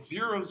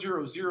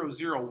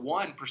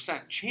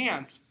 0.00001%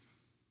 chance,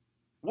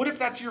 what if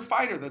that's your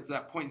fighter that's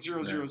that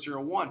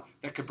 0.0001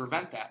 that could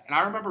prevent that? And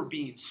I remember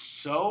being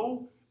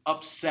so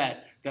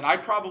upset that I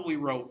probably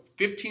wrote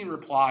 15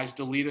 replies,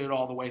 deleted it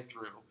all the way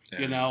through,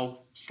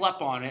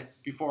 slept on it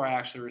before I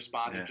actually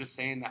responded. Yeah. Just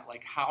saying that,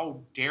 like,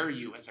 how dare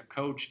you as a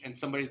coach and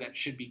somebody that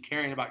should be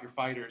caring about your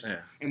fighters Yeah.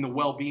 and the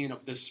well-being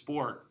of this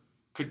sport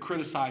could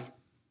criticize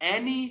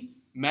any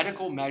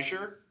medical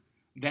measure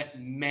that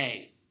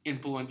may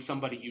influence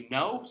somebody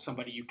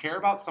somebody you care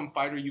about, some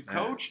fighter you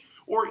coach,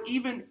 or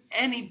even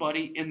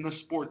anybody in the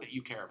sport that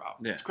you care about.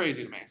 Yeah. It's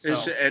crazy to me.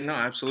 So, no,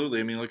 absolutely.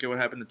 I mean, look at what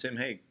happened to Tim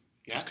Hague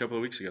just a couple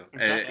of weeks ago.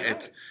 Exactly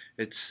right.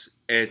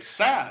 It's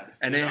sad.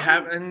 And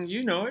and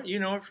you know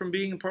it from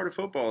being a part of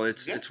football.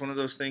 It's one of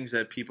those things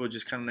that people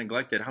just kind of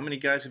neglected. How many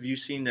guys have you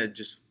seen that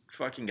just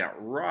fucking got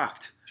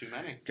rocked? Too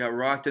many. Got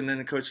rocked, and then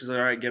the coach is like,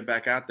 all right, get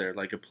back out there,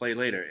 like a play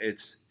later.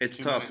 It's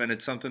tough, and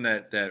it's something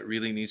that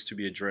really needs to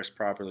be addressed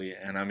properly.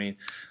 And I mean,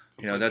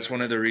 that's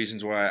one of the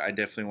reasons why I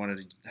definitely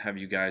wanted to have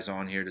you guys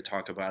on here to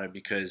talk about it,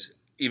 because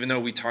even though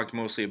we talked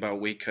mostly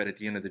about weight cut, at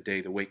the end of the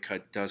day, the weight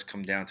cut does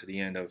come down to the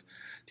end of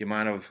the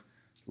amount of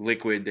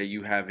liquid that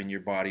you have in your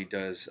body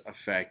does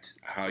affect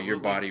how your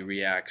body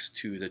reacts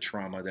to the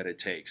trauma that it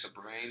takes. The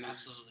brain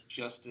is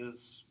just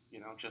as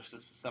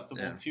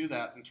susceptible to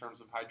that in terms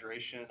of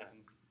hydration and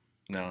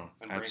brain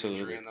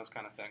injury and those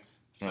kind of things.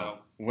 So,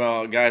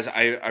 well, guys,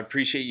 I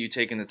appreciate you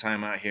taking the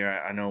time out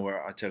here. I know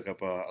I took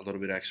up a little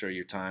bit extra of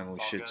your time. We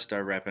should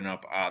start wrapping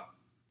up.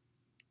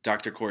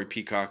 Dr. Corey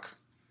Peacock,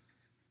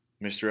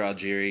 Mr.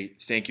 Algieri,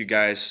 thank you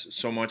guys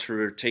so much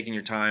for taking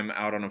your time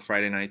out on a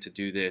Friday night to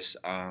do this.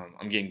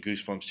 I'm getting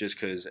goosebumps just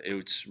because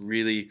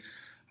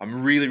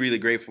I'm really, really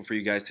grateful for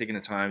you guys taking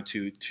the time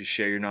to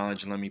share your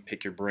knowledge and let me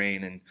pick your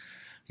brain, and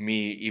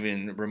me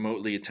even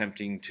remotely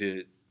attempting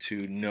to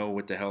know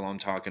what the hell I'm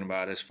talking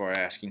about as far as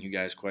asking you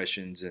guys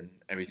questions and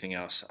everything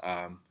else.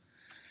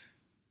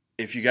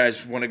 If you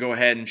guys want to go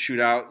ahead and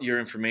shoot out your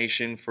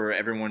information for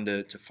everyone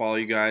to follow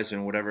you guys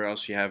and whatever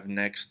else you have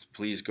next,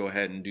 please go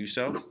ahead and do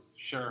so.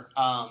 Sure.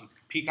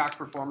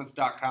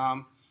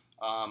 Peacockperformance.com,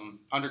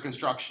 under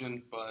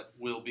construction, but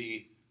will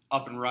be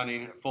up and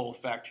running at full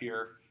effect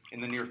here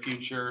in the near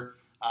future.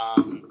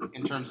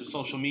 In terms of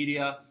social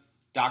media,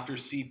 Dr.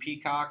 C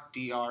Peacock,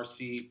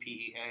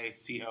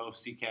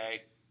 DrCPeaCock.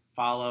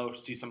 Follow,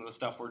 see some of the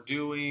stuff we're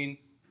doing.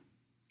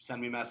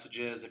 Send me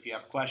messages if you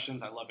have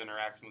questions. I love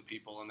interacting with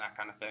people and that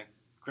kind of thing.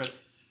 Chris?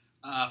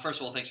 First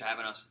of all, thanks for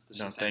having us. This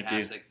is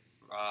fantastic.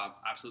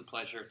 Absolute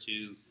pleasure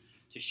to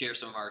share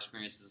some of our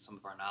experiences and some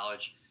of our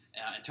knowledge.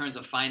 In terms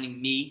of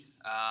finding me,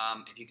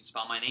 if you can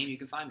spell my name, you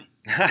can find me.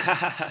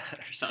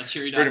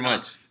 Pretty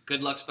much.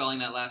 Good luck spelling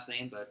that last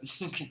name, but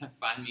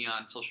find me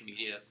on social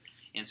media.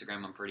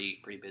 Instagram I'm pretty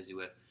busy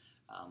with.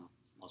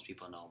 Most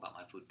people know about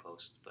my food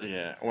posts. But.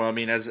 Yeah, well, I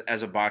mean, as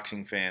a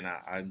boxing fan,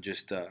 I'm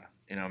just,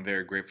 I'm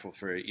very grateful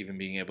for even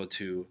being able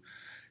to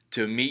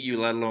meet you,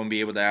 let alone be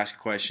able to ask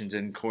questions.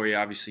 And Corey,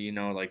 obviously,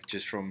 like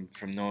just from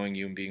knowing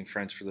you and being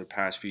friends for the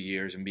past few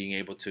years and being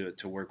able to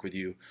work with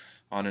you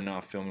on and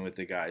off filming with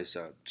the guys,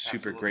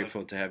 super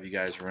grateful to have you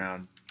guys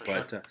around.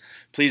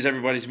 Please,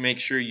 everybody, make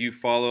sure you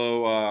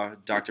follow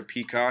Dr.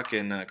 Peacock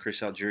and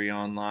Chris Algieri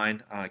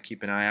online.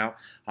 Keep an eye out.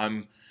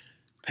 I'm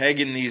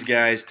pegging these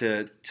guys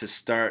to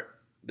start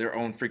their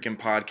own freaking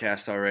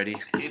podcast already.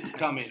 It's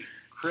coming.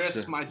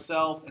 Chris,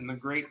 myself, and the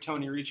great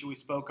Tony Ricci we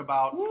spoke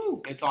about,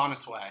 it's on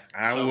its way.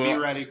 Be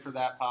ready for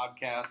that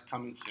podcast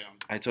coming soon.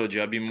 I told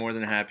you I'd be more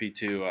than happy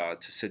to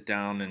sit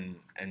down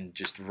and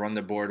just run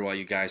the board while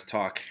you guys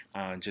talk,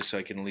 just so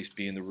I can at least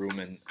be in the room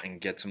and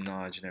get some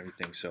knowledge and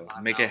everything. So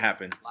make it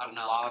happen. A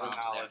lot of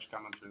knowledge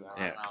coming through that.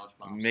 Yeah.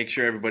 Make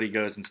sure everybody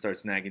goes and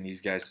starts nagging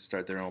these guys to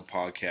start their own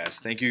podcast.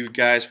 Thank you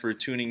guys for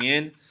tuning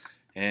in,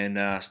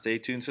 and stay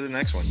tuned to the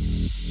next one.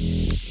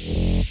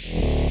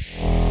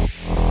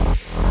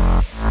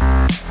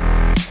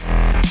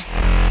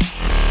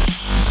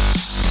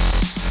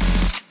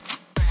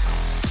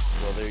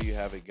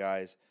 Have it,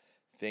 guys.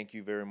 Thank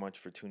you very much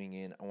for tuning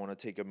in. I want to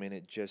take a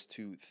minute just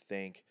to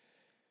thank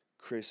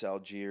Chris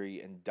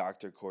Algieri and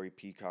Dr. Corey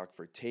Peacock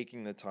for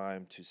taking the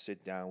time to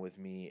sit down with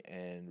me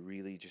and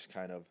really just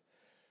kind of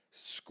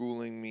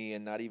schooling me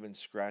and not even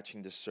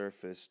scratching the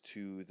surface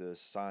to the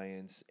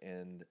science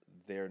and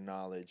their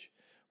knowledge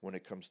when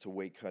it comes to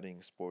weight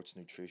cutting, sports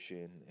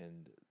nutrition,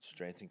 and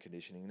strength and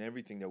conditioning and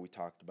everything that we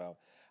talked about.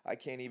 I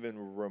can't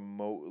even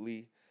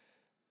remotely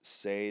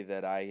say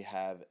that I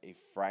have a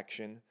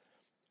fraction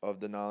of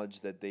the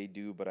knowledge that they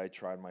do, but I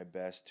tried my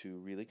best to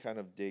really kind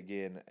of dig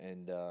in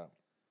and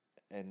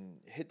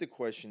hit the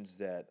questions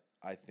that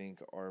I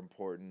think are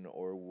important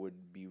or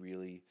would be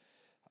really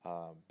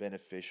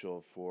beneficial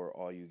for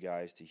all you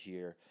guys to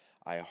hear.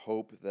 I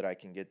hope that I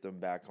can get them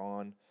back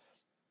on,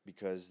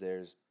 because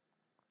there's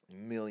a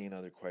million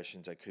other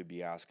questions I could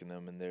be asking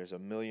them, and there's a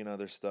million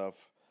other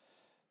stuff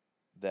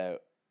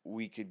that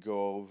we could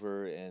go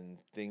over and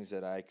things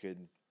that I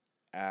could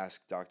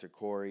ask Dr.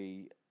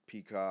 Corey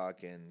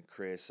Peacock and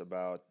Chris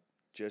about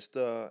just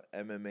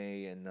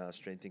MMA and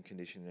strength and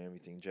conditioning and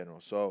everything in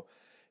general. So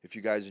if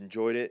you guys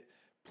enjoyed it,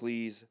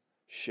 please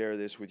share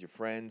this with your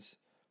friends.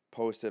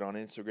 Post it on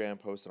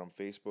Instagram, post it on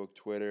Facebook,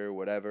 Twitter,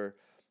 whatever.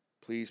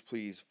 Please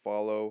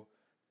follow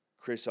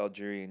Chris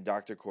Algieri and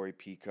Dr. Corey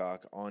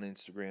Peacock on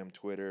Instagram,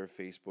 Twitter,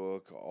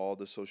 Facebook, all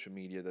the social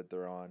media that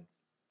they're on.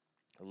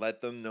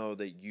 Let them know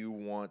that you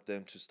want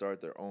them to start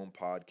their own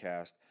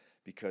podcast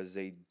because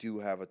they do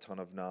have a ton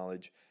of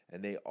knowledge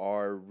and they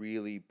are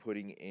really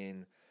putting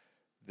in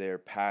their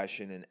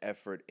passion and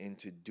effort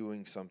into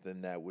doing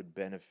something that would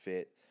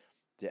benefit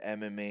the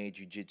MMA,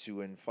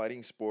 jiu-jitsu, and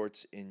fighting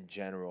sports in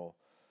general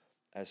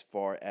as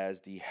far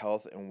as the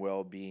health and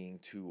well-being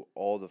to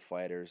all the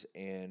fighters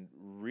and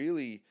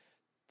really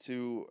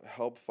to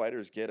help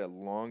fighters get a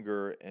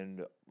longer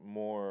and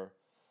more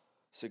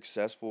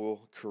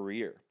successful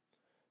career.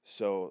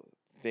 So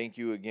thank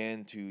you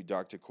again to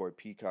Dr. Corey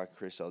Peacock,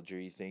 Chris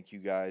Algieri. Thank you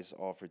guys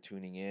all for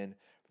tuning in.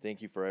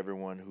 Thank you for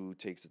everyone who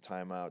takes the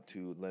time out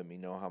to let me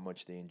know how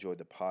much they enjoy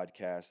the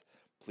podcast.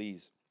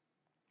 Please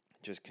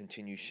just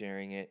continue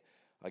sharing it.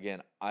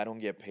 Again, I don't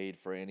get paid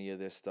for any of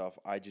this stuff.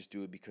 I just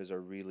do it because I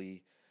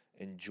really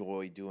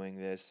enjoy doing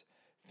this.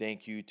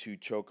 Thank you to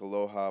Choke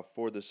Aloha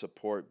for the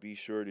support. Be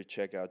sure to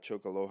check out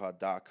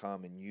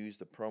chokealoha.com and use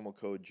the promo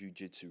code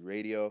Jiu-Jitsu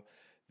Radio.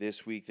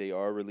 This week they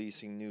are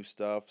releasing new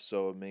stuff,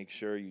 so make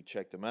sure you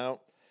check them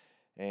out.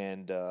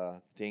 And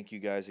thank you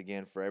guys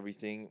again for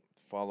everything.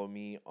 Follow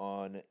me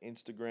on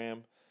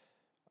Instagram.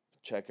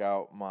 Check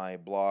out my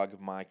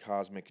blog,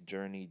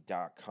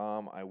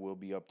 mycosmicjourney.com. I will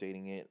be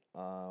updating it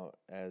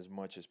as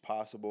much as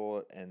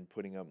possible and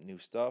putting up new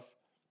stuff.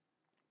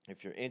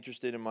 If you're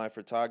interested in my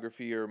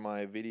photography or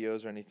my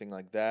videos or anything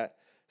like that,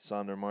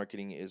 Sonder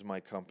Marketing is my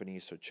company,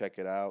 so check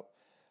it out.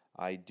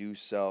 I do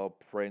sell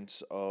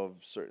prints of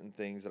certain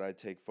things that I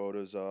take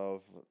photos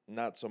of,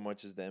 not so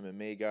much as the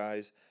MMA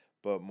guys,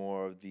 but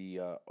more of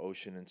the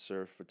ocean and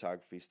surf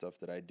photography stuff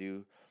that I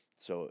do.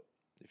 So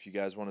if you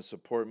guys want to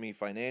support me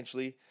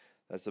financially,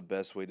 that's the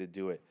best way to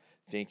do it.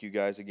 Thank you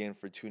guys again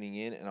for tuning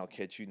in, and I'll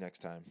catch you next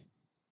time.